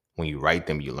better. When you write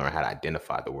them, you learn how to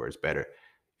identify the words better.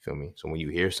 You feel me? So when you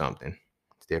hear something,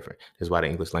 it's different. That's why the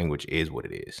English language is what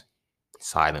it is.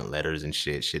 Silent letters and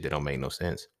shit that don't make no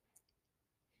sense.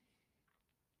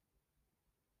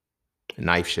 A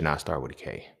knife should not start with a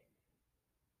K.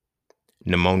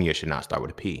 Pneumonia should not start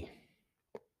with a P.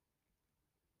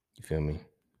 You feel me?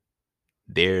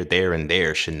 There, and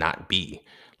there should not be.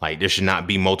 Like there should not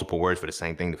be multiple words for the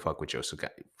same thing to fuck with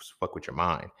your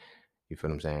mind. You feel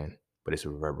what I'm saying? But it's a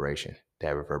reverberation.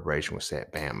 That reverberation was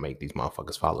set, bam, make these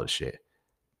motherfuckers follow the shit.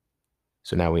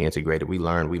 So now we integrated, we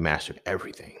learned, we mastered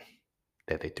everything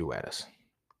that they threw at us.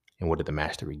 And what did the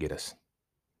mastery get us?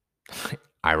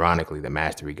 Ironically, the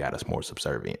mastery got us more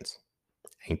subservience.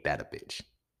 Ain't that a bitch?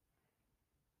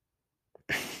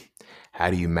 How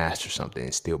do you master something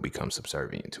and still become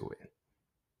subservient to it?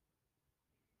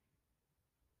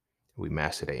 We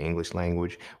master the English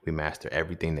language. We master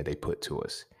everything that they put to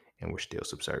us, and we're still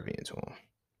subservient to them.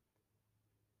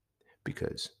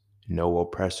 Because no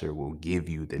oppressor will give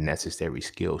you the necessary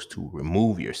skills to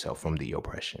remove yourself from the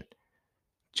oppression,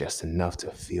 just enough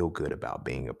to feel good about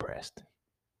being oppressed.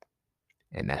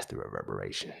 And that's the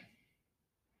reverberation.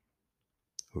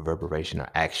 Reverberation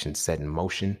are actions set in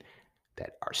motion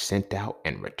that are sent out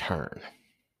and return.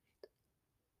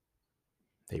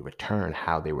 They return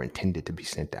how they were intended to be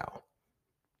sent out.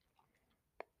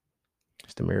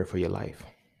 It's the mirror for your life.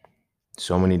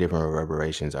 So many different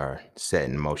reverberations are set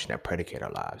in motion that predicate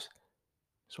our lives.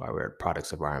 That's why we're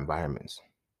products of our environments.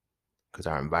 Because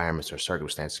our environments are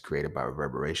circumstances created by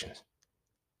reverberations.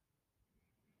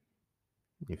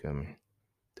 You feel me?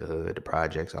 The hood, the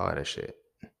projects, all of that shit.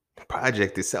 The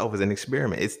project itself is an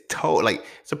experiment. It's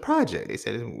a project. They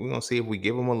said we're gonna see if we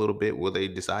give them a little bit, will they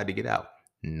decide to get out?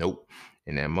 Nope.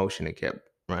 And that motion, it kept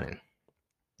running.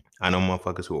 I know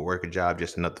motherfuckers who will work a job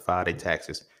just enough to file their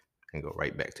taxes and go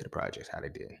right back to the projects how they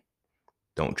did.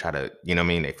 Don't try to, you know what I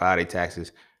mean? They file their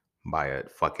taxes, buy a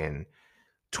fucking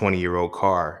 20-year-old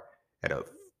car at a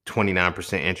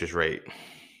 29% interest rate.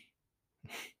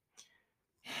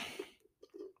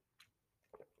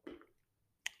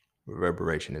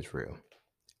 Reverberation is real.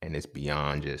 And it's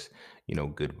beyond just,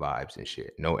 good vibes and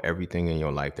shit. Know everything in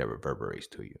your life that reverberates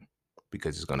to you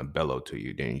because it's going to bellow to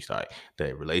you. Then you start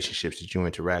the relationships that you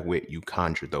interact with, you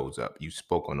conjure those up. You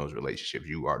spoke on those relationships.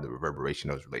 You are the reverberation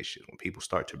of those relationships. When people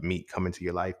start to come into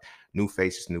your life, new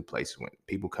faces, new places. When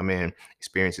people come in,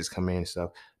 experiences come in and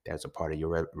stuff, that's a part of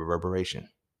your reverberation.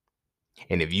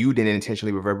 And if you didn't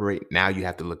intentionally reverberate, now you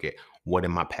have to look at what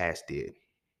in my past did.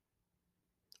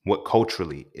 What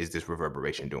culturally is this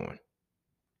reverberation doing?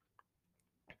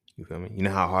 You feel me? You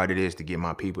know how hard it is to get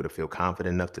my people to feel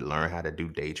confident enough to learn how to do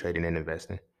day trading and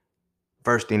investing?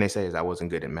 First thing they say is I wasn't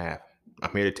good at math.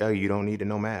 I'm here to tell you, you don't need to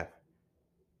know math.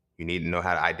 You need to know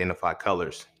how to identify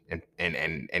colors and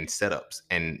setups.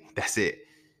 And that's it.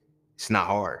 It's not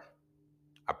hard.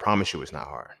 I promise you it's not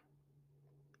hard.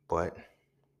 But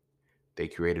they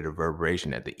created a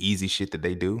reverberation that the easy shit that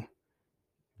they do,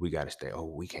 we gotta stay. Oh,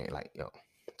 we can't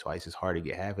twice as hard to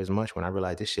get half as much when I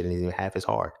realized this shit ain't even half as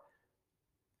hard.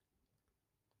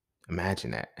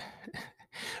 Imagine that.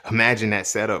 Imagine that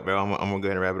setup, bro. I'm gonna go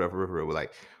ahead and wrap it up real, real.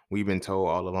 Like we've been told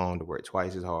all along to work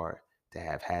twice as hard, to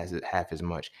have half as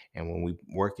much, and when we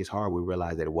work as hard, we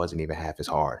realize that it wasn't even half as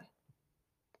hard.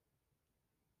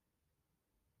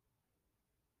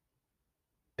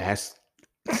 That's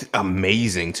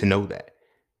amazing to know that.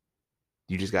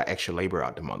 You just got extra labor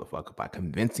out the motherfucker by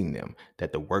convincing them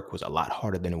that the work was a lot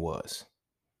harder than it was,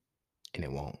 and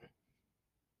it won't.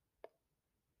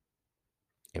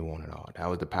 It won't at all. That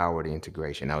was the power of the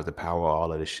integration. That was the power of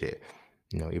all of this shit.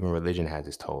 Even religion has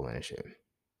its toll in this shit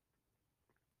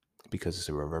because it's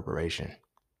a reverberation.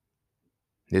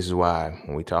 This is why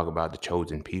when we talk about the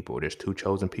chosen people, there's two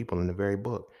chosen people in the very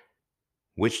book.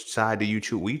 Which side do you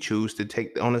choose? We choose to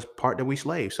take on this part that we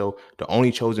slave. So the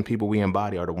only chosen people we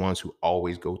embody are the ones who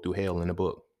always go through hell in the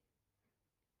book.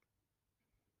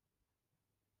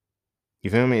 You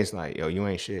feel me? It's like, yo, you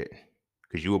ain't shit.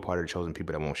 Because you were part of the chosen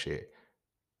people that won't shit.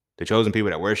 The chosen people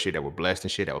that were shit, that were blessed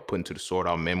and shit, that were put into the sword,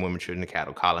 all men, women, children, and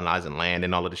cattle, colonizing land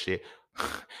and all of the shit.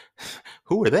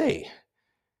 Who are they?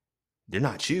 They're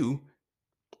not you.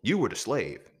 You were the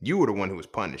slave. You were the one who was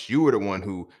punished. You were the one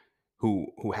who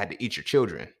had to eat your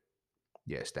children.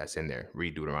 Yes, that's in there.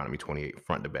 Read Deuteronomy 28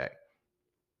 front to back.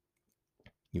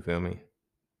 You feel me?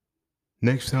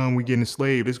 Next time we get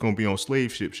enslaved, it's gonna be on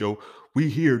slave ships, yo. We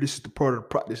here. This is the part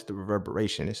of this is the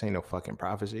reverberation. This ain't no fucking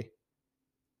prophecy.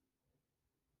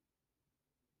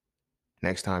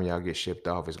 Next time y'all get shipped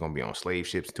off, it's gonna be on slave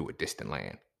ships to a distant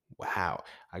land. Wow.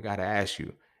 I gotta ask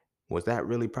you, was that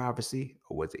really prophecy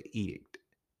or was it edict?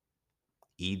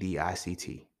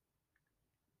 EDICT.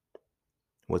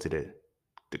 Was it a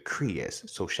decree as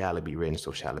so shall it be written,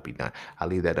 so shall it be done? I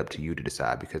leave that up to you to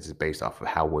decide because it's based off of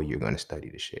how well you're going to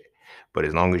study the shit. But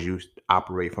as long as you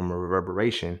operate from a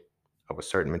reverberation of a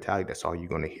certain mentality, that's all you're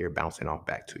going to hear bouncing off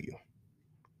back to you.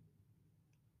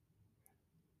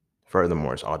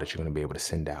 Furthermore, it's all that you're going to be able to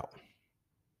send out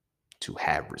to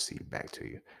have received back to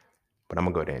you. But I'm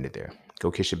gonna go ahead and end it there.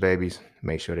 Go kiss your babies.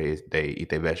 Make sure they eat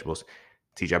their vegetables.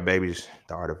 Teach our babies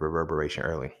the art of reverberation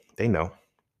early. They know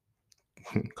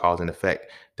cause and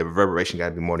effect. The reverberation got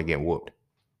to be more than getting whooped.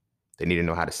 They need to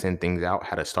know how to send things out,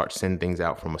 how to start sending things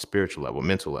out from a spiritual level,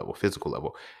 mental level, physical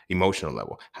level, emotional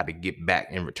level, how to get back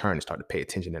in return and start to pay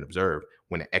attention and observe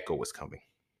when the echo is coming.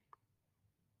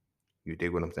 You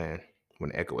dig what I'm saying?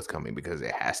 When the echo is coming, because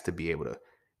it has to be able to,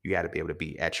 you got to be able to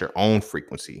be at your own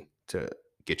frequency to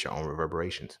get your own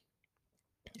reverberations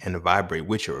and to vibrate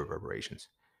with your reverberations.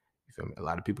 You feel me? A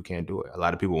lot of people can't do it. A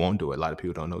lot of people won't do it. A lot of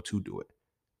people don't know to do it.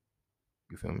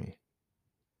 You feel me?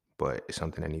 But it's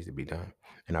something that needs to be done.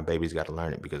 And our babies got to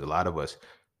learn it, because a lot of us,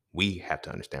 we have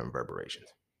to understand reverberations.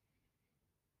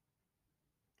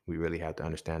 We really have to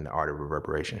understand the art of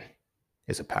reverberation.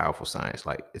 It's a powerful science.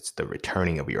 Like, it's the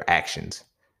returning of your actions.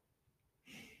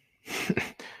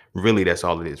 Really, that's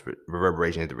all it is.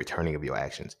 Reverberation is the returning of your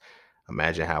actions.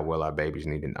 Imagine how well our babies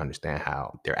need to understand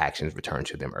how their actions return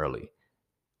to them early,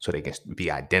 so they can be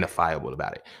identifiable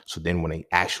about it. So then when they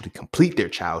actually complete their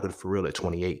childhood for real at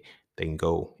 28, they can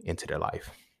go into their life,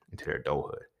 into their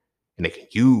adulthood, and they can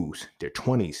use their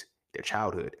 20s, their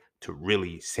childhood, to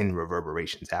really send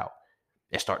reverberations out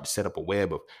and start to set up a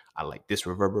web of, I like this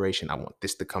reverberation. I want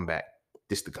this to come back,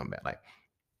 this to come back. Like,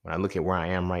 when I look at where I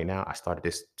am right now, I started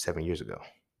this 7 years ago.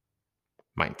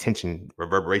 My intention,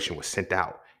 reverberation, was sent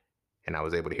out, and I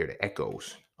was able to hear the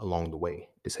echoes along the way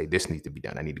to say, this needs to be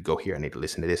done. I need to go here. I need to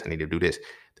listen to this. I need to do this.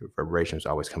 The reverberation is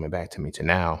always coming back to me. To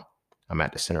now, I'm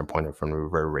at the center point from the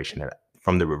reverberation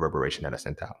that I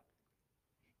sent out.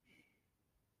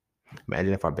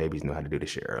 Imagine if our babies knew how to do this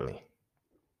shit early.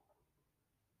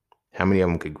 How many of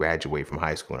them could graduate from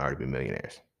high school and already be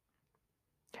millionaires?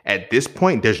 At this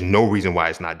point, there's no reason why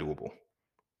it's not doable.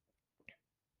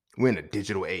 We're in a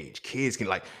digital age. Kids can,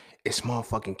 like, it's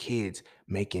motherfucking kids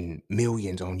making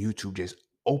millions on YouTube just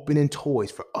opening toys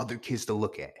for other kids to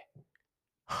look at.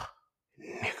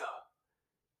 Nigga.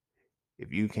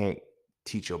 If you can't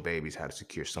teach your babies how to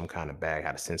secure some kind of bag,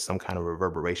 how to send some kind of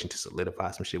reverberation to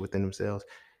solidify some shit within themselves,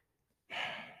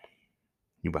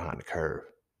 you behind the curve.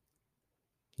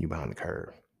 You behind the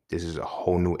curve. This is a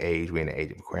whole new age. We're in the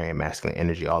age of Aquarian masculine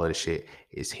energy. All of this shit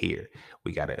is here.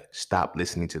 We got to stop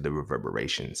listening to the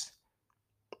reverberations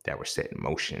that were set in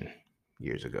motion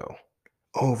years ago.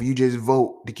 Oh, if you just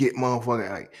vote to get motherfucker,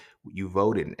 like, you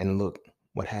voted and look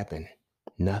what happened.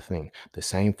 Nothing. The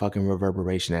same fucking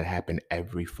reverberation that happened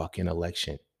every fucking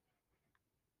election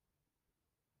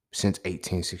since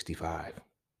 1865,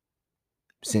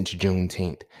 since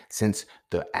Juneteenth, since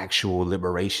the actual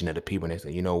liberation of the people. And they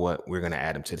say, you know what? We're going to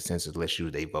add them to the census. Let's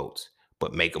use their votes,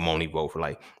 but make them only vote for,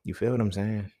 like, you feel what I'm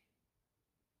saying?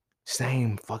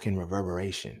 Same fucking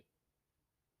reverberation.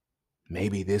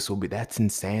 Maybe this will be, that's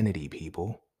insanity,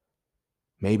 people.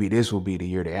 Maybe this will be the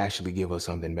year they actually give us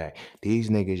something back. These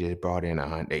niggas just brought in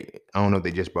 100. I don't know if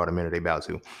they just brought them in or they about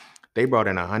to. They brought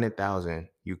in 100,000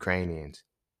 Ukrainians,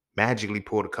 magically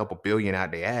pulled a couple billion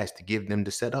out their ass to give them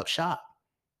to set up shop.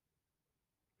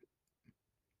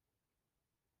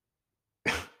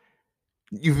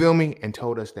 You feel me? And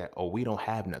told us that, oh, we don't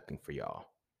have nothing for y'all.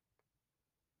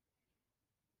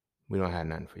 We don't have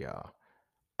nothing for y'all.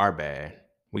 Our bad.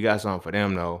 We got something for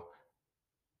them though.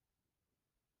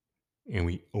 And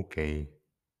we, okay.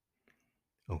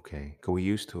 Cause we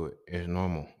used to it. It's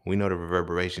normal. We know the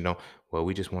reverberation don't, well,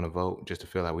 we just want to vote just to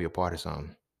feel like we a part of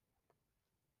something.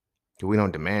 We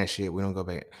don't demand shit. We don't go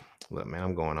back. Look, man,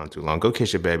 I'm going on too long. Go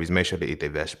kiss your babies. Make sure they eat their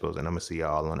vegetables. And I'm going to see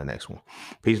y'all on the next one.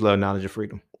 Peace, love, knowledge, and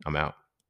freedom. I'm out.